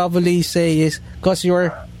could probably say is, "Cause you're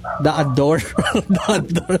the Ador."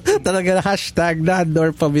 Talaga na hashtag the Ador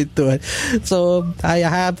pabituan. So I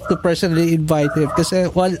have to personally invite him kasi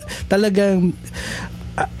talagang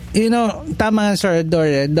tama Sir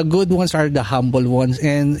Ador, the good ones are the humble ones,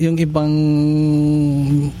 and yung ibang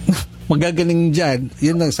magagaling dyan,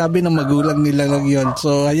 yun lang, sabi ng magulang nila lang yun.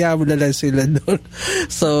 So, hayaan mo na lang sila doon.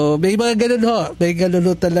 So, may mga ganun ho. May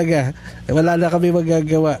ganun ho talaga. Wala na kami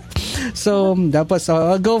magagawa. So, tapos,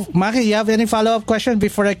 go. Maki, you have any follow-up question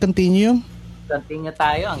before I continue? Continue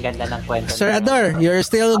tayo. Ang ganda ng kwento. Sir Ador, you're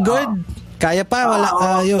still good? Kaya pa? Wala,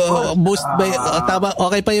 yung boost ba? Tama,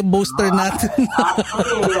 okay pa yung booster natin?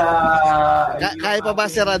 Kaya pa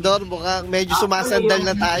ba, Sir Ador? Mukhang medyo sumasandal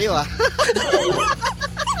na tayo,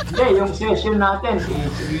 Hindi, yung session natin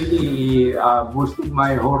is really boosting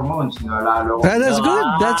my hormones, lalo. That's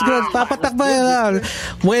good. Papatakba yan.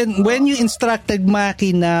 When you instructed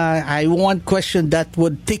Maki na I want question that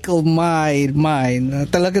would tickle my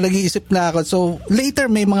mind, talaga nag-iisip na ako. So,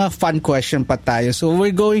 later may mga fun question pa tayo. So,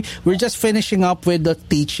 we're just finishing up with the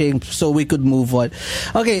teaching so we could move on.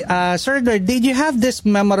 Okay, Sir Ador, did you have this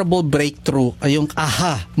memorable breakthrough, yung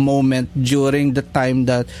aha moment during the time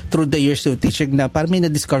that through the years of teaching na parang may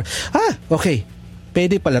na-discover, okay,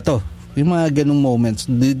 pwede pala to. Yung mga ganung moments.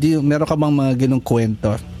 Meron ka bang mga ganung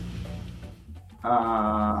kwento?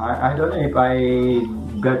 I don't know if I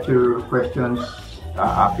got your questions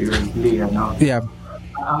accurately, Yeah.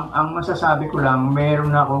 Ang masasabi ko lang,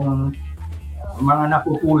 meron akong mga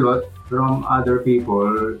napupulot from other people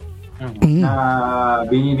na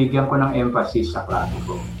binibigyan ko ng emphasis sa klase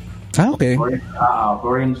ko. Okay.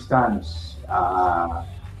 For instance,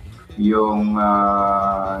 yung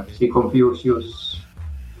si Confucius.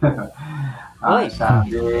 Ang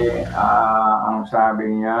sabi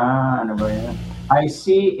niya, ano ba yan? I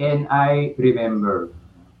see and I remember.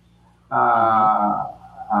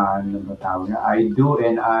 Ano ba tawag niya? I do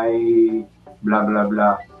and I blah blah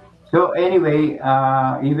blah. So anyway,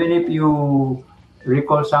 even if you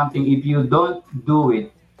recall something, if you don't do it,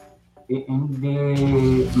 hindi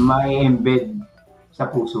may embed sa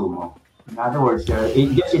puso mo. In other words,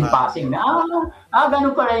 just in passing na,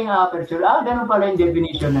 ganun pala yung aperture, ganun pala yung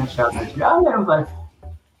definition ng sharpness, ganun pala.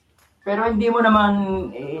 Pero hindi mo naman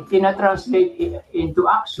tina-translate into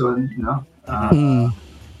action, no?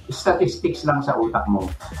 Statistics lang sa utak mo.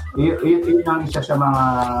 Yun ang isa sa mga...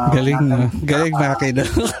 Galing Maki na.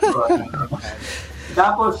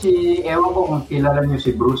 Tapos, ewan ko kung kilala niyo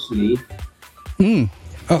si Bruce Lee.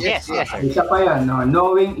 Oh. Yes. Isa pa yan, no?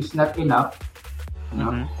 Knowing is not enough.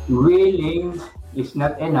 Willing is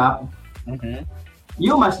not enough.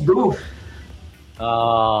 You must do.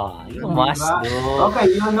 You must do. Okay,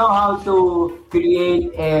 you know how to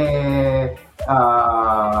create a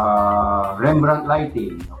Rembrandt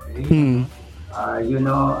lighting. Okay?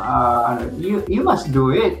 You must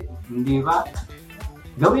do it. Hindi ba?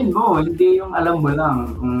 Gawin mo, hindi yung alam mo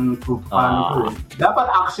lang kung paano ko. Dapat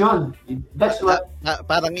action. That's what...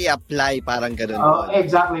 parang i-apply, parang ganun.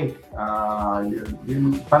 Exactly.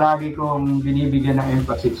 Yun palagi kong binibigyan ng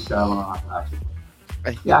emphasis sa mga klase.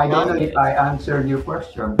 I don't know if I answered your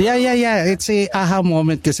question. Yeah. It's a aha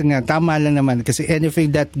moment kasi nga tama lang naman kasi anything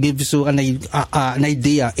that gives you an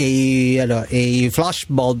idea, a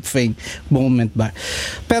flashbulb thing moment ba.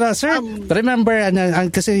 Pero sir, remember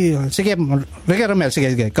kasi sige, Romel,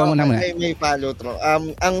 sige, ikaw muna. May follow through.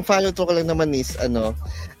 Ang follow through ko lang naman is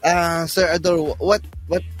Sir Ador, what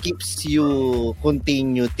keeps you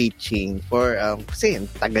continue teaching for kasi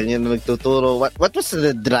tagal niyo na nagtuturo. What was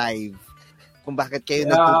the drive? Kung bakit kayo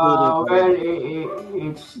nagtuturo? Well,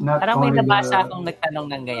 it's not parang may nabasa akong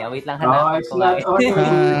nagtanong ng gaya. Wait lang, hanapin ko.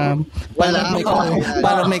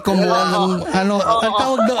 Parang may kumuha ng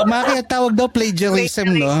ang tawag daw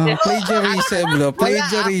plagiarism, no? Plagiarism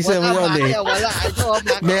yun eh.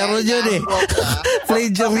 Meron yun eh.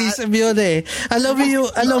 Plagiarism yun eh. Alam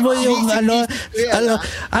mo yung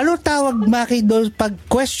ano tawag, Maki, doon pag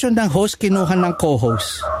question ng host kinuha ng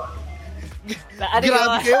co-host? Grabe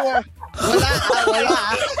kayo. Wala.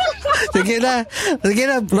 Sige na,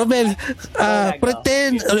 Romel.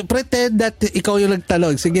 Pretend that ikaw yung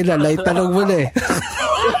nagtanong. Sige na, tanong mo na eh.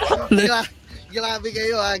 Grabe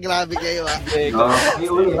kayo.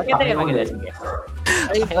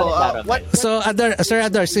 So, Sir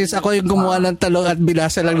Ador, since ako yung gumawa ng talong at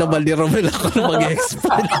binasa lang naman ni Romel, ako na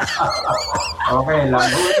mag-explain. Okay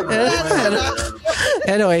lang.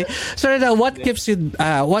 Anyway, Sir Ador, what keeps you,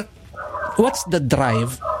 what's the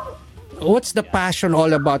drive? What's the passion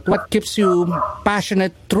all about? What keeps you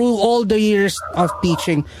passionate through all the years of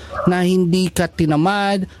teaching na hindi ka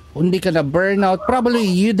tinamad, hindi ka na burnout? Probably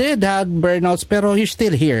you did have burnouts pero you're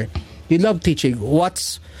still here. You love teaching.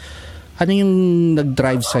 Ano yung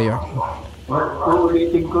nag-drive sa'yo?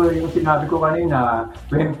 Uulitin ko yung sinabi ko kanina.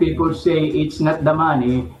 When people say it's not the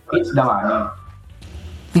money, it's the money.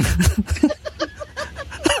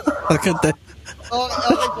 Okay po.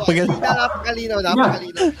 Napakalinaw.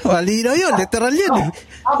 Malinaw yun. Literal yun eh.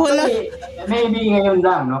 Wala. Maybe ngayon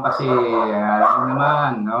lang, no? Kasi alam mo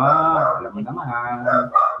naman,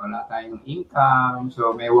 wala tayong income.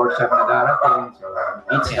 So may workshop na darating. So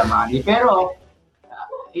it's the money. Pero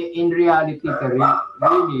in reality,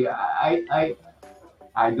 really,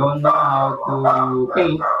 I don't know how to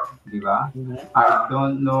paint, di ba? I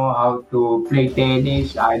don't know how to play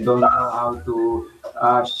tennis. I don't know how to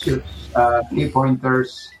shoot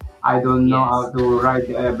 3-pointers. I don't know how to write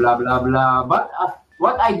blah blah blah. But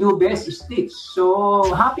what I do best is teach.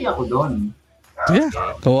 So happy ako doon. Yeah.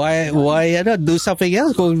 Why do something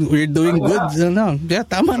else kung we're doing good? Yeah,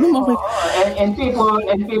 tama naman. And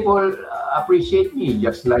people appreciate me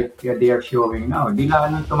just like they are showing now. Di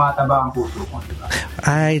lang tumataba ang puso ko, di ba?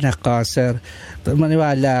 Ay, nako, sir.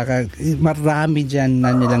 Maniwala ka, marami dyan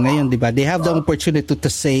na nila ngayon, di ba? They have the opportunity to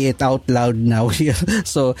say it out loud now.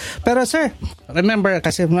 So, pero sir, remember,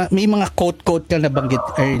 kasi may mga quote ka nabanggit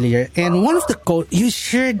earlier. And one of the quote, you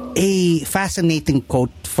shared a fascinating quote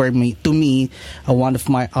to me, one of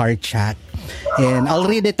my art chat. And I'll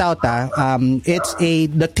read it out. It's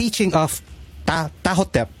the teaching of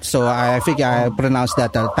Tahotep. So I think I pronounced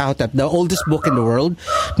that Tahotep, the oldest book in the world.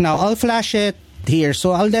 Now I'll flash it here,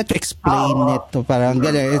 so I'll let you explain it. Parang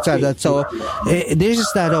ganun. So this is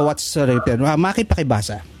what's written. Maki,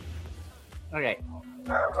 pakibasa. Okay.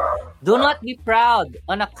 Do not be proud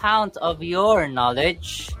on account of your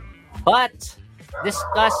knowledge, but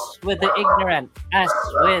discuss with the ignorant as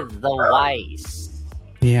with the wise.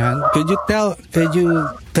 Yeah. Could you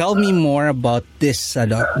tell me more about this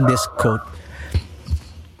quote?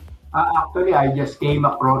 Actually, I just came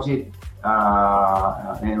across it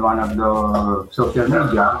in one of the social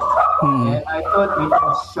media, and I thought it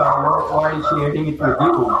was worthwhile sharing it with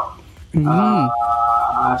you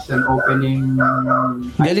as an opening.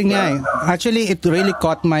 Galing nga eh. Actually, it really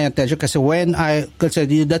caught my attention kasi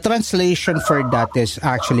the translation for that is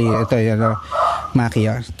actually ito Maki,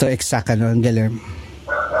 ito exact galing.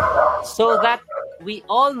 So that we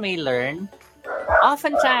all may learn.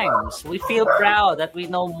 Oftentimes, we feel proud that we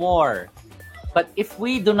know more. But if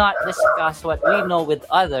we do not discuss what we know with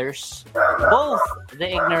others, both the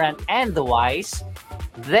ignorant and the wise,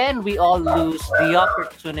 then we all lose the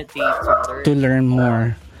opportunity to learn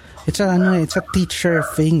more. it's a teacher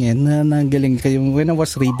thing na galing kayo. When I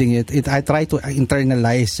was reading it, I try to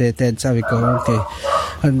internalize it and sabi ko, okay,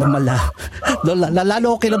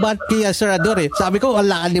 lalo okay naman kaya Sir Ador Sabi ko,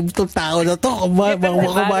 alalim itong tao na to.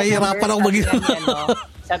 Mahirapan ako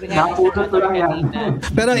Sabi nga,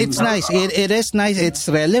 pero it's nice. It is nice. It's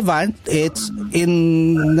relevant. It's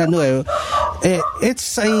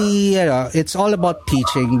it's all about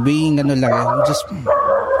teaching, being just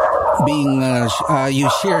being you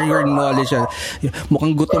share your knowledge.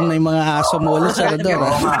 Mukhang gutom na yung mga aso mo ulit sa Ador.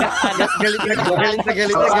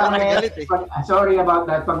 Galit. Sorry about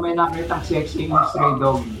that. Pag may nakitang sexy stray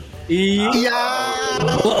dog.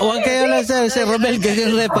 Huwag kayo lang, sir. Si Romel,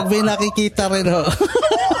 ganyan rin. Pag may nakikita rin,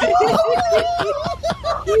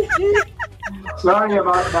 Sorry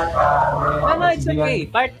about that. No, it's okay.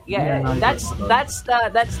 That's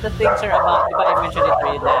the thing, sir, about, diba I mentioned it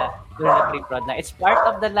during the pre-prod na it's part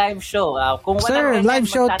of the live show. Sir, live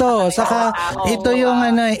show to. Saka, ito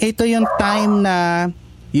yung time na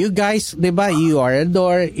you guys, di ba, you are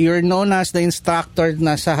Ador, you're known as the instructor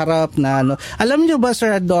na sa harap na Alam nyo ba,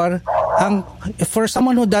 Sir Ador, for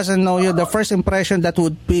someone who doesn't know you, the first impression that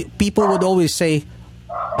people would always say,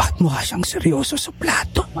 bakit mukha siyang seryoso sa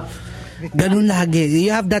plato? Ganun lagi.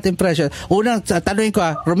 You have that impression. Unang, tanongin ko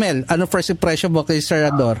Romel, ano first impression mo kay Sir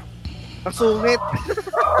Ador? Masungit.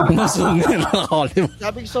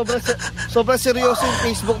 Sabi ko, sobrang seryoso yung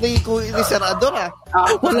Facebook ni Sir Ador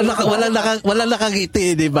Wala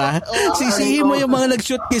nakangiti, di ba? Sisihin mo yung mga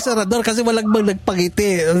nag-shoot kay Sir Ador kasi walang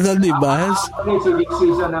nagpangiti, di ba? Si Vic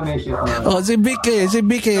Season na may shoot niya. Si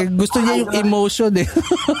Vic gusto niya yung emotion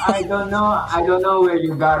I don't know where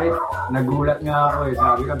you got it. Nagulat nga ako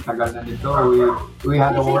sabi ko, tagal na nito. We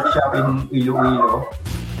had a workshop in Iloilo.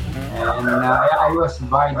 And I was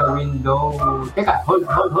by the window. Teka, hold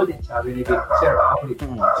it. Sabi ni Vic, sir, hold it.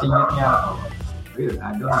 Singit niya ako.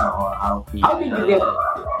 I don't know how did you get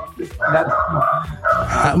that?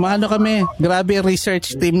 Maano kami, grabe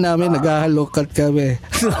research team namin, naghahalokat kami.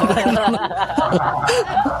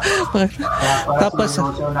 Tapos,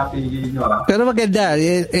 pero maganda,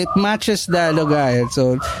 it matches the guy.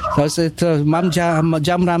 So Ma'am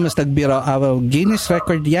Jam Ramos nagbiro, Guinness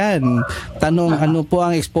record yan. Tanong, ano po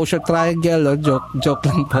ang exposure triangle? Joke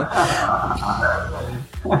lang po.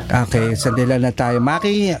 Okay, sandila na tayo.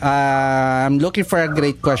 Maki, I'm looking for a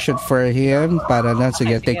great question for him para na,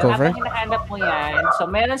 sige, take over. Habang hinahanap mo yan, so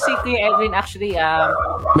meron si Kuya Edwin actually,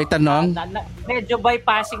 may tanong? Medyo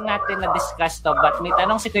bypassing natin na discuss to, but may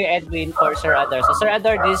tanong si Kuya Edwin for Sir Ador. So Sir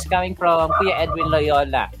Ador, this is coming from Kuya Edwin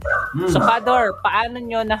Loyola. So Pador, paano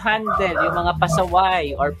nyo na-handle yung mga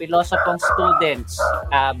pasaway or pilosopong students?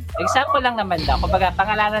 Example lang naman daw, kumbaga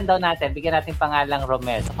pangalanan daw natin, bigyan natin pangalang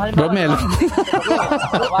Romel. So, Romel.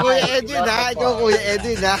 Kuya Edwin ikaw Kuya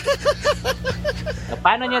Edwin So,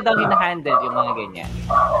 paano nyo daw hinahandle yung mga ganyan?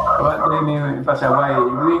 What do you mean pasaway?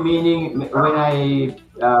 Meaning when I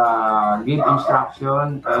give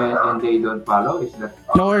instruction and they don't follow, is that?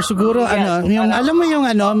 No, or siguro yung alam mo yung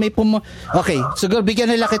okay, siguro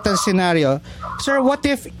bigyan nila kita ng scenario. Sir, what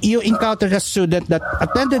if you encountered a student that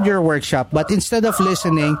attended your workshop but instead of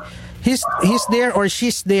listening, he's there or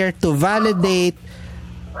she's there to validate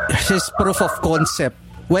his proof of concept,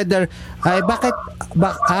 whether okay,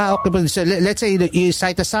 so let's say you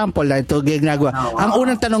cite a sample na ito ginagawa. Ang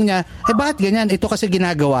unang tanong niya, bakit ganyan? Ito kasi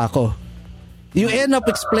ginagawa ko. You end up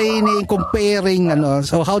explaining, comparing,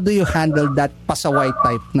 so how do you handle that pasaway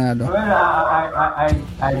type na Well,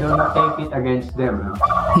 I do not take it against them,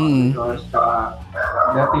 because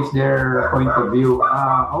that is their point of view.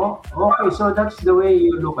 Okay, so that's the way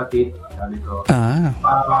you look at it, sabi ko.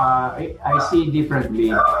 I see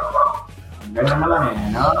differently. Ganyan naman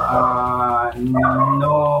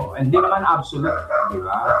no, hindi naman absolute, di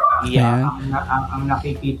ba? Yeah. Ang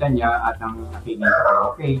nakikita niya at ang nakikita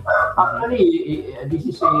ko, okay. Actually, this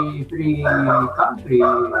is a free country.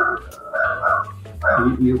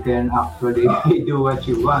 You can actually do what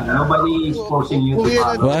you want. Nobody is forcing you to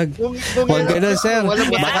follow. Wag ganun, sir.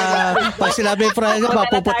 Baka pag sinabi Franco,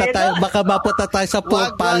 baka mapunta tayo sa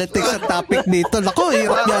politics sa topic dito. Naku,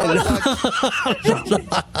 hirap yan.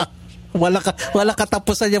 Wala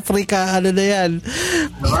katapusan yung free ka, na yan.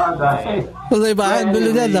 Diba?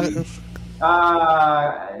 Gulo yan.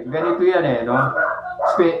 Ganito yan no?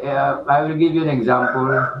 I will give you an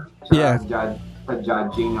example sa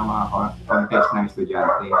judging ng mga contest ng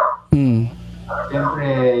estudyante.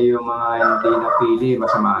 Siyempre, yung mga hindi napili,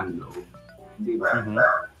 masamaan loob. Di ba?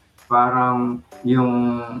 Parang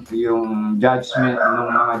yung judgment ng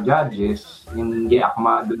mga judges, hindi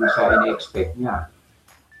akma dun sa in-expect niya.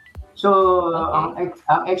 So, ang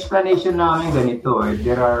explanation namin ganito,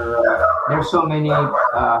 there's so many,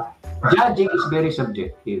 judging is very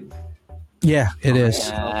subjective. Yeah, it is.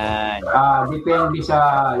 Depende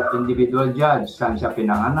sa individual judge, saan siya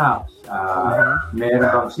pinanganak. Meron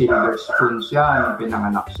bang silver spoon siya, nung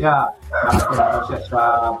pinanganak siya, nakatira ba siya sa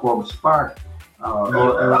Forbes Park,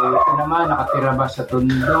 ito naman, nakatira ba sa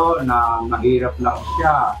Tondo na mahirap lang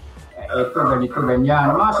siya, ito, ganito,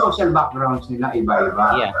 ganyan. Mga social backgrounds nila,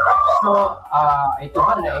 iba-iba. Yeah. So, ito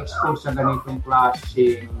ba na-expose sa ganitong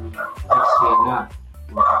klaseng eksena?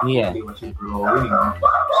 Yeah. He was growing.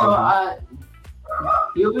 So,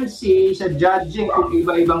 you will see sa judging kung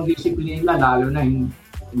iba-ibang disiplina, lalo na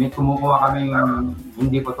may kumukuha kami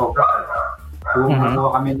hindi photographer,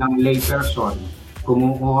 kumukuha kami ng layperson,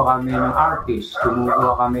 kumukuha kami ng artist,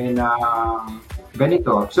 kumukuha kami ng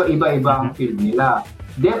ganito. So, iba-ibang field nila.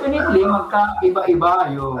 Definitely,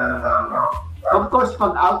 magka-iba-iba yung... Of course,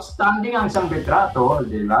 pag outstanding ang isang retrato,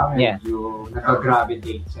 di ba? Medyo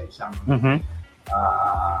nag-gravitate sa isang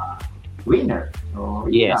winner. So,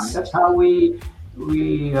 that's how we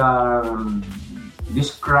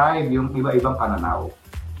describe yung iba-ibang pananaw.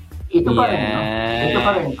 Ito pa rin, no? Ito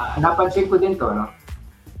pa rin. Napansin ko din to, no?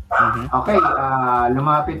 Okay,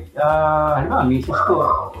 lumapit, halimbawa, misis ko,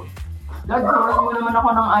 Dad, gawin mo naman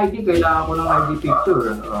ako ng ID, kailangan ko ng ID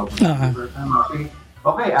picture.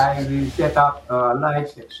 Okay, I will set up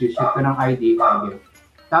lights, shoot ko ng ID,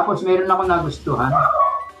 tapos meron ako nagustuhan.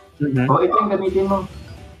 O, ito yung gamitin mo.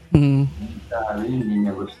 Hindi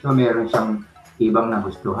niya gusto. Meron siyang ibang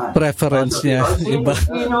nagustuhan. Preference niya. Iba.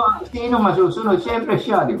 Sino masusunod? Siyempre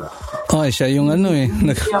siya, di ba? Siya yung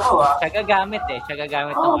Siya gagamit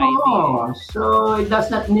ng ID. So, it does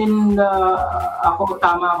not mean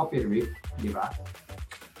tama ako perfect, di ba?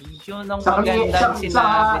 Yun ang magandang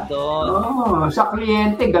sinabi doon. Sa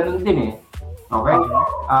kliyente, ganun din eh. Okay?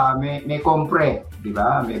 May compre, di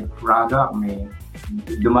ba? May product, may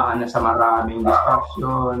dumaan na sa maraming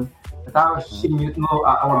discussion. Tapos, sinute mo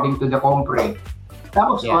according to the compre.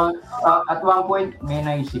 Tapos, at one point, may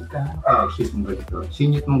naisip ka, shoot mo ganito.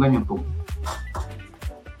 Sinute mo ganyan po.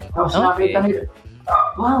 Tapos, nakita nila,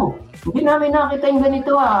 wow, hindi namin nakita yung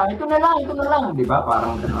ganito ito na lang. Di ba?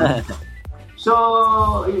 Parang gano'n.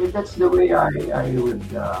 So, that's the way I would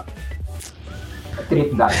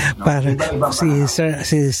treat that. No? Parang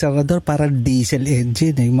si Salvador parang diesel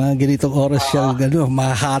engine yung mga ganitong oras siya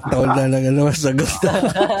mahatol na lang sagot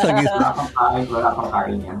wala pang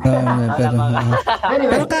kain yan.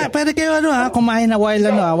 Pero pwede kayo kumain na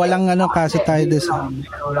while walang kasi tayo this.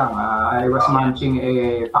 I was munching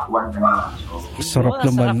a pakwan na. Sarap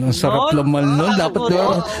naman nun. Dapat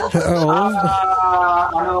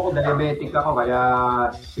ako, diabetic ako, kaya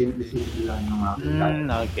simple lang yung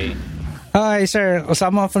mga okay. Hi, sir.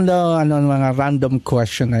 Some of the mga random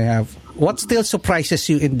question I have. What still surprises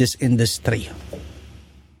you in this industry?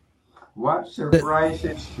 What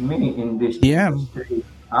surprises me in this industry?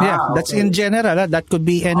 That's in general. That could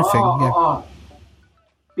be anything.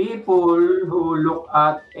 People who look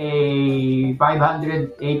at a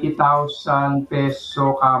 580,000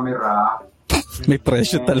 peso camera. May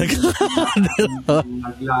presyo talaga.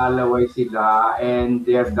 Naglalaway sila and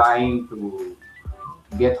they're dying to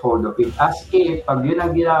get hold of it. As if, pag yun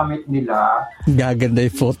ang ginamit nila, gaganda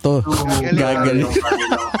yung photo. Gagaling.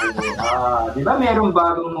 Di ba merong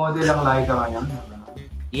bagong model ang Leica ngayon?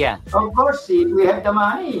 Yeah. Of course, if we have the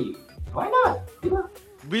money, why not? Di ba?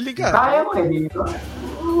 Bili ka. Kaya mo di ba?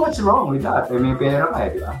 What's wrong with that? May pera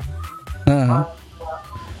ka di ba?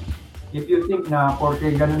 If you think na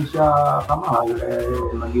porke ganun siya kamahal,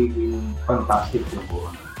 magiging fantastic yung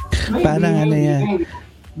buwan. Parang yan.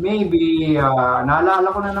 Maybe, naalala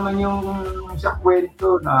ko na naman yung sa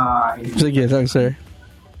kwento na... Sige lang, sir.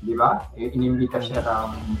 Di ba? Inimbita siya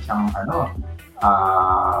ng isang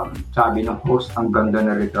sabi ng host, ang ganda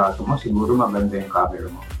na retrato mo, siguro maganda yung camera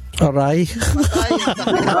mo. Aray.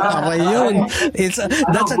 Aray yun.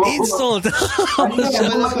 That's an insult.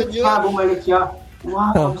 Bumalik siya.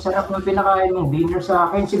 Wow, ang sarap ng pinakain mong dinner sa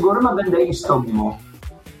akin. Siguro maganda yung stove mo.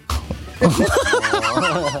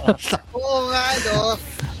 Oo nga,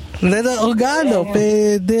 no?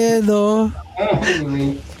 Pwede, no?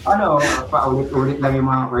 Anyway, paulit-ulit lang yung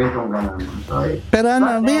mga kwentong gano'n. Sorry. Pero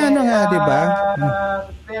nga, di ba?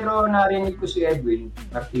 Pero narinig ko si Edwin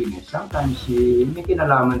Martinez, sometimes may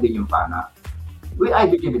kinalaman din yung pana. I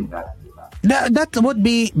believe in that. That would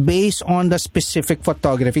be based on the specific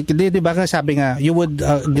photography. Di ba sabi nga, you would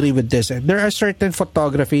agree with this. There are certain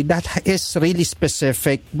photography that is really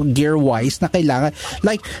specific gear-wise na kailangan.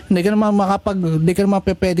 Like, hindi ka naman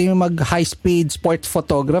pwede mag-high-speed sport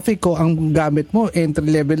photography ko ang gamit mo,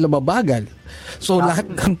 entry-level na mabagal. So, lahat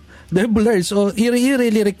They're blurred. So, you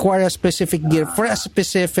really require a specific gear for a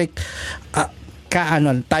specific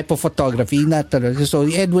type of photography. Not so,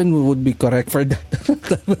 Edwin would be correct for that.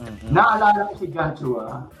 Naalala ko si John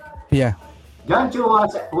Chua. Yeah. John Chua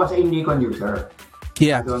was a Nikon user.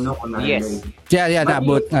 Yeah. I don't know kung Yes. Yeah,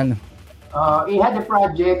 nabot. He had a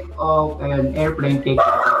project of an airplane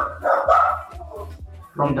takeoff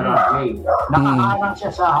from the runway. Nakaharang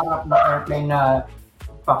siya sa harap ng airplane na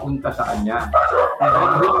papunta sa kanya.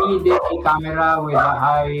 And he needed a camera with a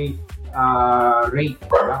high rate.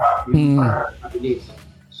 Kabilis.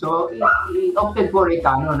 So, he opted for a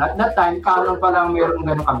Canon. At that time, Canon pa lang meron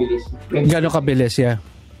gano'ng kabilis. Gano'ng kabilis, yeah.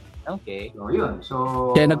 Okay. So, yun. So,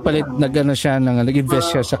 kaya nag-invest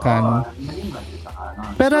siya sa Canon.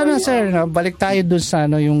 Pero sir, balik tayo dun sa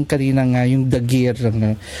yung kanina nga, yung the gear.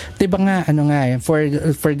 Diba nga,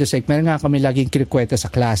 for the sake, meron nga kami laging kinikwenta sa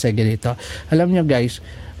klase, ganito. Alam nyo guys,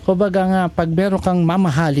 kumbaga nga, pag meron kang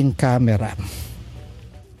mamahaling camera,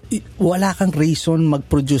 wala kang reason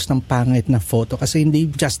mag-produce ng pangit na photo kasi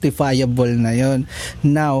hindi justifiable na yon.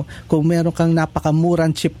 Now, kung meron kang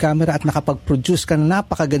napakamurang cheap camera at nakapag-produce ka ng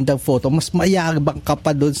napakagandang photo, mas mayabang ka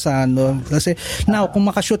pa doon sa kasi now, kung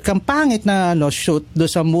makashoot kang pangit na shoot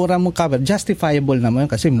doon sa mura mong camera, justifiable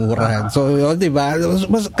naman kasi mura. So, di ba?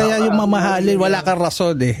 Kaya yung mamahalin, wala kang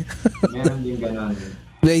rason eh. Meron din gano'n.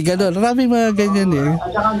 Gano'n. Maraming mga ganyan eh.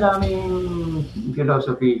 At saka ang daming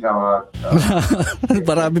philosophy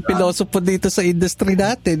Maraming pilosopo dito sa industry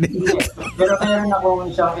natin. Pero meron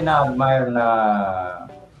akong isang ina-admire na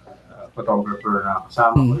photographer na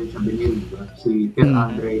kasama ko rin sa Benil, si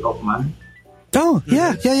Pierre-Andre Hoffman. Oh,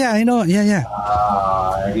 yeah, I know, yeah.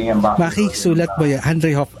 Naging ambassador. Makisulat mo yan,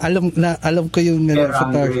 Andre Hoffman. Alam ko yung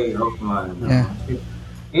Pierre-Andre Hoffman. Yeah.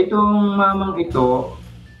 Itong mamang ito,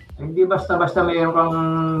 hindi basta-basta mayroon kang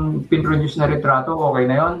pinroduce na retrato, okay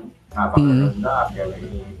na yun. Napakaganda.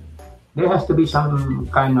 There has to be some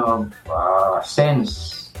kind of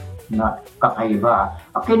sense na kakaiba.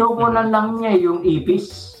 Kinukunan lang niya yung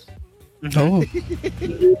ipis. Oh.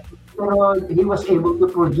 Pero he was able to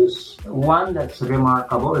produce one that's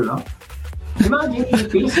remarkable, no? Imagine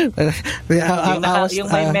ipis.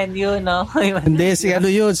 Yung may menu, no? Hindi, si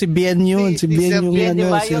Bien yun. Si Bien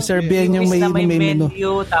yung si Sir Bien yung may menu.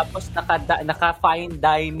 Tapos naka-fine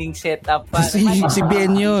dining setup pa. Si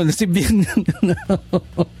Bien yun. Si Bien yun.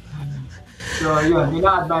 So, yun.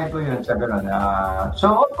 Ina-admire ko yun sa gano'n.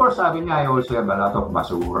 So, of course, sabi niya, I also have a lot of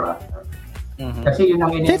basura. Kasi yun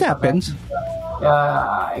ang That happens.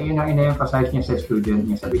 Yun ang ina-emphasize niya sa student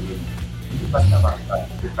niya sa beginning. Hindi basta-basta.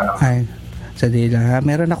 Ay. Sa dila.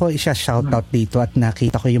 Meron ako shoutout dito at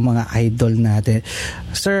nakita ko yung mga idol natin.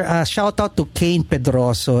 Sir, shoutout to Kane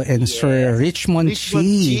Pedroso and Sir Richmond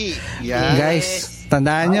Chi. Yes. Guys,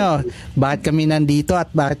 tandaan nyo, bakit kami nandito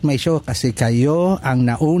at bakit may show? Kasi kayo ang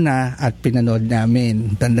nauna at pinanood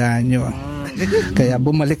namin. Tandaan nyo. Kaya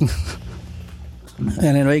bumalik.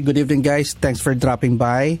 Anyway, good evening guys. Thanks for dropping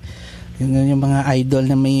by. Yung mga idol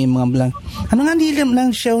na may mga blank. Ano nga nilang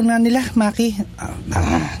lang show na nila, Maki?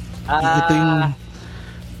 Ito yung...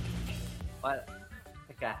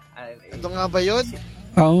 Teka. Ito nga ba yun?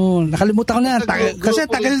 Oo, nakalimutan ko na. Kasi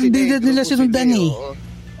tagal din nila sinundan eh.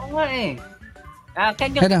 Oo nga eh.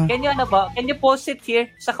 Can you post it here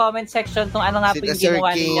sa comment section kung ano nga po yung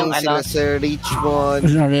ginawa ninyong Sila Sir Richmond.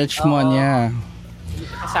 Richmond, yeah.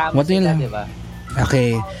 Kasama sila, diba?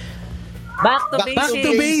 Okay. Back to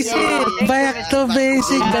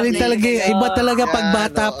basic. Galing talaga. Iba talaga pag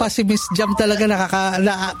bata pa si Miss Jam talaga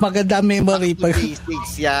maganda memory.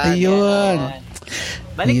 Basics yan. Ayun.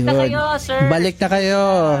 Balik na kayo, sir. Balik na kayo.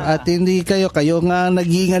 At hindi kayo nga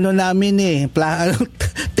naging namin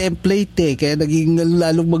template Kaya naging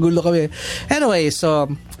lalong magulo kami. Anyway, so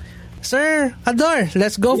Sir Ador,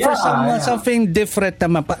 let's go for something different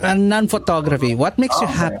naman. Non-photography. What makes you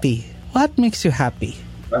happy? What makes you happy?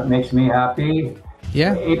 What makes me happy?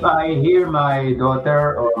 Yeah. If I hear my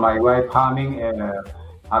daughter or my wife humming a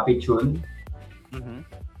happy tune,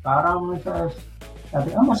 parang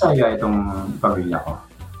masaya itong pamilya ko.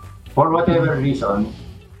 For whatever reason,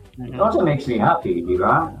 it also makes me happy, di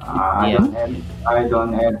ba? I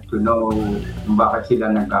don't have to know kung bakit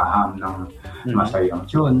sila nag-hum ng masayang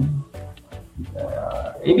tune.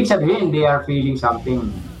 Ibig sabihin, they are feeling something.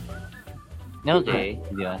 Okay.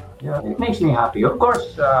 Yeah. It makes me happy. Of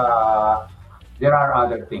course, there are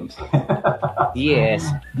other things. Yes.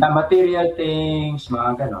 The material things,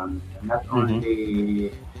 mga ganon. Not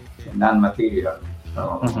only non-material.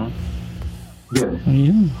 So,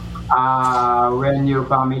 yun. When your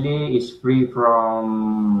family is free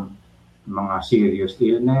from mga serious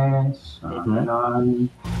illness,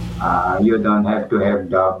 ganon, you don't have to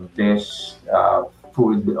have the best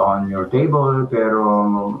food on your table, pero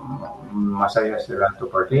masaya sila to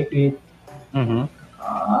partake it.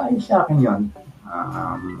 Sa akin yun.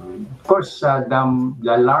 Of course,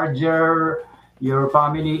 the larger your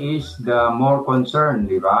family is, the more concerned,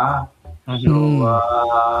 di ba? So,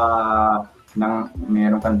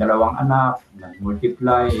 meron kang 2 anak,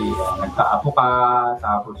 nag-multiply, nagkaapo ka,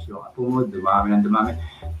 tapos yung apo mo, dumami.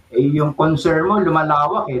 Yung concern mo,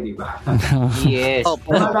 lumalawak di ba? Yes.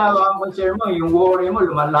 Lumalawak ang concern mo, yung worry mo,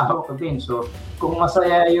 lumalawak din. So, kung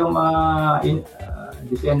masaya yung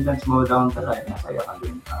descendants mo down the line, masaya ka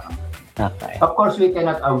din. Okay. Of course, we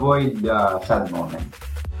cannot avoid sad moment.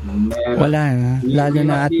 Wala na. Lalo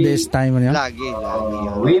na at this time. Lagi.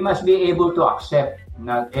 We must be able to accept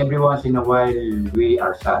that every once in a while we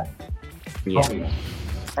are sad. Yeah. Okay.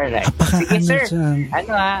 Alright. Sige, sir.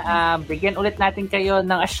 Bigyan ulit natin kayo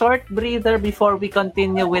ng a short breather before we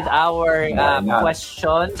continue with our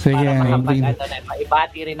questions. Sige.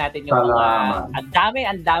 Maibati rin natin yung mga ang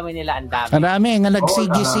dami nila. Marami nga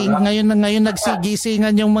nagsigising. Ngayon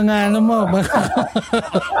nagsigisingan yung mga mo.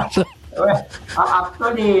 Well,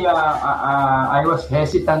 actually, I was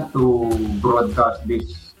hesitant to broadcast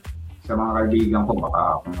this sa mga kaibigan ko,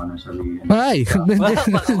 baka kung ano sabihin. Ay!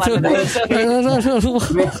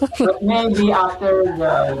 Maybe after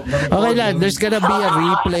the okay lang, there's gonna be a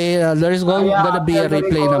replay. There's gonna be a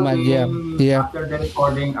replay naman. Yeah. After the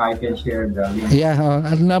recording, I can share the link. Yeah,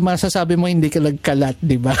 ano masasabi mo, hindi ka nagkalat,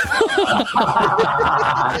 di ba?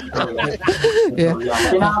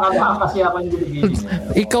 Kinakabahan kasi ako yung beginning.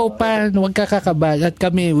 Ikaw pa, huwag ka kakabahan. At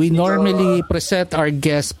kami, we normally present our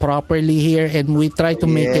guests properly here and we try to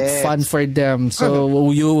make it fun for them. So,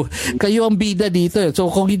 kayo ang bida dito. So,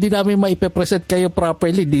 kung hindi namin maipe-present kayo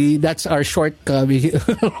properly, that's our shortcoming.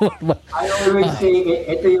 I always say,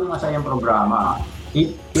 ito yung masayang programa.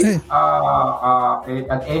 If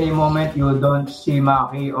at any moment you don't see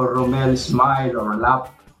Maki or Romel smile or laugh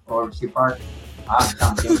or si Park,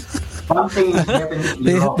 something is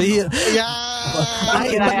definitely wrong.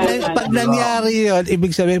 Pag nangyari yun,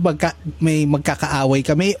 ibig sabihin may magkakaaway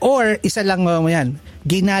kami or isa lang yan,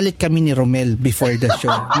 ginalit kami ni Romel before the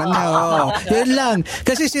show. Yun lang.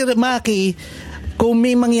 Kasi si Maki, kung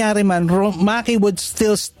may mangyari man, Maki would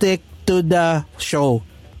still stick to the show.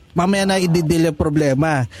 Mamaya na ididil yung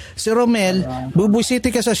problema. Si Romel,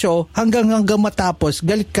 bubusiti ka sa show hanggang matapos,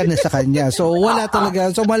 galit ka na sa kanya. So, wala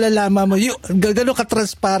talaga. So, malalaman mo, gano'n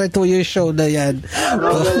ka-transparent to yung show na yan.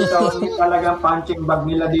 Romel, talagang punching bag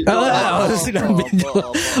nila dito. Sinabi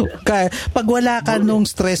nyo. Kaya, pag wala ka nung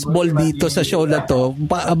stress ball dito sa show na to,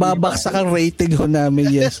 babaksak ang rating ho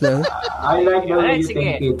namin, yes. I like the way you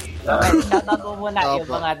think it. Shoutout mo muna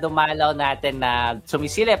yung mga dumalaw natin na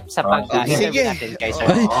sumisilip sa pag-interview natin kay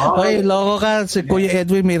Sir. Okay, loko ka. Si Kuya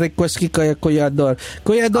Edwin may request kay Kuya Ador.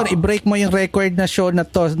 Kuya Ador, i-break mo yung record na show na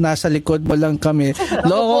to. Nasa likod mo lang kami.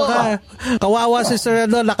 Loko ka. Kawawa si Sir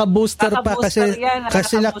Ador. Naka-booster pa kasi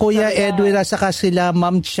sila Kuya Edwin at saka sila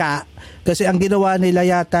Ma'am Cha. Kasi ang ginawa nila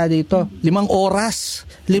yata dito, 5 oras.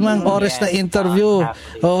 5 oras na interview.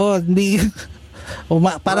 Oo, hindi.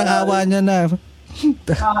 Parang awa niya na.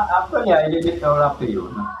 Actually, I leave it all up to you.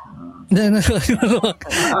 Hindi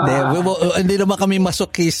naman kami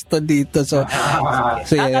masokisto dito. So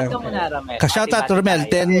shoutout ka muna, Romel. Shoutout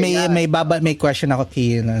Romel. Then may question ako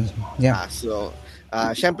kay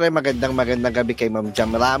Siyempre, magandang gabi kay Ma'am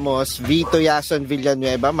Jam Ramos, Vito Yason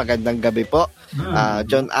Villanueva, magandang gabi po.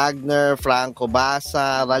 John Agner, Franco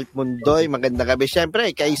Basa, Ralph Mundoy, magandang gabi.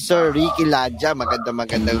 Siyempre, kay Sir Ricky Ladja, magandang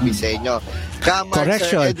gabi sa inyo.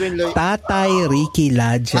 Correction, Tatay Ricky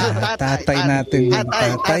Ladja. Tatay natin.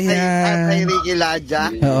 Tatay Ricky Ladja.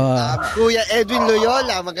 Kuya Edwin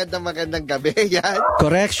Loyola, magandang gabi. Yan.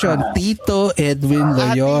 Correction, Tito Edwin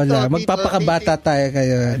Loyola. Magpapakabata tayo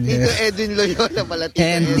kayo. Tito Edwin Loyola pala.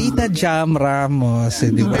 And Tita Jam Ramos.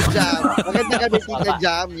 Tita Jam. Magandang gabi, Tita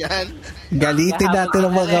Jam. Yan. Galitin natin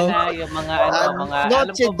ang mga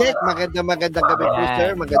Noche Deck, magandang gabi po,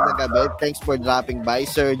 sir. Magandang gabi. Thanks for dropping by.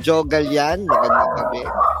 Sir Joe Galian, magandang gabi.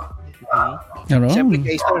 Siyempre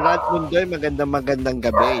kay Sir Ralph Mundoy, magandang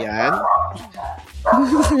gabi. Yan.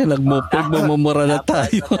 Nagmumura na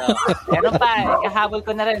tayo. Meron pa, kahabol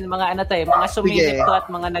ko na rin mga mga sumilip to at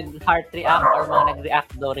mga nag-heart react or mga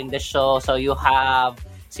nag-react during the show. So you have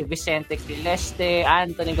si Vicente Quileste,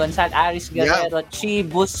 Anthony Gonzalez, Aris Guerrero, Chi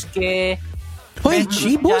Busque, Hoy,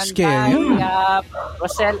 Chi Busque.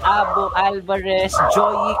 Rosel Abo Alvarez,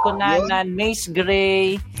 Joey Conanan, Mace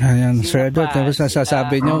Gray. Ayan, Sir Edward, tapos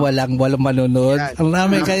nasasabi nyo, walang manonood. Ang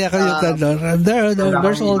dami kaya kayo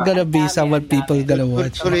there's all gonna be someone people gonna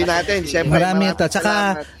watch. Tuloy natin, syempre. Marami ito.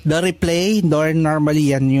 Tsaka, the replay,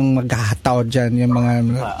 normally yan yung maghahataw dyan, yung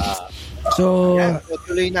mga So,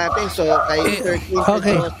 tuloy natin. So, kay Sir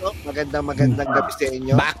okay. magandang gabi sa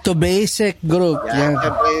inyo. Back to basic group. Yan.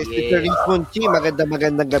 Siyempre, si Sir Munchi,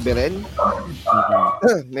 magandang gabi rin.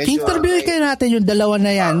 Interview kayo natin yung dalawa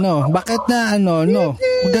na yan, no? Bakit na,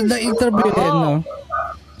 maganda interview yan, no?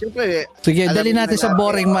 Siyempre, sige, dali natin sa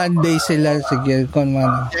boring Monday sila. Sige, kung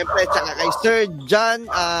man. Siyempre, tsaka kay Sir John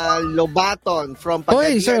Lobaton from Pagadian.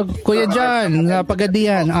 Oy, Sir, Kuya John,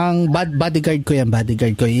 Pagadian. Ang bodyguard ko yan,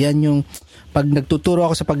 Yan yung, pag nagtuturo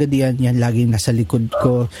ako sa Pagadian, yan laging nasa likod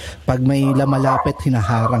ko. Pag may malapit,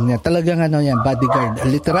 hinaharang niya. Talagang yan, bodyguard.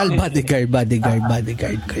 Literal bodyguard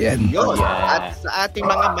ko yan. Yun. At sa ating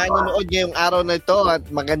mga manonood ngayong araw na ito, at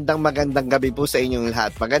magandang gabi po sa inyong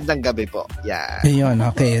lahat. Magandang gabi po. Yeah. Ayun,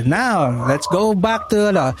 okay. Now, let's go back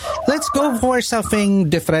to, let's go for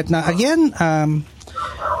something different na. Again,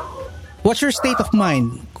 what's your state of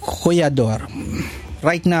mind, Kuya Dor?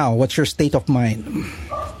 Right now, what's your state of mind?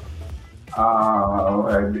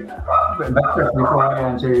 But first, before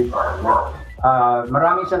I answer,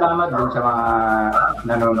 maraming salamat din sa mga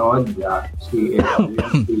nanonood. Si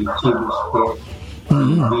Chibus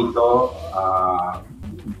Vito,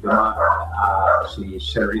 si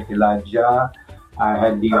Sir Elijah. I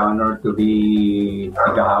had the honor to be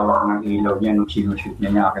tagahawak ng ilaw niya nung sinushoot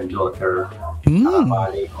niya aking daughter.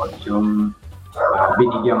 Bali, Costume.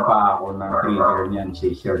 Binigyan pa ako ng trigger niyan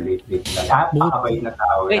si Sir Litlit. Napakabait na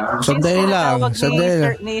tao. Sandali lang.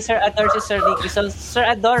 Ni Sir Ador si Sir Ricky. So, Sir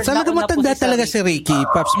Ador, talaga matanda talaga si Ricky.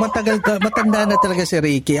 Paps, matanda na talaga si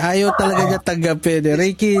Ricky. Ayaw talaga niya tanggapin.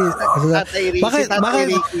 Ricky,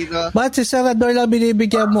 bakit si Sir Ador lang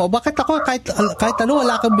binibigyan mo? Bakit ako kahit ano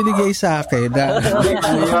wala kang binigay sa akin?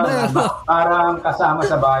 Parang kasama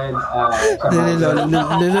sa bayan.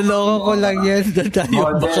 Niloloko ko lang yan.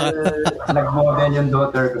 Nag-model yung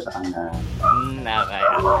daughter ko sa kanya.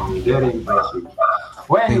 Very impressive.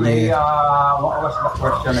 Well, anyway, what was the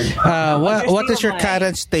question again? What is your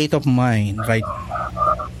current state of mind right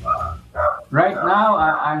now?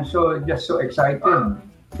 I'm so excited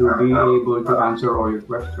to be able to answer all your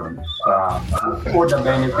questions for the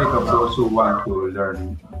benefit of those who want to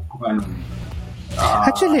learn.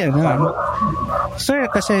 Actually, sir,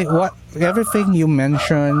 kasi everything you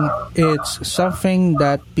mentioned, it's something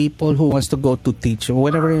that people who wants to go to teach,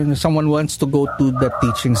 whenever someone wants to go to the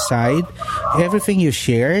teaching side, everything you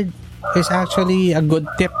shared is actually a good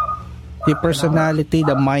tip. The personality,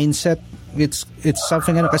 the mindset, it's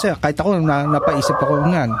something kasi kahit ako napaisip ako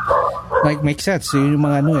nga, like make sense. Yun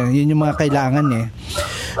yung mga kailangan eh.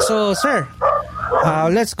 So, sir,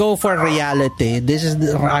 let's go for reality. This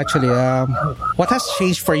is actually what has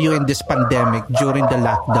changed for you in this pandemic during the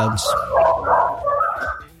lockdowns?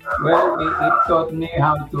 Well, it taught me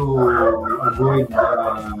how to avoid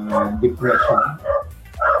depression.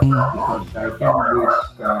 Because I think this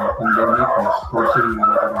pandemic is causing a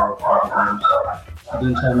lot of problems.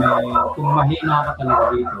 Dun sa kung mahina ka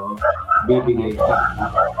talaga dito, bibigay ka.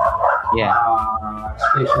 Yeah.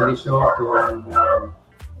 Especially so kung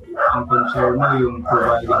ang concern mo yung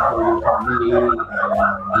providing for your family.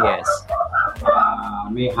 Yes.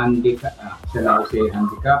 May handicap,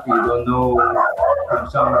 handicap. You don't know kung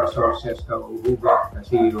saan resources ka uhugot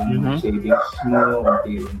kasi yung savings mo,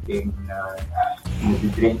 unti-unting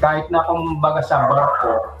drain. Kahit na kung baga sa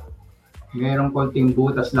barko, mayroong konting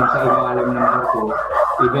butas lang sa ilalim ng barko,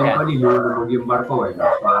 eventually lulubog yung barko eh. So,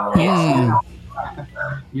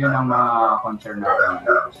 yun ang mga concern natin.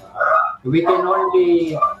 We can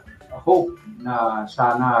only hope na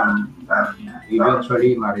sana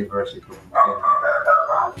eventually ma-reverse ito.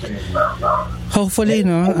 Hopefully,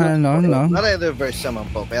 no? Ma-reverse naman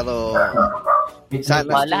po, pero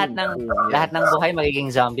sana lahat ng buhay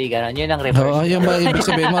magiging zombie, gano'n. Yun ang reverse. Oo, yung ba ibig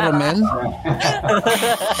sabihin mo, Romel?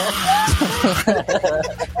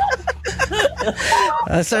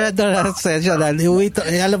 Sir, alam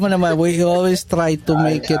mo naman, we always try to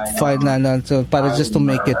make it fun, so para just to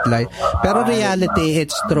make it light. Pero reality,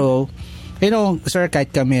 it's true. Sir,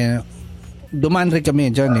 kahit kami, dumaan rin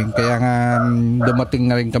kami dyan eh. Kaya nga,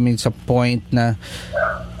 dumating na rin kami sa point na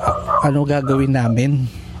ano gagawin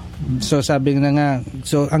namin. So sabi na nga,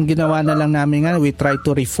 so ang ginawa na lang namin nga, we try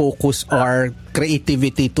to refocus our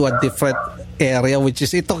creativity to a different area, which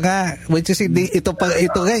is I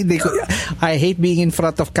hate being in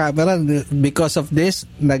front of camera because of this,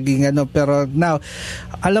 naging pero now,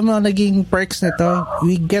 alam mo, naging perks nito,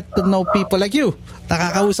 we get to know people like you.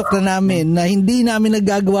 Nakakausap na namin na hindi namin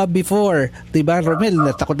nagagawa before. Diba, Romel,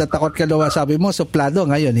 natakot ka naman, sabi mo, suplado,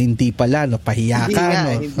 ngayon, hindi pala, pahiya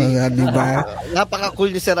ka, diba?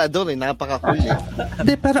 Napaka-cool ni Sir Ador, napaka-cool.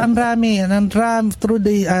 Hindi, pero ang rami, through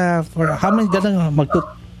the, for how many,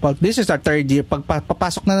 this is our third year.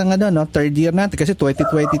 Papasok na ng third year natin kasi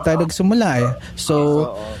 2020 tayo nagsimula eh.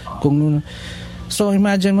 So, So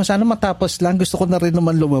imagine mo, sana matapos lang. Gusto ko na rin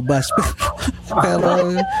naman lumabas.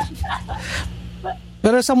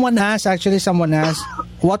 Pero someone has,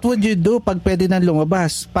 what would you do pag pwede na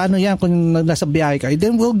lumabas? Paano yan kung nasa biyahe ka?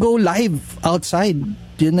 Then we'll go live outside.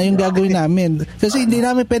 Yun na yung gagawin namin. Kasi hindi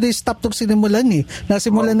namin pwede stop itong sinimulan eh.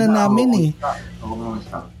 Nasimulan na namin eh.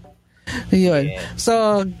 Yun.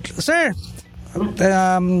 So, sir,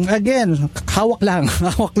 again, hawak lang.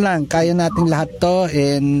 Kaya natin lahat to,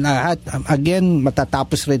 and again,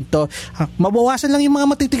 matatapos rin to. Mabawasan lang yung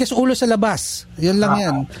mga matitigas ulo sa labas. Yun lang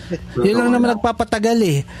yan. Yun lang naman nagpapatagal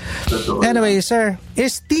eh. Anyway, sir,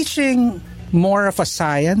 is teaching more of a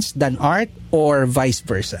science than art or vice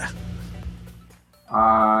versa?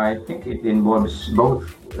 I think it involves both.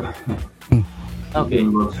 Okay. It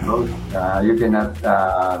involves both. You cannot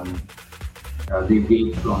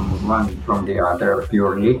deviate from one from the other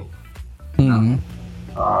purely. Mm-hmm.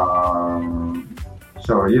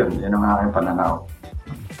 So yun ang aking pananaw.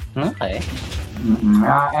 Okay.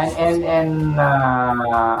 And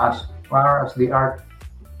as far as the art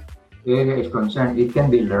area is concerned, it can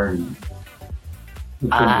be learned.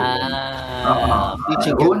 Una,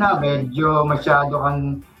 medyo masyado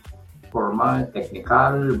kang formal,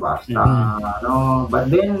 technical, basta but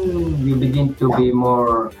then you begin to be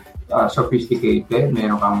more sophisticated.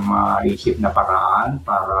 Meron kang maisip na paraan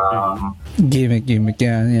para gimmick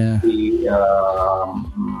yan, yeah.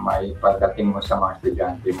 May pagdating mo sa mga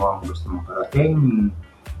estudyante mo ang gusto mong parating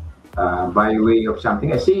by way of something.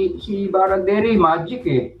 Si Baraderi, magic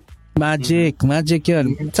eh. Magic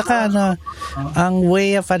yun. Saka ang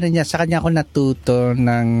way of niya, sa kanya ako natuto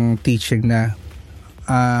ng teaching na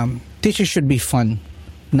teaching should be fun,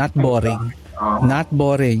 not boring. Not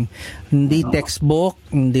boring. Hindi textbook,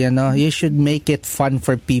 hindi you should make it fun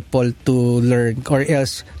for people to learn, or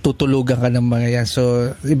else tutulugan ka ng mga yan.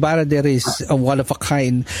 So, Ibarra there is a one of a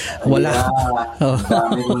kind. Wala.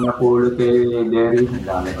 Dami kong napulot kay Derry.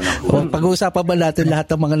 Pag-uusapan ba natin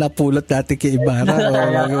lahat ng mga napulot natin kay Ibarra?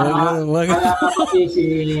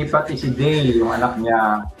 Pati si Dale, yung anak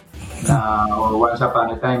niya, once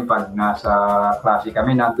upon a time, pag nasa klase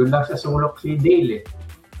kami, nandun lang sa sulok si Dale eh.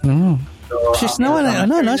 So, she's now,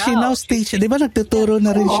 she now stage, di ba nagtuturo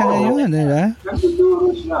na rin siya ngayon, di ba? Nagtuturo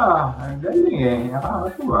siya. Ang galing eh.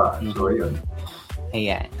 Nakakatuwa. So, yun.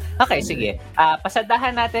 Ayan. Okay, sige.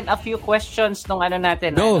 Pasadahan natin a few questions nung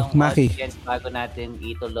natin. Go, Maki. Bago natin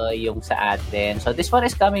ituloy yung sa atin. So, this one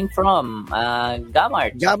is coming from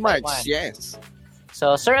Gamarts. Gamarts, yes.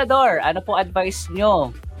 So, Sir Ador, ano po advice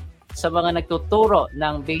nyo sa mga nagtuturo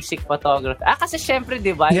ng basic photography? Kasi syempre,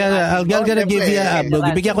 di ba? Yeah, I'm gonna give you,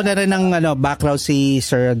 bibigyan ko na rin ng background si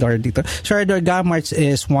Sir Ador dito. Sir Ador Gamarts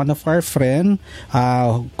is one of our friend.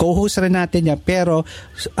 Co-host rin natin niya, pero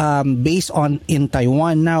based on in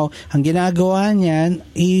Taiwan. Now, ang ginagawa niyan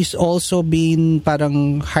is also been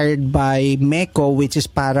parang hired by MECO, which is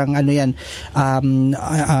parang a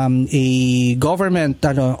government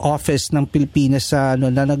office ng Pilipinas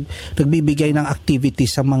na nagbibigay ng activity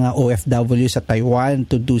sa mga OFW sa Taiwan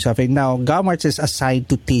to do something. Now, Gamarts is assigned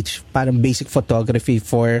to teach parang basic photography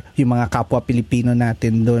for yung mga kapwa Pilipino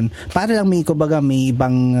natin doon. Para lang may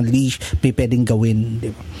ibang leash may pwedeng gawin.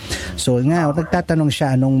 Diba? So nga, nagtatanong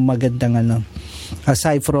siya anong magandang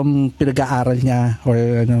aside from pinag-aaral niya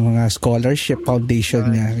or mga scholarship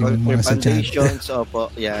foundation niya. Yung mga foundations,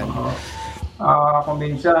 opo, yan. Kung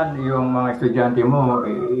minsan, yung mga estudyante mo,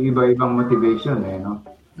 iba-ibang motivation no?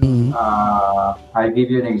 Mm-hmm. I'll give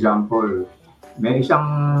you an example. May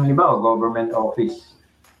isang government office.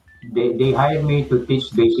 They hired me to teach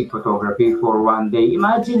basic photography for 1 day.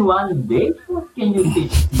 Imagine 1 day? What can you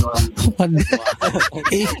teach in 1 day?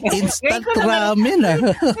 Instant ramen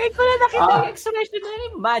Ngayon ko na nakita yung expression na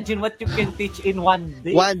imagine what you can teach in 1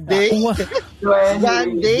 day. 1 day? So,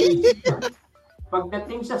 anyway, 1 day?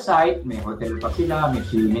 Pagdating sa site, may hotel pa sila, may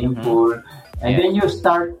swimming pool, and then you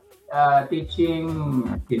start teaching,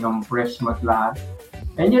 kinompress mo lahat.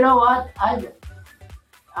 And you know what?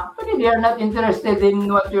 Actually, they are not interested in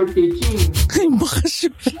what you're teaching.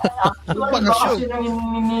 Bakasyon. Bakasyon ang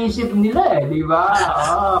iniisip nila di ba?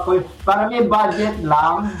 Para may budget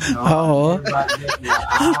lang. No? Oo. Budget lang.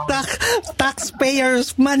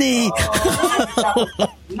 Taxpayers' money.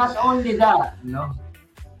 Not only that,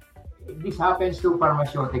 this happens to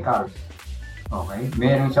pharmaceuticals. Okay?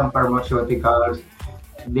 Meron siyang pharmaceuticals.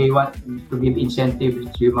 They want to give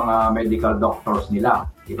incentives yung mga medical doctors nila,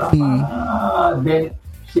 di ba? Then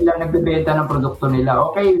sila nagbebenta ng produkto nila.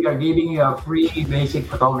 Okay, we are giving you a free basic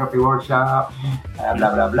photography workshop,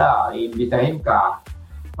 blah blah blah. Iimbitahin ka.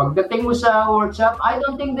 Pagdating mo sa workshop, I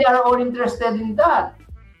don't think they are all interested in that.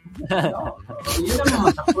 No. Yun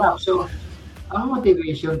naman sa club. So, ang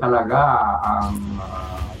motivation talaga ang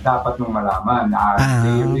dapat mong malaman.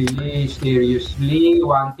 They really seriously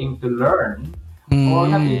wanting to learn o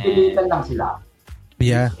napipilitan lang sila.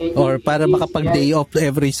 Yeah. Or para makapag-day off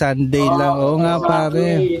every Sunday lang. Oo nga,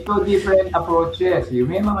 pare. Two different approaches.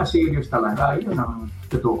 May mga serious talaga. Yun ang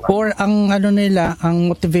tutukan. Or ang nila, ang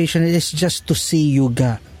motivation is just to see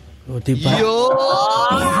yoga. O, diba?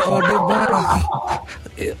 O, diba?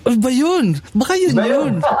 Ba yun? Baka yun.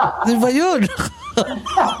 Diba yun?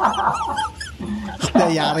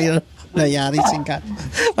 Nayari singkat.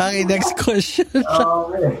 Okay, next question.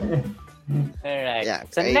 Okay. Alright. Yeah,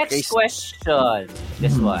 So next question.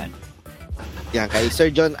 This one. Yan, kay Sir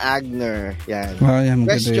John Agner. Yan.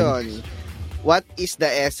 Question. What is the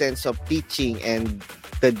essence of teaching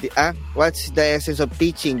what's the essence of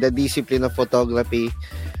teaching the discipline of photography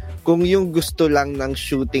kung yung gusto lang ng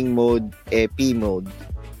shooting mode, P mode?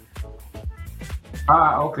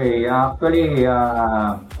 Okay. Actually,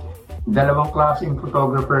 dalawang klaseng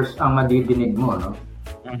photographers ang madidinig mo, no?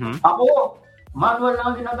 Ako, manual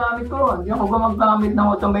lang ginagamit ko. Hindi ako gumagamit ng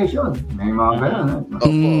automation. May mga ganun.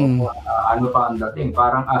 Ano pa ang dating?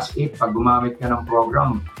 Parang as if pag gumamit ka ng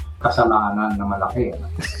program, kasalanan na malaki.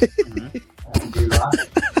 Diba?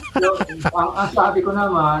 So, ang sabi ko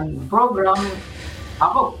naman, program,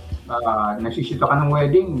 ako, nasisito ka ng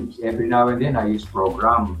wedding, every now and then I use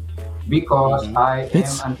program. Because I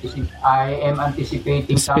am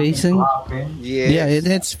anticipating something to happen. Yes. Yeah,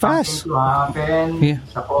 it's fast. Something to happen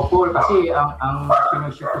sa couple. Kasi ang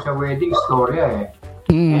sinushoot ko sa wedding, storya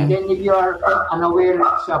And then if you are unaware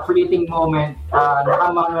sa fleeting moment,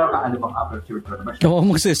 nakamanual ka, ano bang aperture ko? Oo,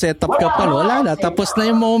 magsiset up ka pa. Wala na. Tapos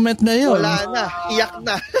na yung moment na yun. Wala na. Iyak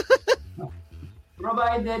na.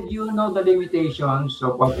 Provided you know the limitations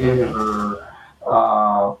of whatever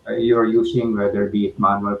you're using, whether be it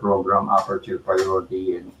manual program, aperture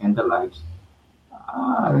priority, and the likes,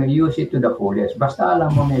 use it to the fullest. Basta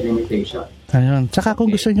alam mo may limitation. Ayun. Tsaka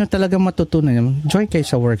kung gusto nyo talaga matutunan, join kayo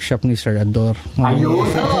sa workshop ni Sir Ador. Ayun!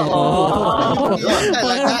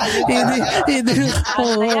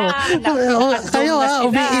 Kayo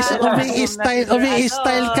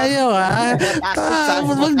umi-style kayo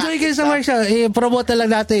mag-join kayo sa workshop. I-promote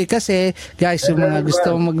lang natin kasi guys, yung mga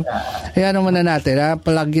gusto ano muna natin,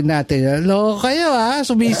 palagin natin. Kayo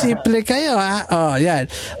sumisimple kayo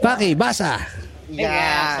yan. Paki, basa.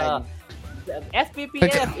 Yan.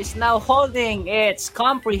 FPPF is now holding its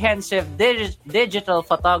comprehensive digital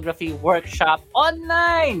photography workshop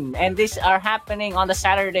online, and these are happening on the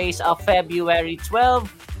Saturdays of February 12,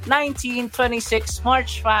 19, 26,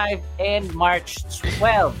 March 5, and March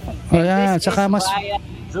 12. And saka mas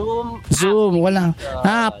Zoom. Wala.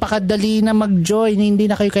 Napakadali na mag-join.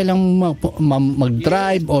 Hindi na kayo kailangang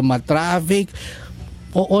mag-drive o ma-traffic.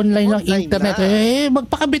 O online lang internet.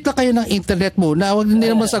 Magpakabit lang kayo ng internet muna. Huwag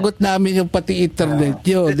hindi naman sagot namin yung pati internet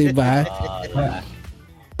yun, di ba?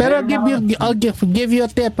 Pero I'll give you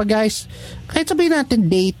a tip, guys. Kahit sabihin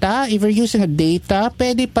natin data, if you're using a data,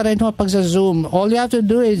 pwede pa rin pag sa Zoom. All you have to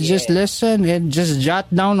do is just listen and just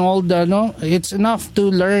jot down all the, it's enough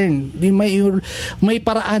to learn. May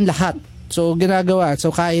paraan lahat. So, ginagawa.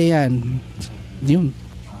 So, kaya yan. Yun.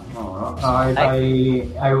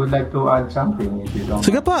 I would like to add something if you don't.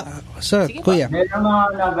 Sige pa. Sir, kuya. Meron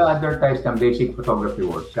mga nag-advertise ng basic photography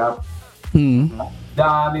workshop.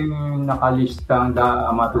 Daming nakalistang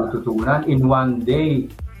matututunan in one day.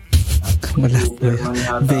 Wala.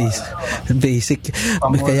 Basic.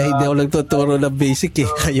 Kaya hindi ako nagtuturo ng basic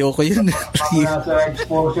Ayoko yun. Sa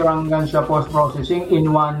exposure hanggang sa post-processing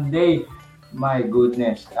in one day. My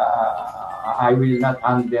goodness. I will not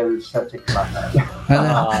handle such a class.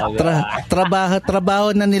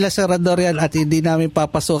 Trabaho na nila sa Radorian at hindi namin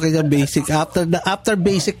papasukin yung basic. After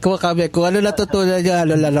basic ko kami, kung ano natutunan niya,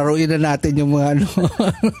 lalaruin na natin yung mga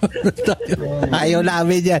Ayaw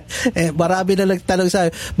namin yan. Marami na nagtanong sa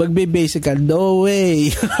magbe-basic ka. No way.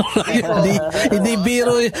 hindi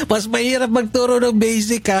biro. Mas mahirap magturo ng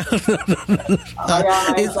basic Kaya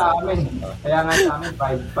nga sa amin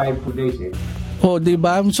 5 days di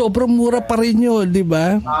ba? Sobrang mura pa rin yun, di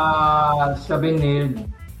ba? Sa Benil,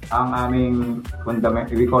 ang aming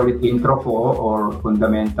we call it intro or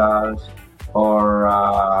fundamentals or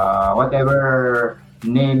whatever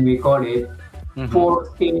name we call it,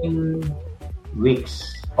 14 weeks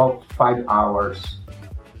of 5 hours.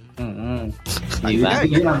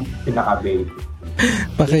 Yun ang pinaka-basic.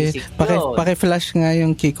 Paki-flash nga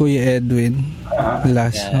yung kay Kuya Edwin.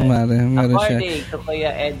 Last. Meron siya. According to Kuya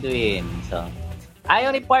Edwin. So,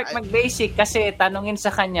 Ayaw ni Park mag-basic kasi tanungin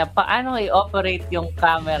sa kanya, paano i-operate yung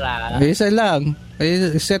camera? Isa lang.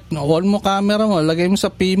 Set, on mo camera mo, lagay mo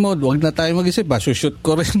sa P mode, wag na tayo mag-isip, shoot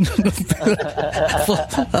ko rin.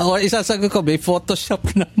 Or isasagot ko, may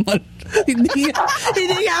Photoshop naman. hindi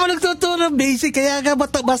ako nagtuturo ng basic, kaya nga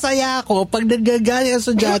masaya ako pag nagagaling ang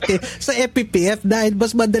estudyante sa FPPF dahil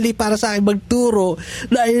mas madali para sa akin magturo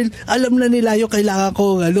dahil alam na nila yung kailangan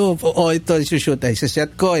ko, ito shoot,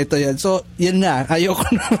 set ko, ito yan. So, yan na, ayoko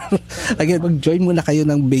na. Again, mag-join muna kayo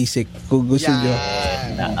ng basic kung gusto nyo.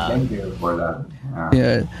 Thank you for that.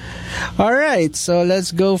 Yeah. All right, so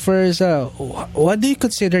let's go first. What do you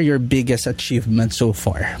consider your biggest achievement so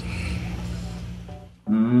far?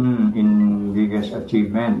 In biggest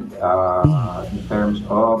achievement, in terms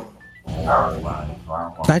of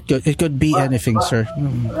It could be anything, sir.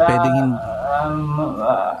 Pwedeng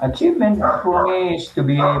achievement for me is to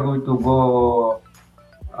be able to go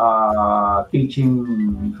teaching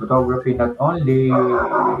photography not only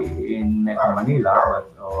in Metro Manila but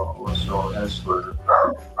also elsewhere,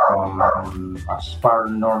 from as far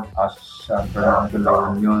north as San Fernando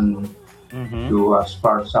La Union to as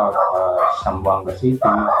far south as Zamboanga City,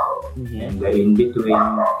 and in between.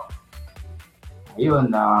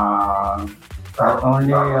 Ayun, not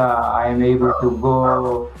only I'm able to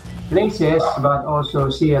go places but also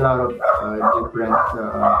see a lot of different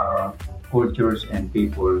cultures and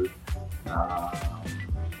people.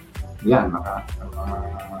 Yan,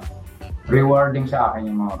 rewarding sa akin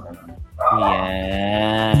yung mga ganun.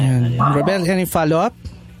 Yeah. Rebel, any follow-up?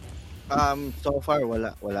 So far,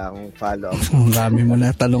 wala akong follow-up. Ang dami mo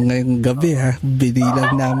na tanong ngayong gabi, ha?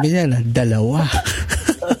 Binilang namin yan, 2.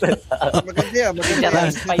 Maganda.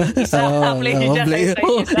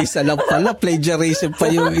 Isa lang pala, plagiarism pa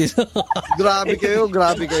yung isa. Grabe kayo.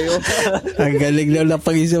 Ang galing na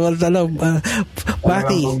pag-isip ang tanong.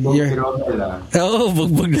 Baki,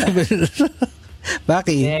 bugbog namin.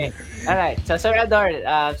 Baki. Alright, so Sir Ador,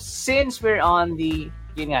 since we're on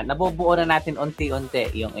yun nga, nabubuo na natin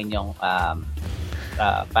unti-unti yung inyong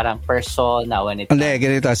parang persona when it comes.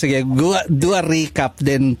 Ganito. Sige, do a recap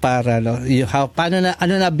din para paano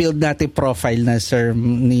na build natin profile na Sir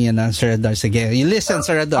Sir Ador. Sige, you listen,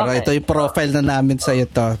 Sir Ador. Okay. Ito yung profile na namin sa iyo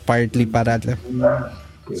to, partly para.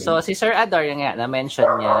 So si Sir Ador, yung nga na-mention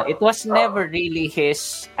niya, it was never really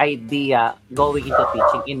his idea going into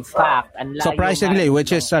teaching. In fact, surprisingly,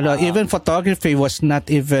 which is even photography was not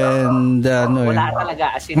even wala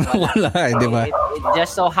talaga, as in wala. Di ba? It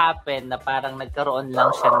just so happened na parang nagkaroon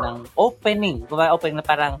lang siya ng opening na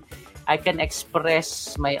parang I can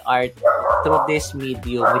express my art through this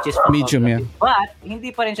medium, which is photography. Medium, yeah. But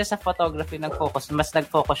hindi pa rin siya sa photography nag-focus. Mas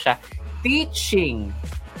nag-focus siya teaching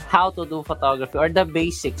how to do photography or the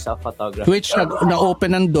basics of photography. Which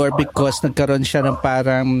na-open ang door because nagkaroon siya ng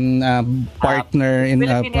parang partner in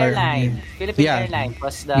Philippine Airlines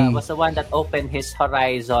was the one that opened his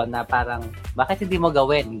horizon na parang bakit hindi mo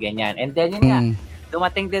gawin ganyan. And then yun nga,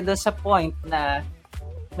 dumating din doon sa point na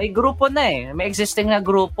may grupo na may existing na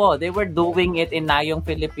grupo. They were doing it in Nayong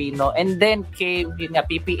Filipino, and then came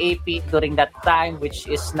PPAP during that time, which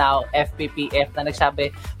is now FPPF, na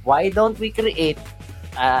nagsabi, why don't we create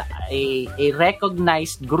a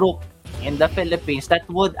recognized group in the Philippines that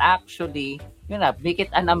would actually make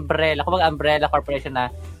it an umbrella, kumbaga umbrella corporation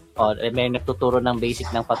na may nagtuturo ng basic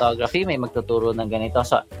ng photography, may magtuturo ng ganito.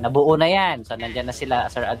 So nabuo na yan. So nandiyan na sila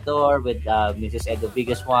Sir Ador with Mrs. Edo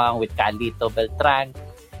Vigaswang, with Calito Beltran.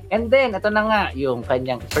 And then ito na nga yung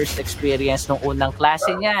kanyang first experience nung unang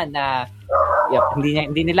klase niya na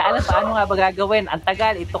hindi nila alam paano nga ba gagawin. Ang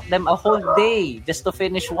tagal, it took them a whole day just to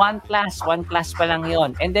finish one class pa lang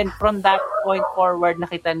yon. And then from that point forward,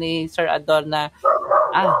 nakita ni Sir Ador na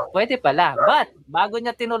pwede pala. But bago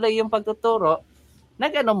niya tinuloy yung pagtuturo,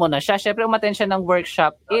 nag-ano muna siya. Siyempre, umattend siya ng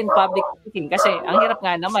workshop in public speaking. Kasi, ang hirap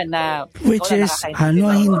nga naman na... Which is,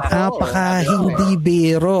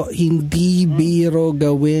 hindi biro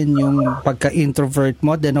gawin yung pagka-introvert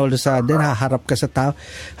mo, then all of a sudden, haharap ka sa tao.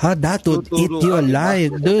 That would eat you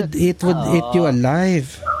alive. Dude, it would eat you alive.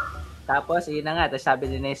 Tapos, yun na nga. Tapos sabi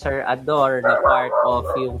din ni Sir Ador na part of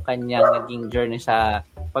yung kanyang naging journey sa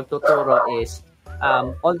pagtuturo is,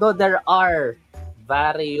 although there are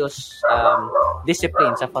various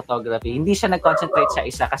disciplines sa photography, hindi siya nag-concentrate sa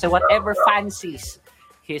isa kasi whatever fancies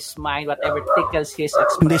his mind, whatever tickles his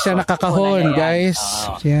expression, hindi siya nakakahon, guys.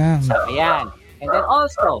 Sabi yan. And then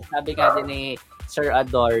also, sabi nga din ni Sir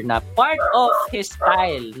Ador na part of his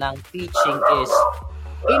style ng teaching is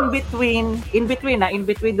in between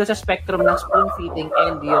doon sa spectrum ng spoon feeding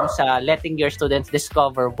and yung sa letting your students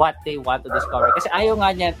discover what they want to discover. Kasi ayaw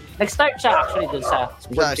nga niya, nag-start siya actually doon sa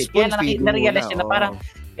spoon feed. Kaya na-realize niya na parang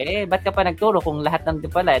ba't ka pa nagturo kung lahat ng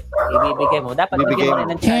pala ibibigay mo? Dapat bigyan mo rin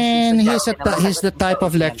ng chance. And he's the type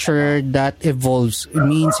of lecturer that evolves. It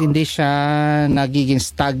means hindi siya nagiging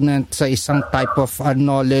stagnant sa isang type of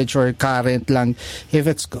knowledge or current lang. If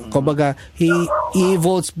it's, kumbaga, he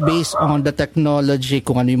evolves based on the technology,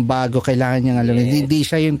 kung ano yung bago kailangan niyang alam. Hindi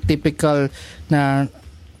siya yung typical na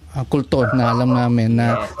kulto na alam namin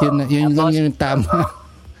na yun lang yung tama.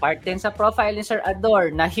 Part din sa profile ni Sir Ador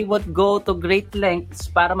na he would go to great lengths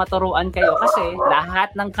para maturuan kayo kasi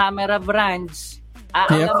lahat ng camera brands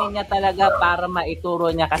aalamin niya talaga para maituro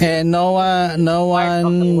niya kasi and no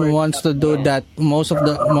one wants to do that. Most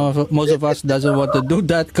of us doesn't want to do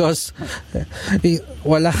that because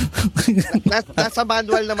wala nasa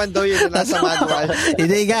manual naman daw yun, nasa manual.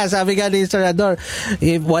 Hindi nga, sabi nga ni Sir Ador,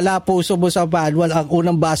 if wala puso mo sa manual, ang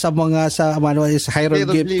unang basa mo nga sa manual is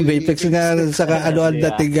hieroglyphics nga sa ano ang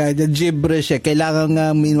dating gibberish kailangan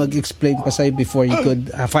nga mag-explain pa sa'yo before you could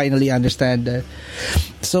finally understand.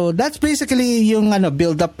 So that's basically yung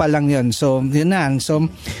build up pa lang yun. So yun na. So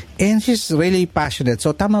and she's really passionate.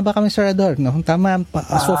 So tama ba kami, Sir Ador? No? Tama.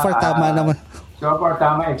 So far tama naman. So far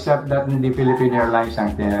tama, except that hindi Philippine Airlines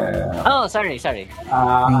ang sorry.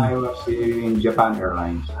 I was in Japan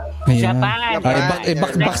Airlines. Yeah. Japan.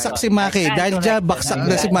 Baksak si Maki. Dahil dyan, baksak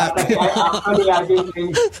na si Maki. Actually,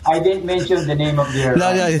 I didn't mention the name of the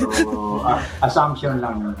airline. So, assumption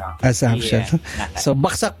lang yun. Assumption. Yeah. So,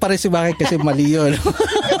 baksak pa rin si Maki kasi mali yun.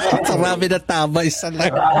 Marami na tama. Isa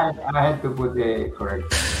lang. I had to put it correct.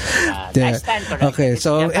 I stand correct. Okay,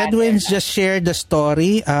 so Edwin just shared the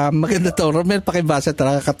story. Maganda to. Romel, pakibasa.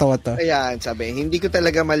 Nakakatawa to. Ayan, sabi, hindi ko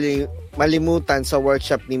talaga malimutan sa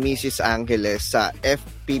workshop ni Mrs. Angeles sa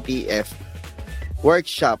FPPF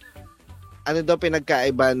workshop. Ano daw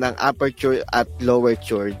pinagkaiba ng aperture at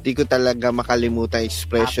lowerture? Di ko talaga makalimutan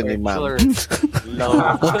expression ni ma'am.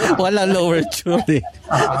 Wala lowerture eh.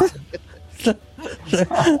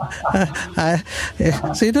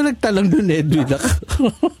 Sino nagtalong doon, Edwin?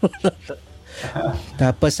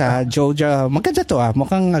 Tapos Joja, maganda to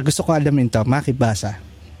mukhang gusto ko alamin to, makibasa.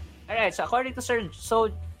 Alright, so according to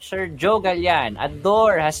Sir Joe Gallian,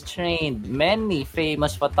 Ador has trained many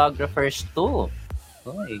famous photographers too.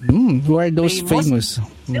 Who are those famous?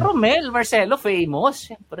 Si Romel Marcelo, famous,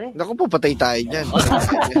 siyempre. Naku po, patay tayo dyan.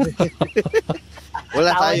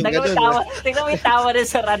 Wala tayong gano'n. Tingnan mo yung tawa rin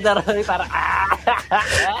sa radar. Parang,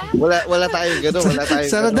 wala tayong gano'n.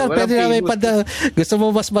 Sa radar, pwede namin padala. Gusto mo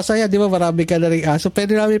mas masaya, di ba? Marami ka na rin aso.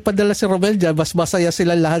 Pwede namin padala si Romel dyan. Mas masaya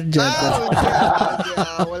sila lahat dyan.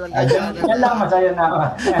 Walang ganyan. Yan lang, masaya na ako.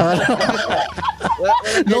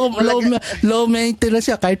 Low maintenance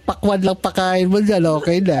siya. Kahit pakwan lang pakain mo dyan,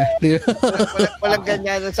 okay na. Walang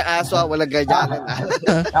ganyanan sa aso, walang ganyanan.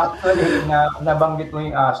 Actually, nabanggit mo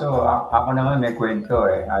yung aso. Ako naman may kwento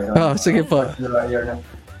sige po.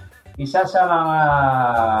 Isa sa mga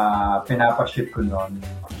pinapashoot ko noon,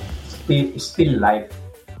 still life.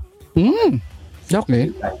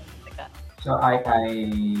 Okay. So I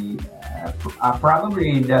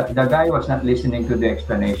probably the guy was not listening to the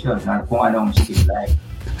explanation kung anong still life.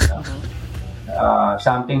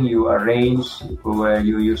 Something you arrange where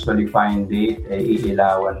you usually find it,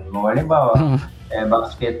 iilawan mo. Halimbawa, a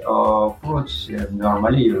basket of fruits,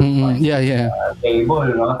 normally you find table,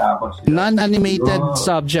 no? Tapos non-animated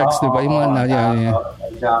subjects, di ba? Yung mga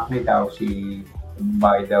exactly, tapos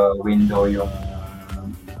by the window yung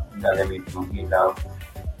gagamit mong ilaw.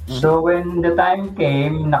 So when the time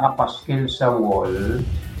came, nakapaskil sa wall,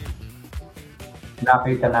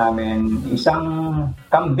 nakita namin isang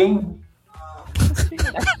kambing.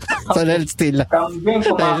 Kambing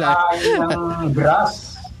kumakain ng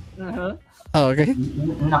grass. Okay.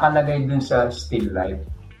 Nakalagay dun sa still life.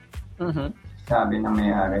 Sabi ng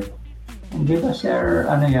may-ari, hindi ba sir,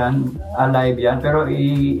 yan, alive yan, pero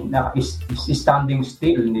standing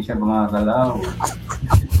still, hindi siya gumagalaw.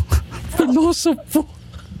 Piloso po.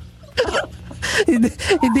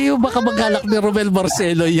 Hindi yung baka maghalak ni Romel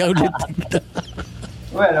Marcelo yung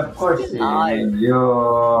Well, of course, medyo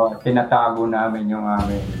tinatago namin yung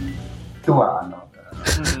aming tuwa,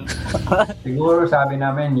 Siguro sabi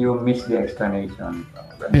namin, you miss the explanation.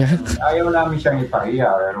 Ayaw namin siyang ipahiya.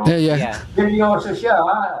 Seryoso siya,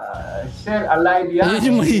 sir, alive yan.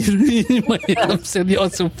 Yun yung mahirap,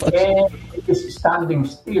 seryoso pa. It is standing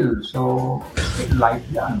still, so still life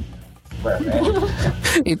yan.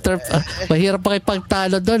 Mahirap pa kayo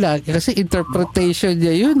pagtalo doon kasi interpretation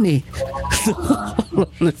niya yun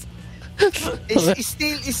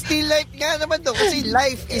Still life nga naman doon kasi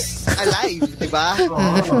life is alive, di ba?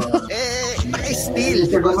 Still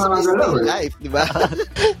life, di ba?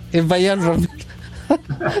 Iba yan, Romel.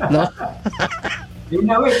 No?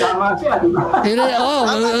 Tama siya, di ba?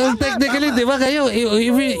 Technically, di ba kayo,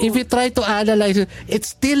 if you try to analyze it,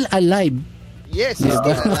 it's still alive. Yes, it's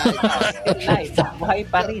still alive. Buhay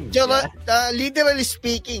pa rin. Literally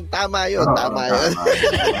speaking, tama yun.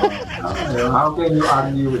 How can you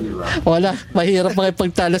argue, di ba? Wala, mahirap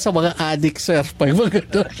makipagtalo sa mga addict, sir. Pag mga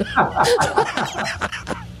doon.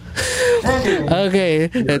 Okay,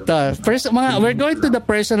 ito. First, we're going to the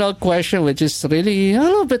personal question, which is really a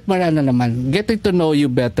little bit more naman. Getting to know you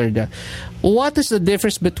better. What is the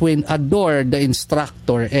difference between Adore, the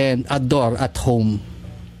instructor, and Adore at home?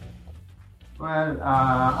 Well,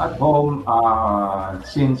 at home,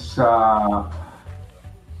 since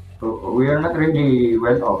we are not really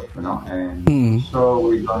well off, and so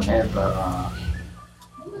we don't have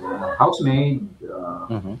housemaid.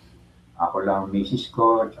 Ako lang, misis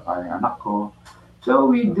ko, tsaka yung anak ko. So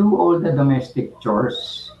we do all the domestic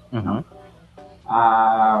chores. I'm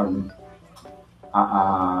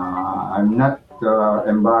not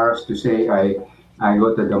embarrassed to say I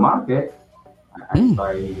go to the market. I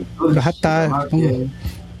buy goods to the market,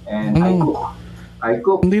 and I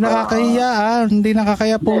cook. Hindi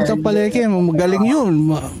nakakahiya po sa palengke. Magaling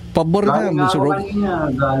yun. Pabor na.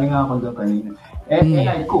 Galing ako doon kanina. And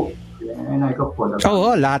I cook. And I cook for the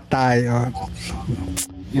family. Lahat tayo.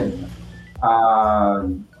 Yan.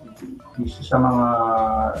 Isa sa mga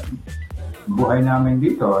buhay namin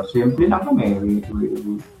dito, simple lang kami.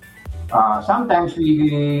 Sometimes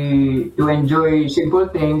to enjoy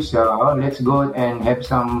simple things, let's go and have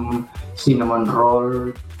some cinnamon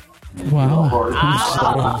roll. Wow.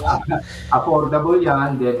 Affordable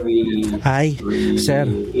yan. Then sir,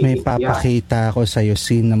 may papakita ako sa'yo,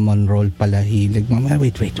 cinnamon roll pala hilig. Mama,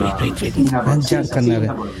 wait. Nandiyan ka na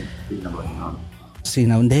rin.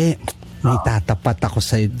 Hindi. May tatapat ako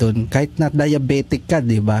sa'yo doon. Kahit na diabetic ka,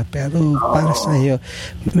 di ba? Pero para sa'yo,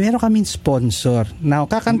 meron kaming sponsor. Now,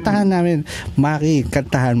 kakantahan namin, Maki,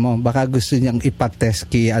 kantahan mo. Baka gusto niyang ipatest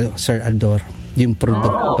kay Sir Adore yung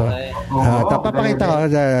produkto. Papakita ko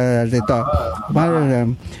dito.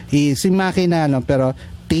 Si Maki na, pero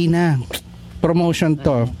Tina, promotion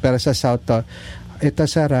to, pero sa South to. Ito,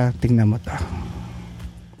 Sarah, tingnan mo to.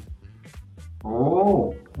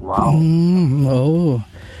 Oh, wow.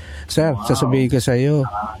 Sir, sasabihin ko sa iyo,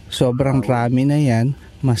 sobrang rami na yan,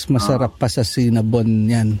 mas masarap pa sa cinnamon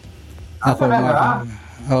yan. Ako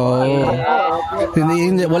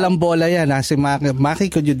hindi, walang bola yan. Si Maki,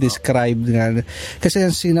 could you describe nga? Kasi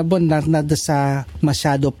yung cinnamon nada sa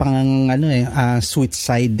masyado pang sweet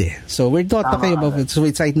side So we're not talking about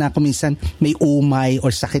sweet side na kuminsan may umay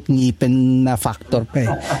or sakit ngipin na factor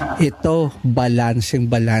pa Ito, balance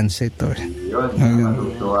ito. Yun,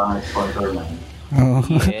 matutuwa ang sponsor na.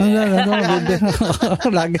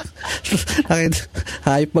 Lagi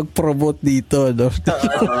hype mag-promote dito, no?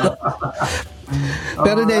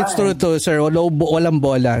 Pero it's true to, sir, walang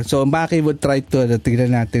bola. So Maki would try to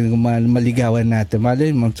tignan natin kung maligawan natin.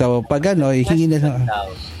 Malay mo. So pag hingi na lang.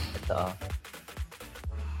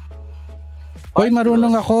 Hoy,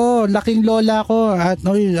 marunong ako. Laking lola ko. At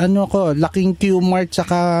laking Q-Mart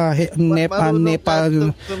saka Nepa.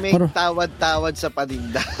 Tawad-tawad sa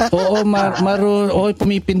paninda. Oo, marunong.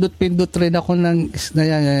 Pumipindot-pindot rin ako ng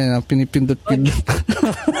pinipindot-pindot.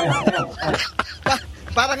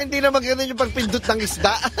 Parang hindi naman ganun yung pagpindot ng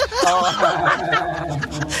isda.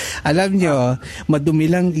 Alam nyo,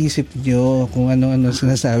 madumi lang isip nyo kung ano-ano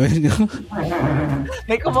sinasabi nyo.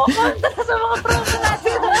 May kumukonta sa mga promo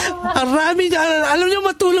natin. Arami nyo. Alam nyo,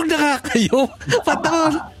 matulog na nga kayo.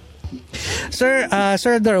 Patang. Sir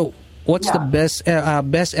Adore, what's the best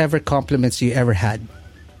ever compliments you ever had?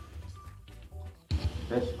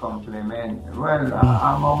 Best compliment. Well,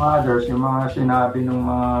 among others, yung mga sinabi ng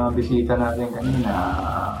mga bisita natin kanina,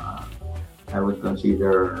 I would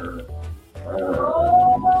consider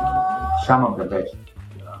some of the best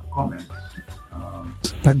comments.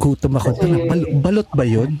 Nagutom ako doon. Balot ba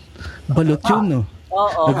yun? Balot yun, no?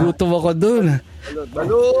 Nagutom ako doon.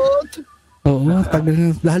 Balot! Oo,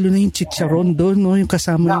 lalo na yung chicharon doon, no? Yung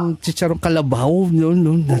kasama yung chicharon kalabaw doon,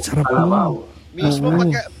 no? Nasarap mo. Mismo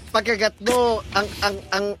pagkagat mo,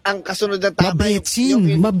 ang kasunod na tama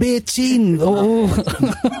mabetsin. Oo.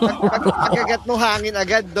 Pagkagat mo, hangin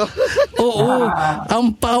agad, do. Oo.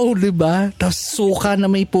 Ang pau, di ba? Tapos suka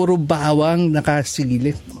na may puro bawang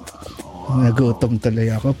nakasigilid. Nagutom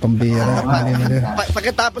tuloy ako, pambira.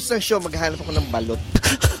 Pagkatapos ng show, maghanap ako ng balot.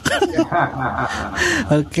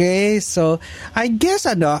 Okay, so I guess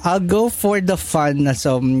I'll go for the fun.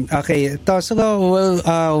 So okay, so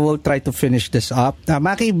we'll try to finish this up.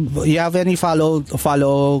 Maki, you have any follow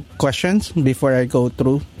questions before I go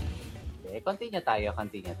through? Okay, continue tayo.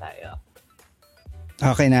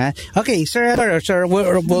 Okay na. Okay, sir,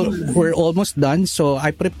 we're almost done. So I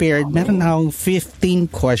prepared, meron akong 15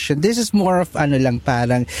 questions. This is more of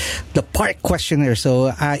parang the park questionnaire. So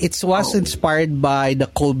it was inspired by the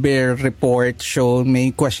Colbert Report show.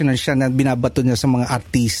 May questionnaire siya na binabato niya sa mga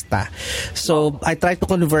artista. So I try to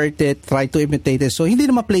convert it, try to imitate it. So hindi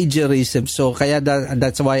naman plagiarism. So kaya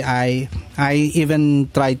that's why I even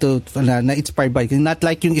try to na-inspired by, not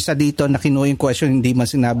like yung isa dito na kinuha yung question, hindi man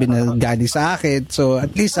sinabi na galing sa akin. So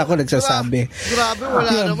at least ako nagsasabi. Grabe,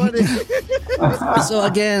 wala naman eh. So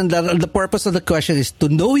again, the purpose of the question is to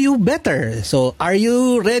know you better. So are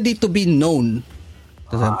you ready to be known?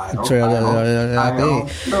 I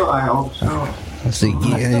hope so.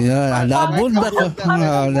 Sige, alabon ba ko?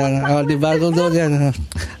 Diba?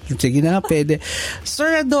 Sige na, pwede.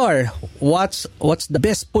 Sir Ador, what's the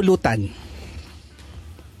best pulutan?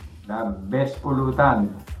 The best pulutan?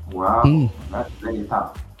 Wow, that's very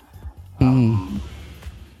tough.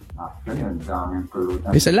 Actually, ang daming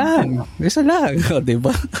pulutan. Isa lang. O,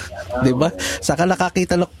 diba? Diba? Saka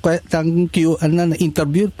nakakita ng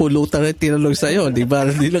interview, pulutan na tinanong sa'yo. Diba?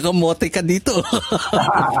 Hindi nakamote ka dito.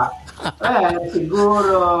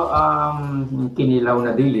 Siguro, kinilaw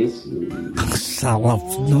na dilis. Sarap,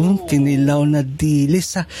 no? Kinilaw na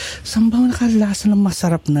dilis. Saan ba nakalasa ng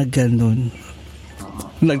masarap na ganun?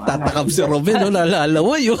 Nagtatakam si Robin, no?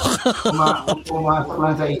 Nalalaway yun. Pumasok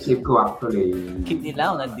lang sa isip ko, actually.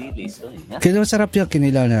 Kinilaw na dilis. Kinilaw, sarap yun,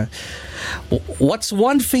 kinilaw na. What's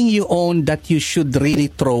one thing you own that you should really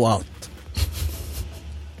throw out?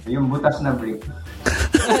 Yung butas na brick.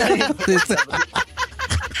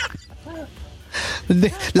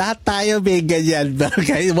 Lahat tayo may ganyan ba?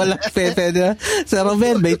 Walang pepe na. Sa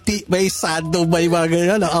Romel, may sando, may mga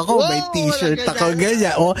ganyan. Ako, may t-shirt ako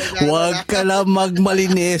ganyan. O, huwag ka lang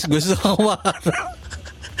magmalinis. Gusto ko mara.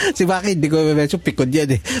 Si Maki, hindi ko medyo pikod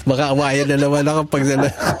yan eh. Baka awayan na naman ako pag sana.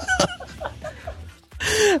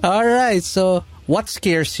 Alright, so, what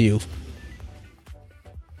scares you?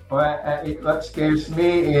 Well, what scares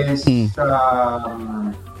me is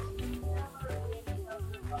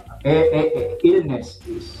illness.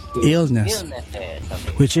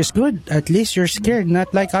 Which is good. At least you're scared,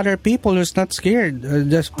 not like other people who's not scared.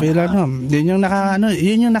 Just feel yun yung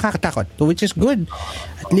nakakatakot, which is good.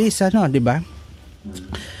 At least di ba?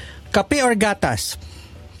 Kape or gatas?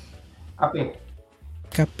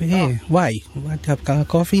 Kape. Why? What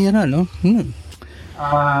coffee no?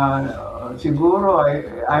 Siguro,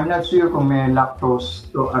 I'm not sure kung may lactose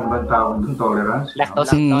tolerance.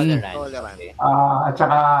 Lactose intolerance. At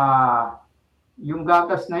saka, yung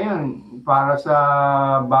gatas na yun, para sa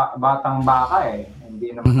batang baka eh.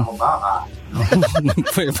 Hindi naman ako baka. Oh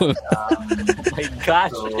my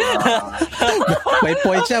gosh. So, may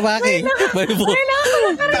point siya, Maki. May point.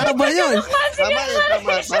 Tama yun. Tama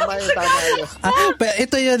yun.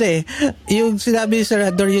 Ito yun eh. Yung sinabi ni Sir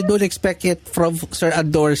Ador, you don't expect it from Sir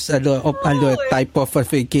Ador's type of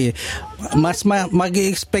fake. Mas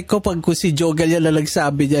mag-i-expect ko pag si Joe Gallia na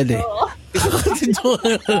nagsabi niyan eh.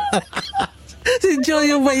 Si Joe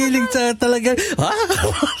yung mahilig sa talagang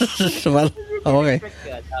okay.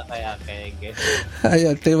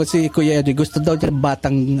 Ayun, tayo si Kuya Eddie, gusto daw niya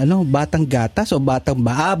batang gatas o batang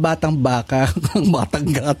baka, batang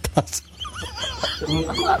gatas.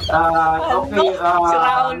 Okay,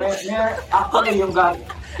 actually yung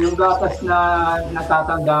gatas na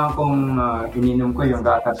natatandaan kong ininom ko, yung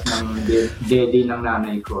gatas ng dede ng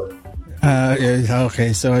nanay ko.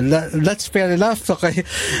 Okay, so that's fair enough. Okay.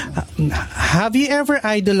 Have you ever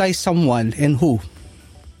idolized someone and who?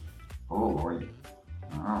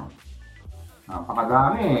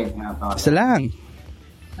 Napakadami. Isa lang.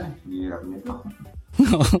 Hirap nito.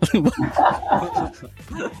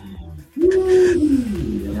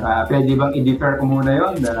 Pwede bang i-defer ko muna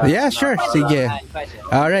yun? Yeah, sure. Sige.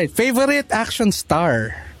 Alright. Favorite action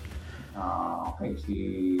star? Okay,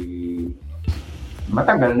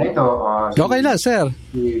 matagal na ito. Okay na, sir.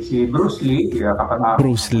 Si Bruce Lee.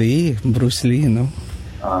 Bruce Lee, no?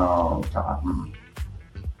 Tsaka,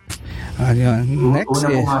 next una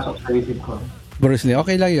is pumasok sa isip ko. Bruce Lee.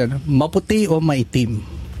 Okay lang yun. Maputi o maitim?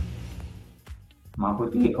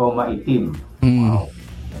 Maputi o maitim? Wow.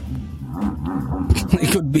 It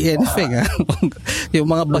could be anything, ha? Yung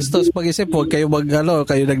mga bastos pag-isip, huwag kayo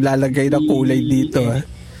kayo naglalagay ng kulay dito, ha?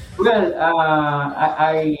 Well,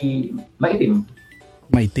 maitim.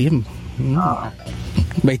 Maitim?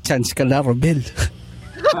 May chance ka na, Robel.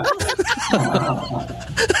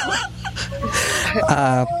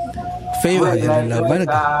 Favorite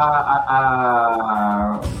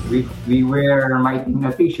we wear maitim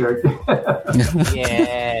na t-shirt.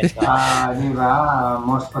 Yes. Di ba?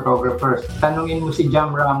 Most photographers. Tanungin mo si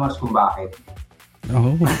Jam Ramos kung bakit.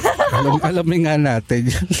 Oh, alamin nga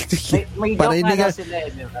natin. may joke nga sila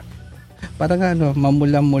eh, di ba? Parang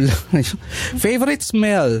mamula-mula. Favorite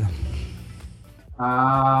smell?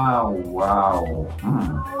 Wow.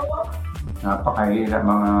 Napakahirap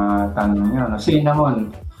mga tanong nyo.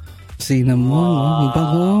 Cinnamon.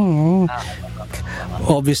 Bago.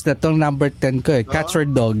 Obvious na itong number 10 ko eh. Cats or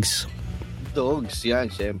dogs? Dogs, yan,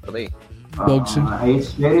 syempre. Dogs.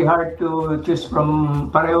 It's very hard to choose from,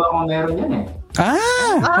 pareho akong meron yan eh.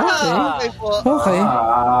 Okay po. Okay.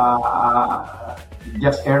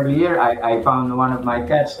 Just earlier, I found one of my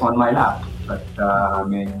cats on my lap. But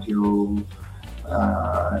medyo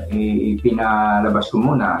pinalabas ko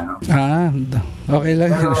muna. No? Okay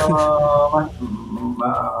lang. Pero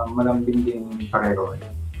malambing din pareho.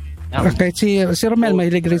 Okay, si Romel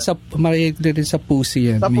mahilig rin sa pusi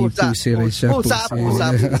yan. Sa May pusa. pusi rin siya. Pusa.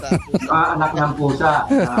 Anak ng pusa.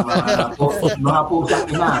 Mga pusang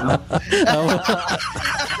ina, no?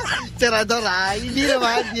 Senador, hindi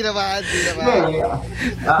naman. Okay.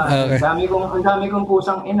 Ang dami kong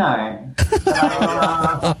pusang ina eh.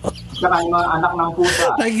 Saka yung mga anak ng pusa.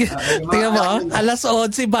 Tingnan mo, alas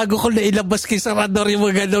 11 bago ko nailabas kay Senador yung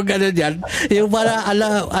mga gano'n yan. Yung para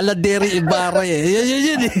ala Derry Ibarra eh.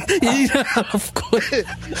 Yun eh. Yun yung naharap ko. Okay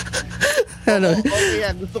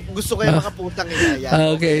yan. Gusto ko yung mga putang ina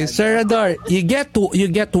yan. Okay, Senador, you get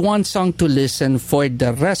one song to listen for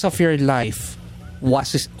the rest of your life.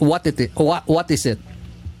 What is it? Oh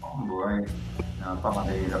boy.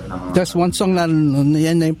 Napakahirap naman. Just one song na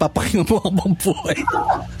yan na yung papakinggan mo habang buhay.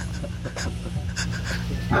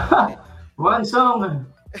 One song.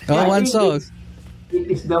 One song. It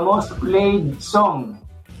is the most played song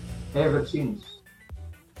ever since.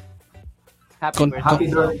 Happy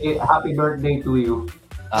birthday to you.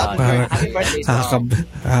 Happy birthday.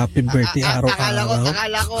 Happy birthday araw-araw.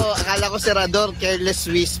 Akala ko Senador, Careless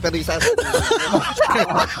Whisper.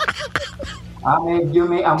 Medyo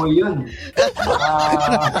may amoy yun.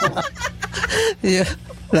 Yeah.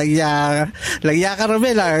 Lagya ka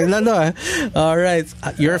Romel. Alright.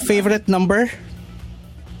 Your favorite number?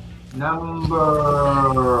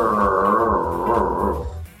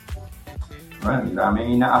 Well,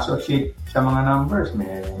 daming ina-associate sa mga numbers.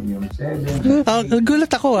 May yung 7.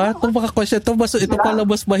 Gulat ako Itong mga question. Ito pala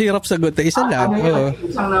mas mahirap sagutin. Isa lang.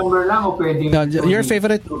 Isang number lang o pwede? Your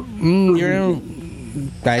favorite?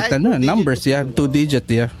 Kahit numbers. Yeah. 2-digit.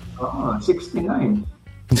 Yeah. 69.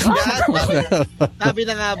 Sabi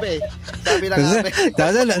na nga ba eh.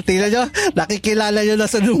 Tingnan nyo, nakikilala nyo na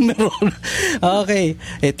sa numero. Okay,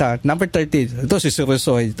 ito, number 13. Ito, si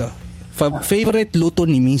Surusoy ito. Favorite luto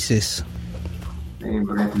ni Mrs.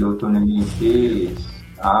 Favorite luto ni Mrs.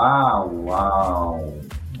 Wow.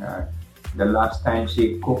 The last time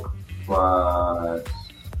she cooked was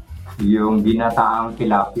yung ginataang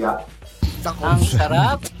tilapia. Ang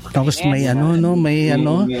sarap. Tapos may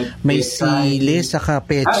may sili saka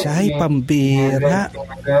pechay, pambira.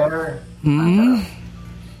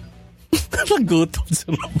 Nagutom sa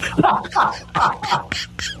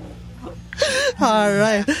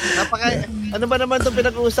Alright. Ano ba naman itong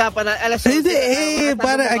pinag-uusapan na?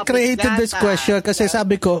 Para I created this question kasi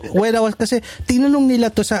sabi ko, kasi tinanong nila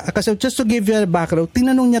to kasi just to give you a background,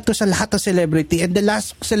 tinanong niya to sa lahat ng celebrity and the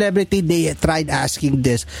last celebrity they tried asking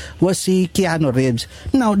this was si Keanu Reeves.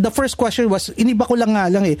 Now, the first question was, iniba ko lang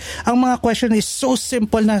ang mga question is so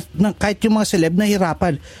simple na kahit yung mga celeb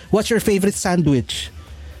nahirapan. What's your favorite sandwich?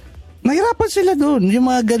 Nahirapan sila doon, yung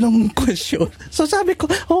mga ganong question. So sabi ko,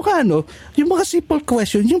 yung mga simple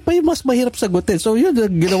question, yung pa yung mas mahirap sagutin. So yun,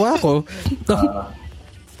 ginawa ko.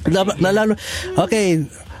 Okay,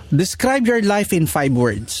 describe your life in 5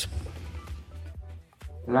 words.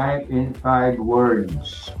 Life in 5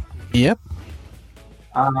 words. Yep.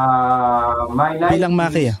 My life bilang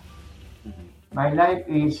Maki. My life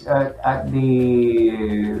is at the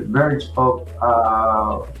verge of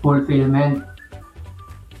fulfillment.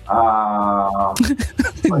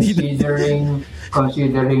 Considering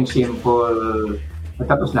simple.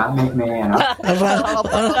 Tapos na, may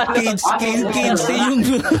kids yung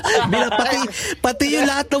pati yung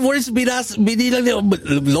lahat ng words binilang niya.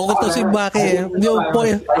 Loko to si Maki. Yung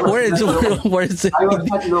words. I was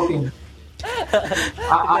not looking.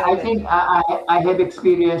 I think I have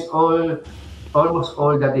experienced almost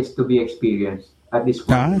all that is to be experienced at this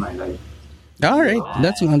point in my life. All right,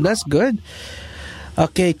 that's good.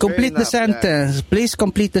 Okay, complete the sentence. Yeah. Please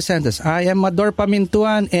complete the sentence. I am Mador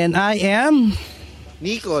Pamintuan and I am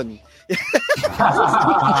Nikon.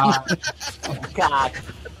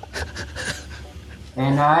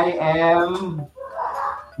 And I am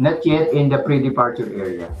not yet in the pre-departure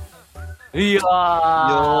area. Yeah.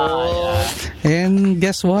 And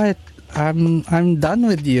guess what? I'm done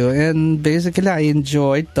with you, and basically I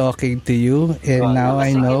enjoyed talking to you, and now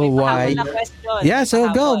I know why. Yeah,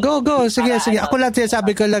 so go. Sige. Ako lang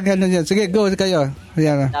sabi ko lang ano yan. Sige, go kayo.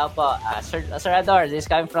 Yan. Opo, Sir Ador, this is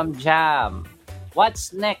coming from Jam.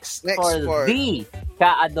 What's next for the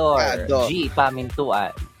Ka-Ador G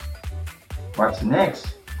Pamintuan? What's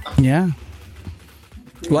next? Yeah.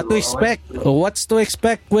 What to expect? What's to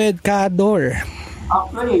expect with Ka-Ador?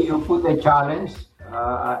 Actually, you put a challenge.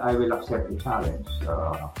 I will accept the challenge.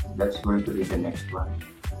 That's going to be the next one.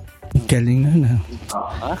 Galing na.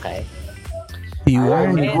 Okay.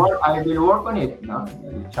 I will work on it. No?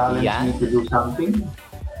 Challenge me to do something.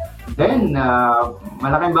 Then,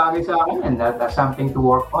 malaking bagay sa akin yan. That's something to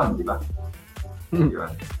work on, di ba?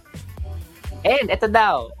 Yun. And ito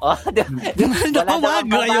daw. Ayoko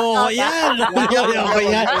yan.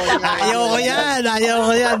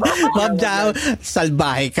 Ma'am Jam,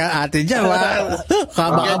 salbahe ka ate Jam.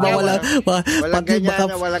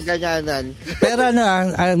 Walang ganyanan. Pero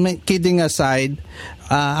I'm kidding aside,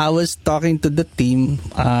 I was talking to the team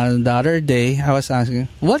the other day. I was asking,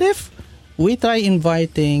 what if we try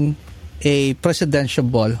inviting a presidential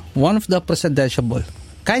ball, one of the presidential ball,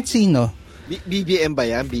 kahit sino. BBM ba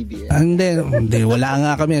yan? BBM? Hindi, wala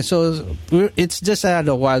nga kami. So, it's just a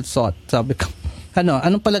wild thought. Sabi ko,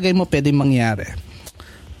 anong palagay mo pwede mangyari?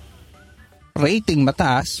 Rating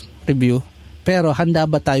mataas, review, pero handa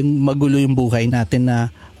ba tayong magulo yung buhay natin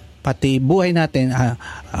na pati buhay natin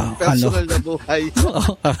personal na buhay.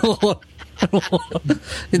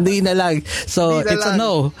 Hindi na lang. So, it's a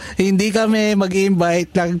no. Hindi kami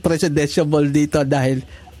mag-invite ng presidential ball dito dahil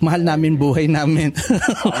mahal namin buhay namin.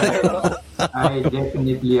 I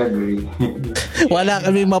definitely agree. Wala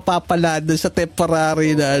kami mapapala doon sa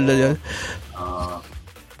temporary na ano yun.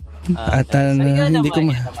 At hindi ko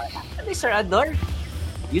Sir Ador,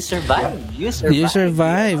 you survive.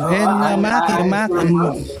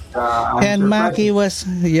 And Maki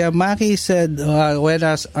said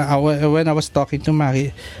when I was talking to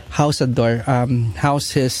Maki, how's Ador? How's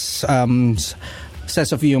his sense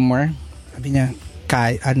of humor? Sabi niya,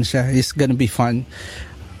 it's gonna be fun.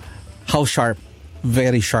 How sharp?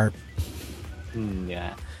 Very sharp.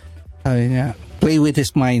 Yeah. Sabi niya, play with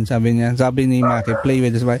his mind. Sabi ni Maki, play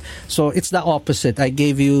with his mind. So it's the opposite. I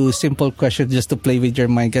gave you simple questions just to play with your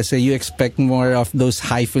mind kasi you expect more of those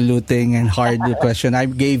highfalutin and hard question. I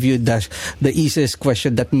gave you the easiest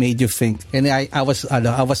question that made you think, and I was right.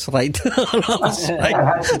 I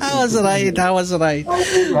was right.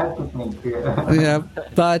 Yeah,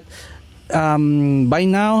 but by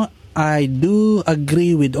now, I do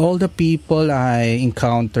agree with all the people I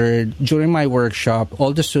encountered during my workshop,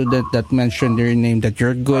 all the students that mentioned your name, that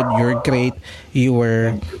you're good, you're great, you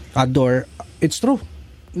were Ador. It's true.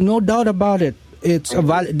 No doubt about it.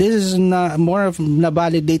 This is more of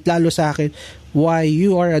na-validate lalo sa akin why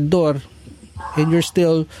you are Ador and you're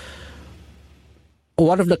still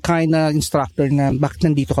one of the kind na instructor na bakit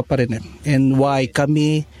nandito ka pa rin and why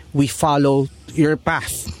we follow your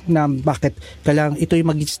path na bakit kailangan ito yung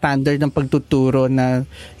maging standard ng pagtuturo na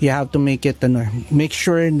you have to make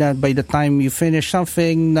sure na by the time you finish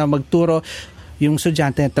something na magturo yung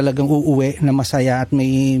estudyante talagang uuwi na masaya at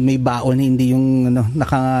may baon, hindi yung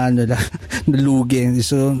nalugi.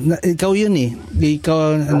 So ikaw yun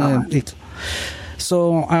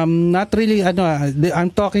So not really I'm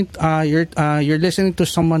talking you're listening to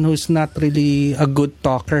someone who's not really a good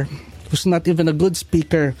talker, who's not even a good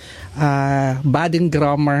speaker, bad in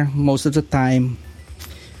grammar most of the time,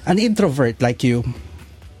 an introvert like you.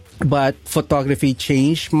 But photography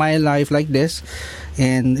changed my life like this,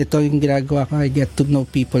 and ito yung ginagawa ko. I get to know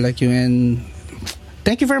people like you, and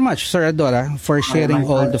thank you very much, Sir Adora, for sharing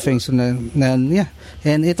all the things.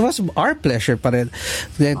 And it was our pleasure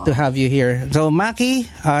to have you here. So, Maki,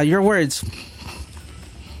 your words.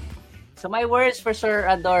 So my words for Sir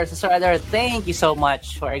Ador. So Sir Ador, thank you so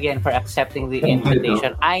much for accepting the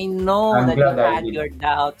invitation. I know that you had your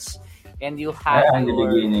doubts and you had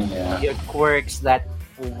your quirks that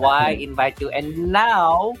why invite you. And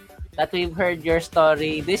now that we've heard your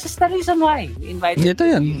story, this is the reason why we invited you.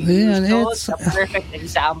 It's a perfect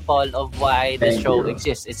example of why the show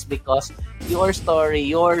exists. It's because your story,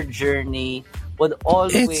 your journey would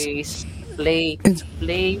always play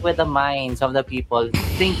with the minds of the people,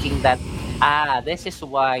 thinking that this is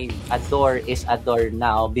why Ador is Ador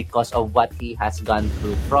now because of what he has gone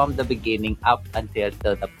through from the beginning up until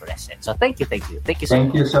the present. So thank you so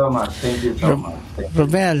much. Thank you so much.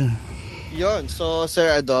 Romel. Yon, so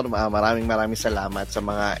Sir Ador, maraming salamat sa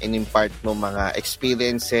mga in-impart mo mga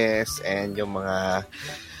experiences and yung mga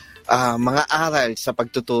mga aral sa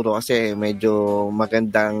pagtuturo kasi medyo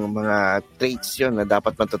magandang mga traits yun na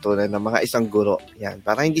dapat matutunan ng mga isang guro. Yan,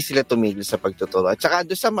 para hindi sila tumigil sa pagtuturo. At saka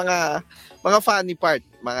doon sa mga funny part,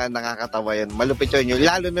 mga nakakatawa yan. Malupit yun.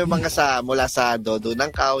 Lalo na yung mga mula sa Dodo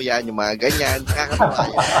ng Kao, yan, yung mga ganyan.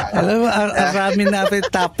 Nakakatawa yan. Alam mo, arami natin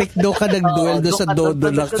topic. Doon ka nag-duel doon sa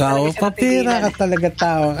Dodo ng Kao. Papira ka talaga,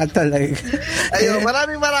 tawa ka talaga. Ayun,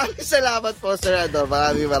 maraming salamat po, Sir Ador.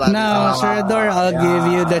 Maraming Now, Sir Ador, I'll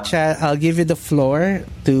give you the floor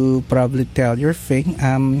to probably tell your thing.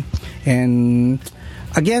 And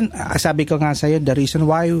again, sabi ko nga sa'yo, the reason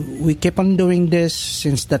why we keep on doing this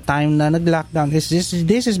since the time na nag-lockdown is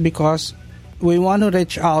this is because we want to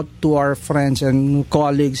reach out to our friends and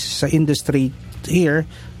colleagues sa industry here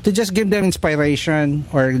to just give them inspiration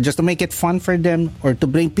or just to make it fun for them or to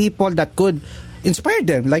bring people that could inspire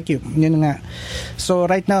them like you. Yun nga. So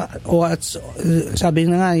right now, sabi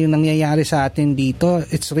na nga, yung nangyayari sa atin dito,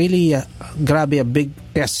 it's really grabe a big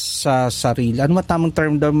test sa sarili. Ano ba tamang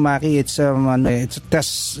term doon, Maki? It's a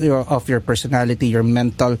test of your personality, your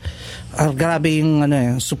mental. Grabe yung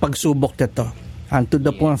pagsubok nito. And to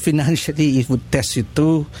the point, financially, it would test you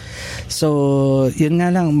too. So, yun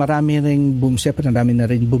nga lang, marami rin na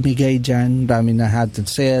rin bumigay dyan, marami na had to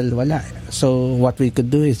sell, wala. So, what we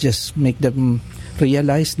could do is just make them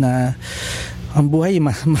realize na ang buhay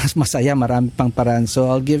mas masaya, marami pang paraan.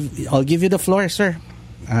 So, I'll give you the floor, sir,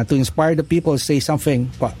 to inspire the people, say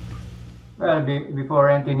something. Well,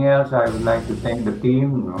 before anything else, I would like to thank the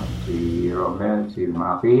team, si Romel, si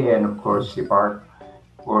Maki, and of course, si Park,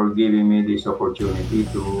 for giving me this opportunity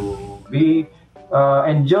to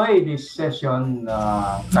enjoy this session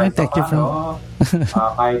kahit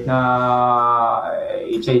kahit na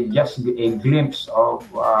it's just a glimpse of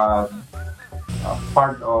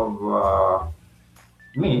part of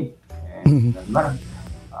me. And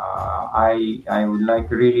I would like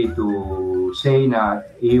really to say na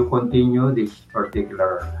you continue this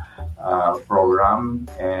particular program,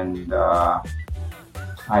 and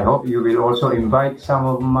I hope you will also invite some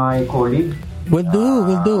of my colleagues. We'll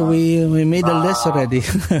do. We made a list already.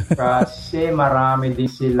 Kasi marami din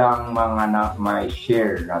silang mga may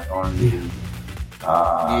share, not only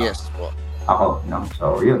yes po. Ako, no?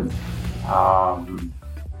 So, yun.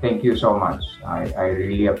 Thank you so much. I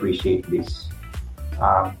really appreciate this.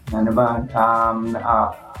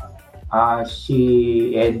 Si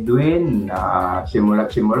Edwin,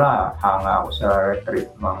 simula hanga ako sa trip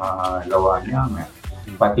mga gawa niya.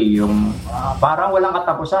 Pati yung parang walang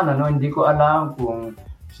katapusan, hindi ko alam kung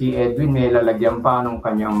si Edwin may lalagyan pa nung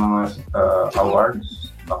kanyang mga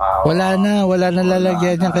awards. Baka wala na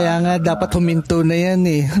lalagyan niya, kaya nga dapat huminto na yan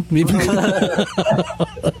eh.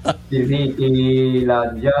 Si Ricky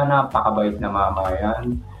Ladja, napakabait na mama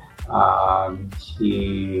yan. Si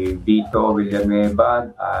Vito Villanueva,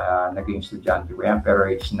 naging estudyante ko yan, pero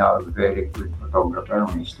it's now a very good photographer,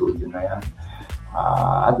 may studio na yan.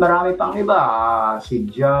 At marami pang iba, si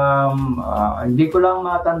Jam, hindi ko lang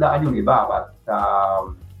matandaan yung iba, but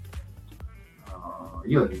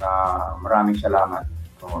maraming salamat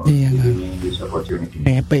for giving me this opportunity.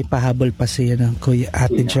 Pahabol pa siya ng Kuya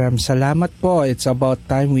Ate Jam. Salamat po. It's about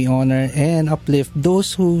time we honor and uplift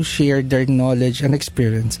those who share their knowledge and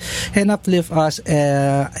experience and uplift us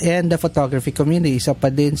and the photography community. Isa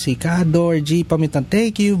pa din si Kador G. Pamintan.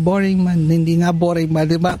 Thank you. Boring man. Hindi nga boring man.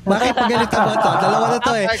 Diba? Bakit pagalitan mo to? Dalawa na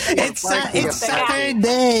to eh. It's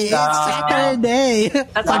Saturday. It's Saturday.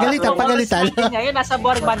 Pagalitan. Ngayon, nasa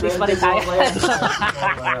boring man pa rin tayo.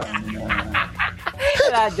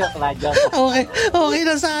 Joke. Okay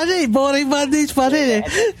na sana eh. Boring bandage pa rin eh.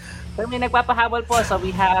 So may nagpapahabol po. So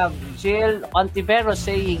we have Jill Ontiveros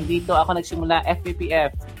saying, dito ako nagsimula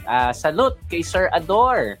FPPF. Salute kay Sir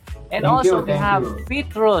Ador. And also we have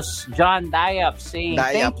Petrus John Diap saying,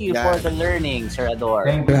 thank you for the learning, Sir Ador.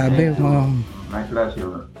 Grabe mo. My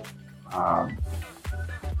pleasure.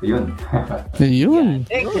 Yun.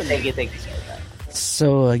 Thank you, sir.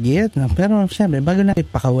 So again, pero siyempre bago natin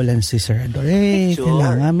pakawalan si Sir Ador,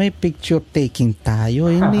 kailangan may picture taking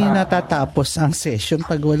tayo. Hindi natatapos ang session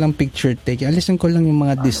pag walang picture taking. Alisin ko lang yung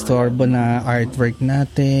mga disturbo na artwork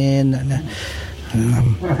natin.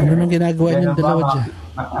 Ano nang ginagawa niyong dalawa dyan?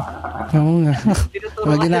 Oo nga.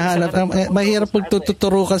 Maginahanap. Mahirap pag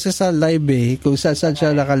tututuro kasi sa live kung saan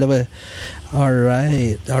siya nakalabas.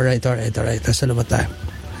 Alright. Saan ba tayo?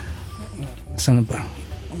 Saan ba?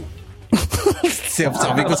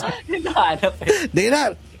 Sabi ko di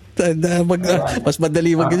na mas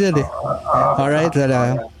madali wag ganyan eh. Alright,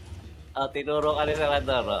 tinuro ka rin sa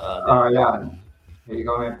radar. Yan.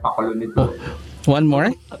 Ikaw may pakulo nito. One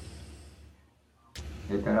more?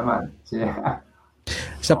 Ito naman.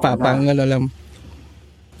 Sa papang lang.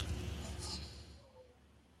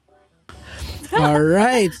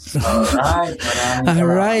 Alright.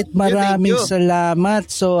 Maraming salamat.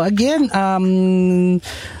 So again,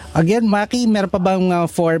 Maki, meron pa bang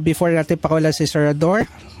before natin pakawala si Sir Ador?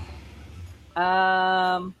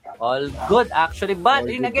 All good actually, but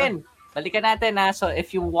yun again, balikan natin so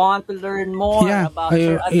if you want to learn more about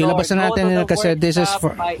Sir Ador, ilabas na natin kasi this is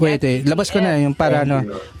for labas ko na yung para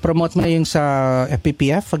promote mo na yung sa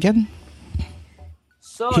FPPF again.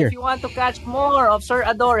 So if you want to catch more of Sir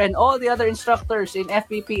Ador and all the other instructors in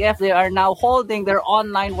FPPF, they are now holding their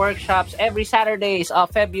online workshops every Saturdays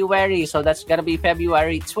of February. So that's going to be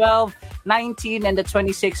February 12, 19, and the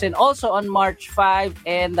 26th, and also on March 5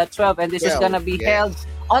 and the 12th. And this is going to be held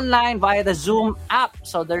online via the Zoom app.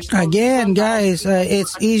 So there's again, guys,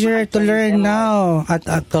 it's easier to learn now at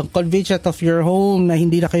the convenience of your home na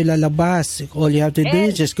hindi na kayo lalabas. All you have to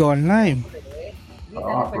do is just go online.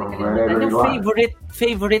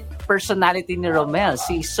 Favorite personality ni Romel,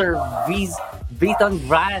 si Sir Viton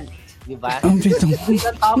Grant, di ba?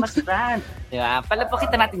 Viton Thomas Grant, di ba?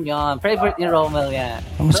 Palapakita natin yon. Favorite ni Romel yan.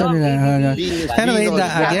 Anyway,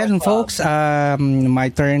 again, folks, my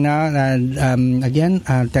turn now. And again,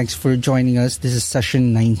 thanks for joining us. This is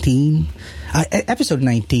session 19, episode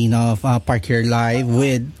 19 of Park Here Live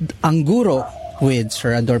with Angguro. With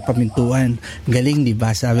Sir Ador Pamintuan. Galing, di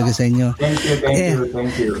ba? Sabi ko sa inyo. Thank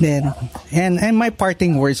you. Then, and my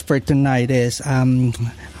parting words for tonight is,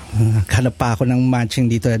 hanap pa ako ng matching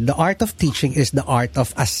dito. The art of teaching is the art of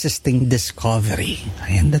assisting discovery.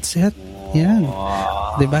 And that's it. Yan.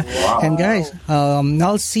 Diba? Wow. And guys,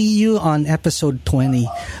 I'll see you on episode 20.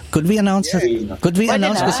 Could we announce kung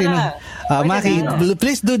sino? Maki,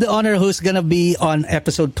 please do the honor who's gonna be on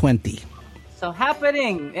episode 20. So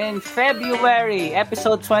happening in February,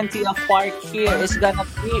 episode 20 of Park Here is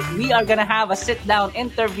we are gonna have a sit-down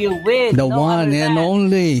interview with the one and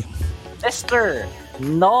only Mr.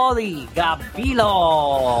 Noli Gabilo.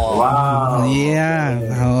 Wow. Yeah.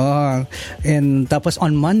 Oh. And tapos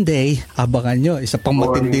on Monday, abangan nyo, isa pang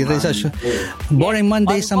matindi rin sa show. Boring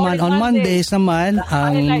Mondays naman. On Mondays naman,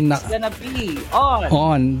 it's gonna be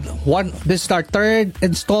this is our third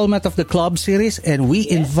installment of the club series, and we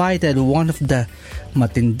invited one of the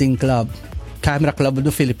matinding club, Camera Club of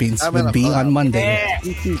the Philippines, will be on Monday.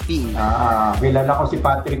 Kilala ko si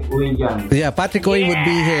Patrick Uy dyan. Yeah, Patrick Uy would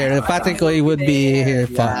be here. Patrick Uy would be here.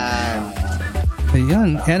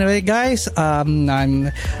 Ayun. Anyway, guys,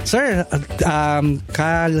 Sir,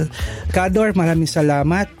 Kador, maraming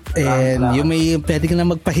salamat. And you may pwede ka na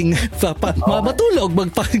magpahinga. Matulog,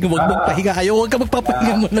 magpahinga. Huwag magpahinga. Huwag ka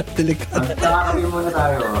magpapahinga muna. Nakakabili muna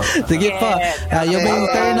tayo. Sige po. You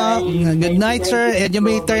may turn off. Good night, sir. And you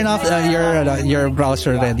may turn off your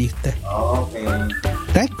browser ready. Okay.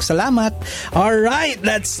 Thanks. Salamat. Alright.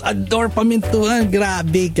 That's Ador Pamintuan.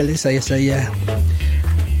 Grabe. Galing saya-saya.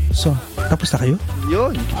 So, tapos na kayo?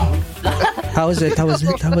 Yun. How was it?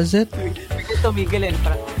 Tumigilin.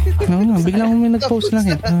 Biglang may nag-post lang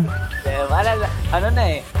eh.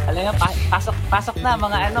 Pasok na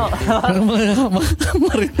mga ano.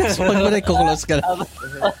 Marites, pag close ka na.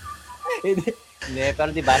 Hindi,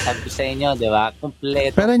 pero diba, sabi ko sa inyo, diba,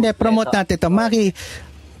 kompleto. Pero hindi, promote natin to. Maki,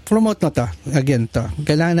 promote na to. Again to.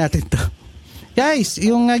 Kailangan natin to. Guys,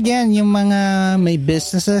 yung mga may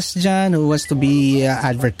businesses dyan who wants to be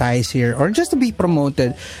advertised here or just to be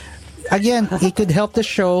promoted, again, it could help the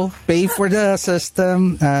show, pay for the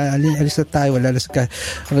system. Alis na tayo, walang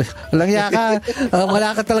yaka,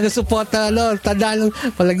 wala ka talaga support, tanda,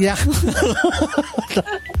 walang yaka.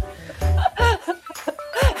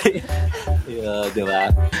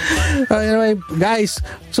 Diba? Anyway, guys,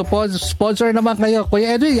 sponsor naman kayo.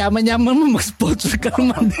 Kuya Edwin, yaman-yaman mo, mag-sponsor ka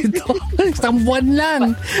naman dito. Isang buwan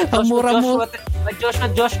lang. Ang mura mo.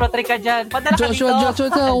 Joshua Trick ka dyan. Padala ka dito.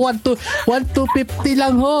 Joshua, 1,250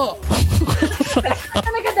 lang ho.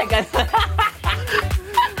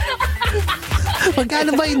 Magkano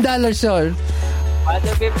ba yung dollars yun?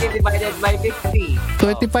 150 divided by 50.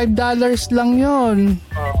 $25 lang yun.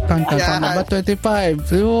 Tama ba? 25.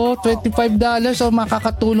 So, $25. So,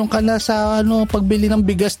 makakatulong ka na sa pagbili ng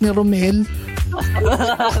bigas ni Romel.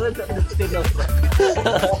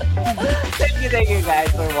 Thank you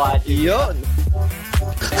guys for watching. Yun.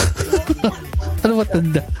 Ano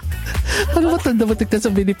matanda? Ano matanda? Matik na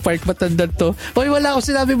sa mini park, matanda to. Hoy, wala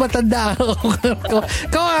akong sinabi matanda ako.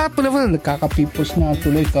 Nagkakapipos na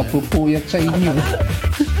tuloy, kapupuyat sa inyo.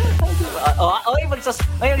 Oy,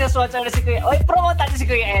 magsaswatcher na si Kuya. Oy, promote natin si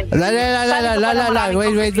Kuya Ed.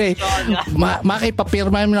 Wait.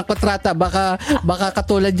 Makipapirma mo ng kontrata. Baka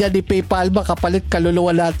katulad yan ni PayPal, baka palit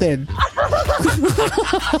kaluluwa natin.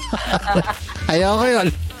 Ayoko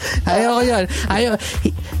yun.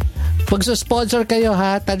 Pag-sponsor kayo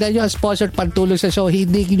ha, tanda nyo ang sponsor pantulong sa show,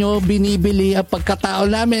 hindi nyo binibili ang pagkatao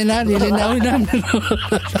namin ha, nilinawin namin.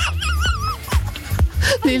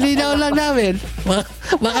 Nilinaw lang namin.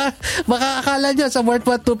 Baka akala nyo sa worth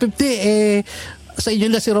 250, sa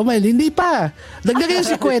inyo na si Romel. Hindi pa. Dagdagan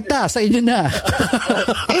yung 50, sa inyo na.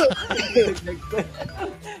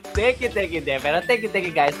 Thank you, Pero thank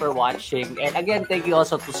you guys for watching. And again, thank you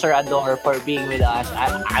also to Sir Ador for being with us.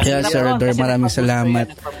 Yes, Sir Ador, maraming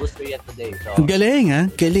salamat. Galing,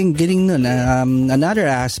 ha? Galing nun. Another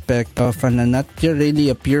aspect of not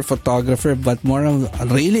really a pure photographer, but more of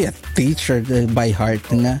really a teacher by heart.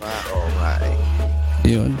 Na?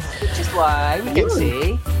 Yun. Which is why we can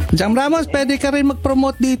say, Jam Ramos, pwede ka rin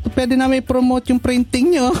mag-promote dito. Pwede namin promote yung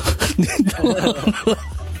printing nyo. Dito.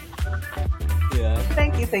 Yeah.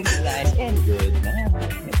 Thank you guys, and good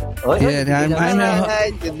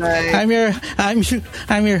night.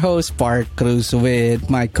 I'm your host, Park Cruz, with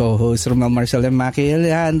my co-host Romel Marcel and Maki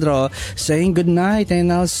Alejandro, saying good night, and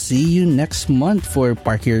I'll see you next month for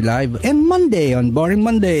Park Here Live and Monday on Boring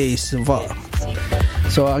Mondays.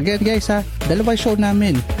 So again guys ha, dalawang show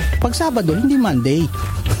namin. Pag Sabado, hindi Monday.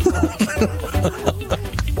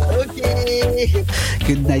 Okay.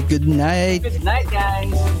 Good night. Good night,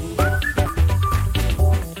 guys.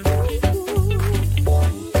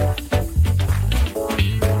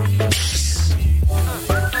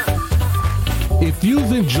 If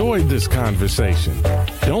you've enjoyed this conversation,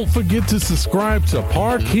 don't forget to subscribe to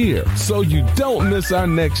Park Here so you don't miss our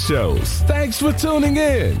next shows. Thanks for tuning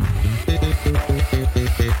in.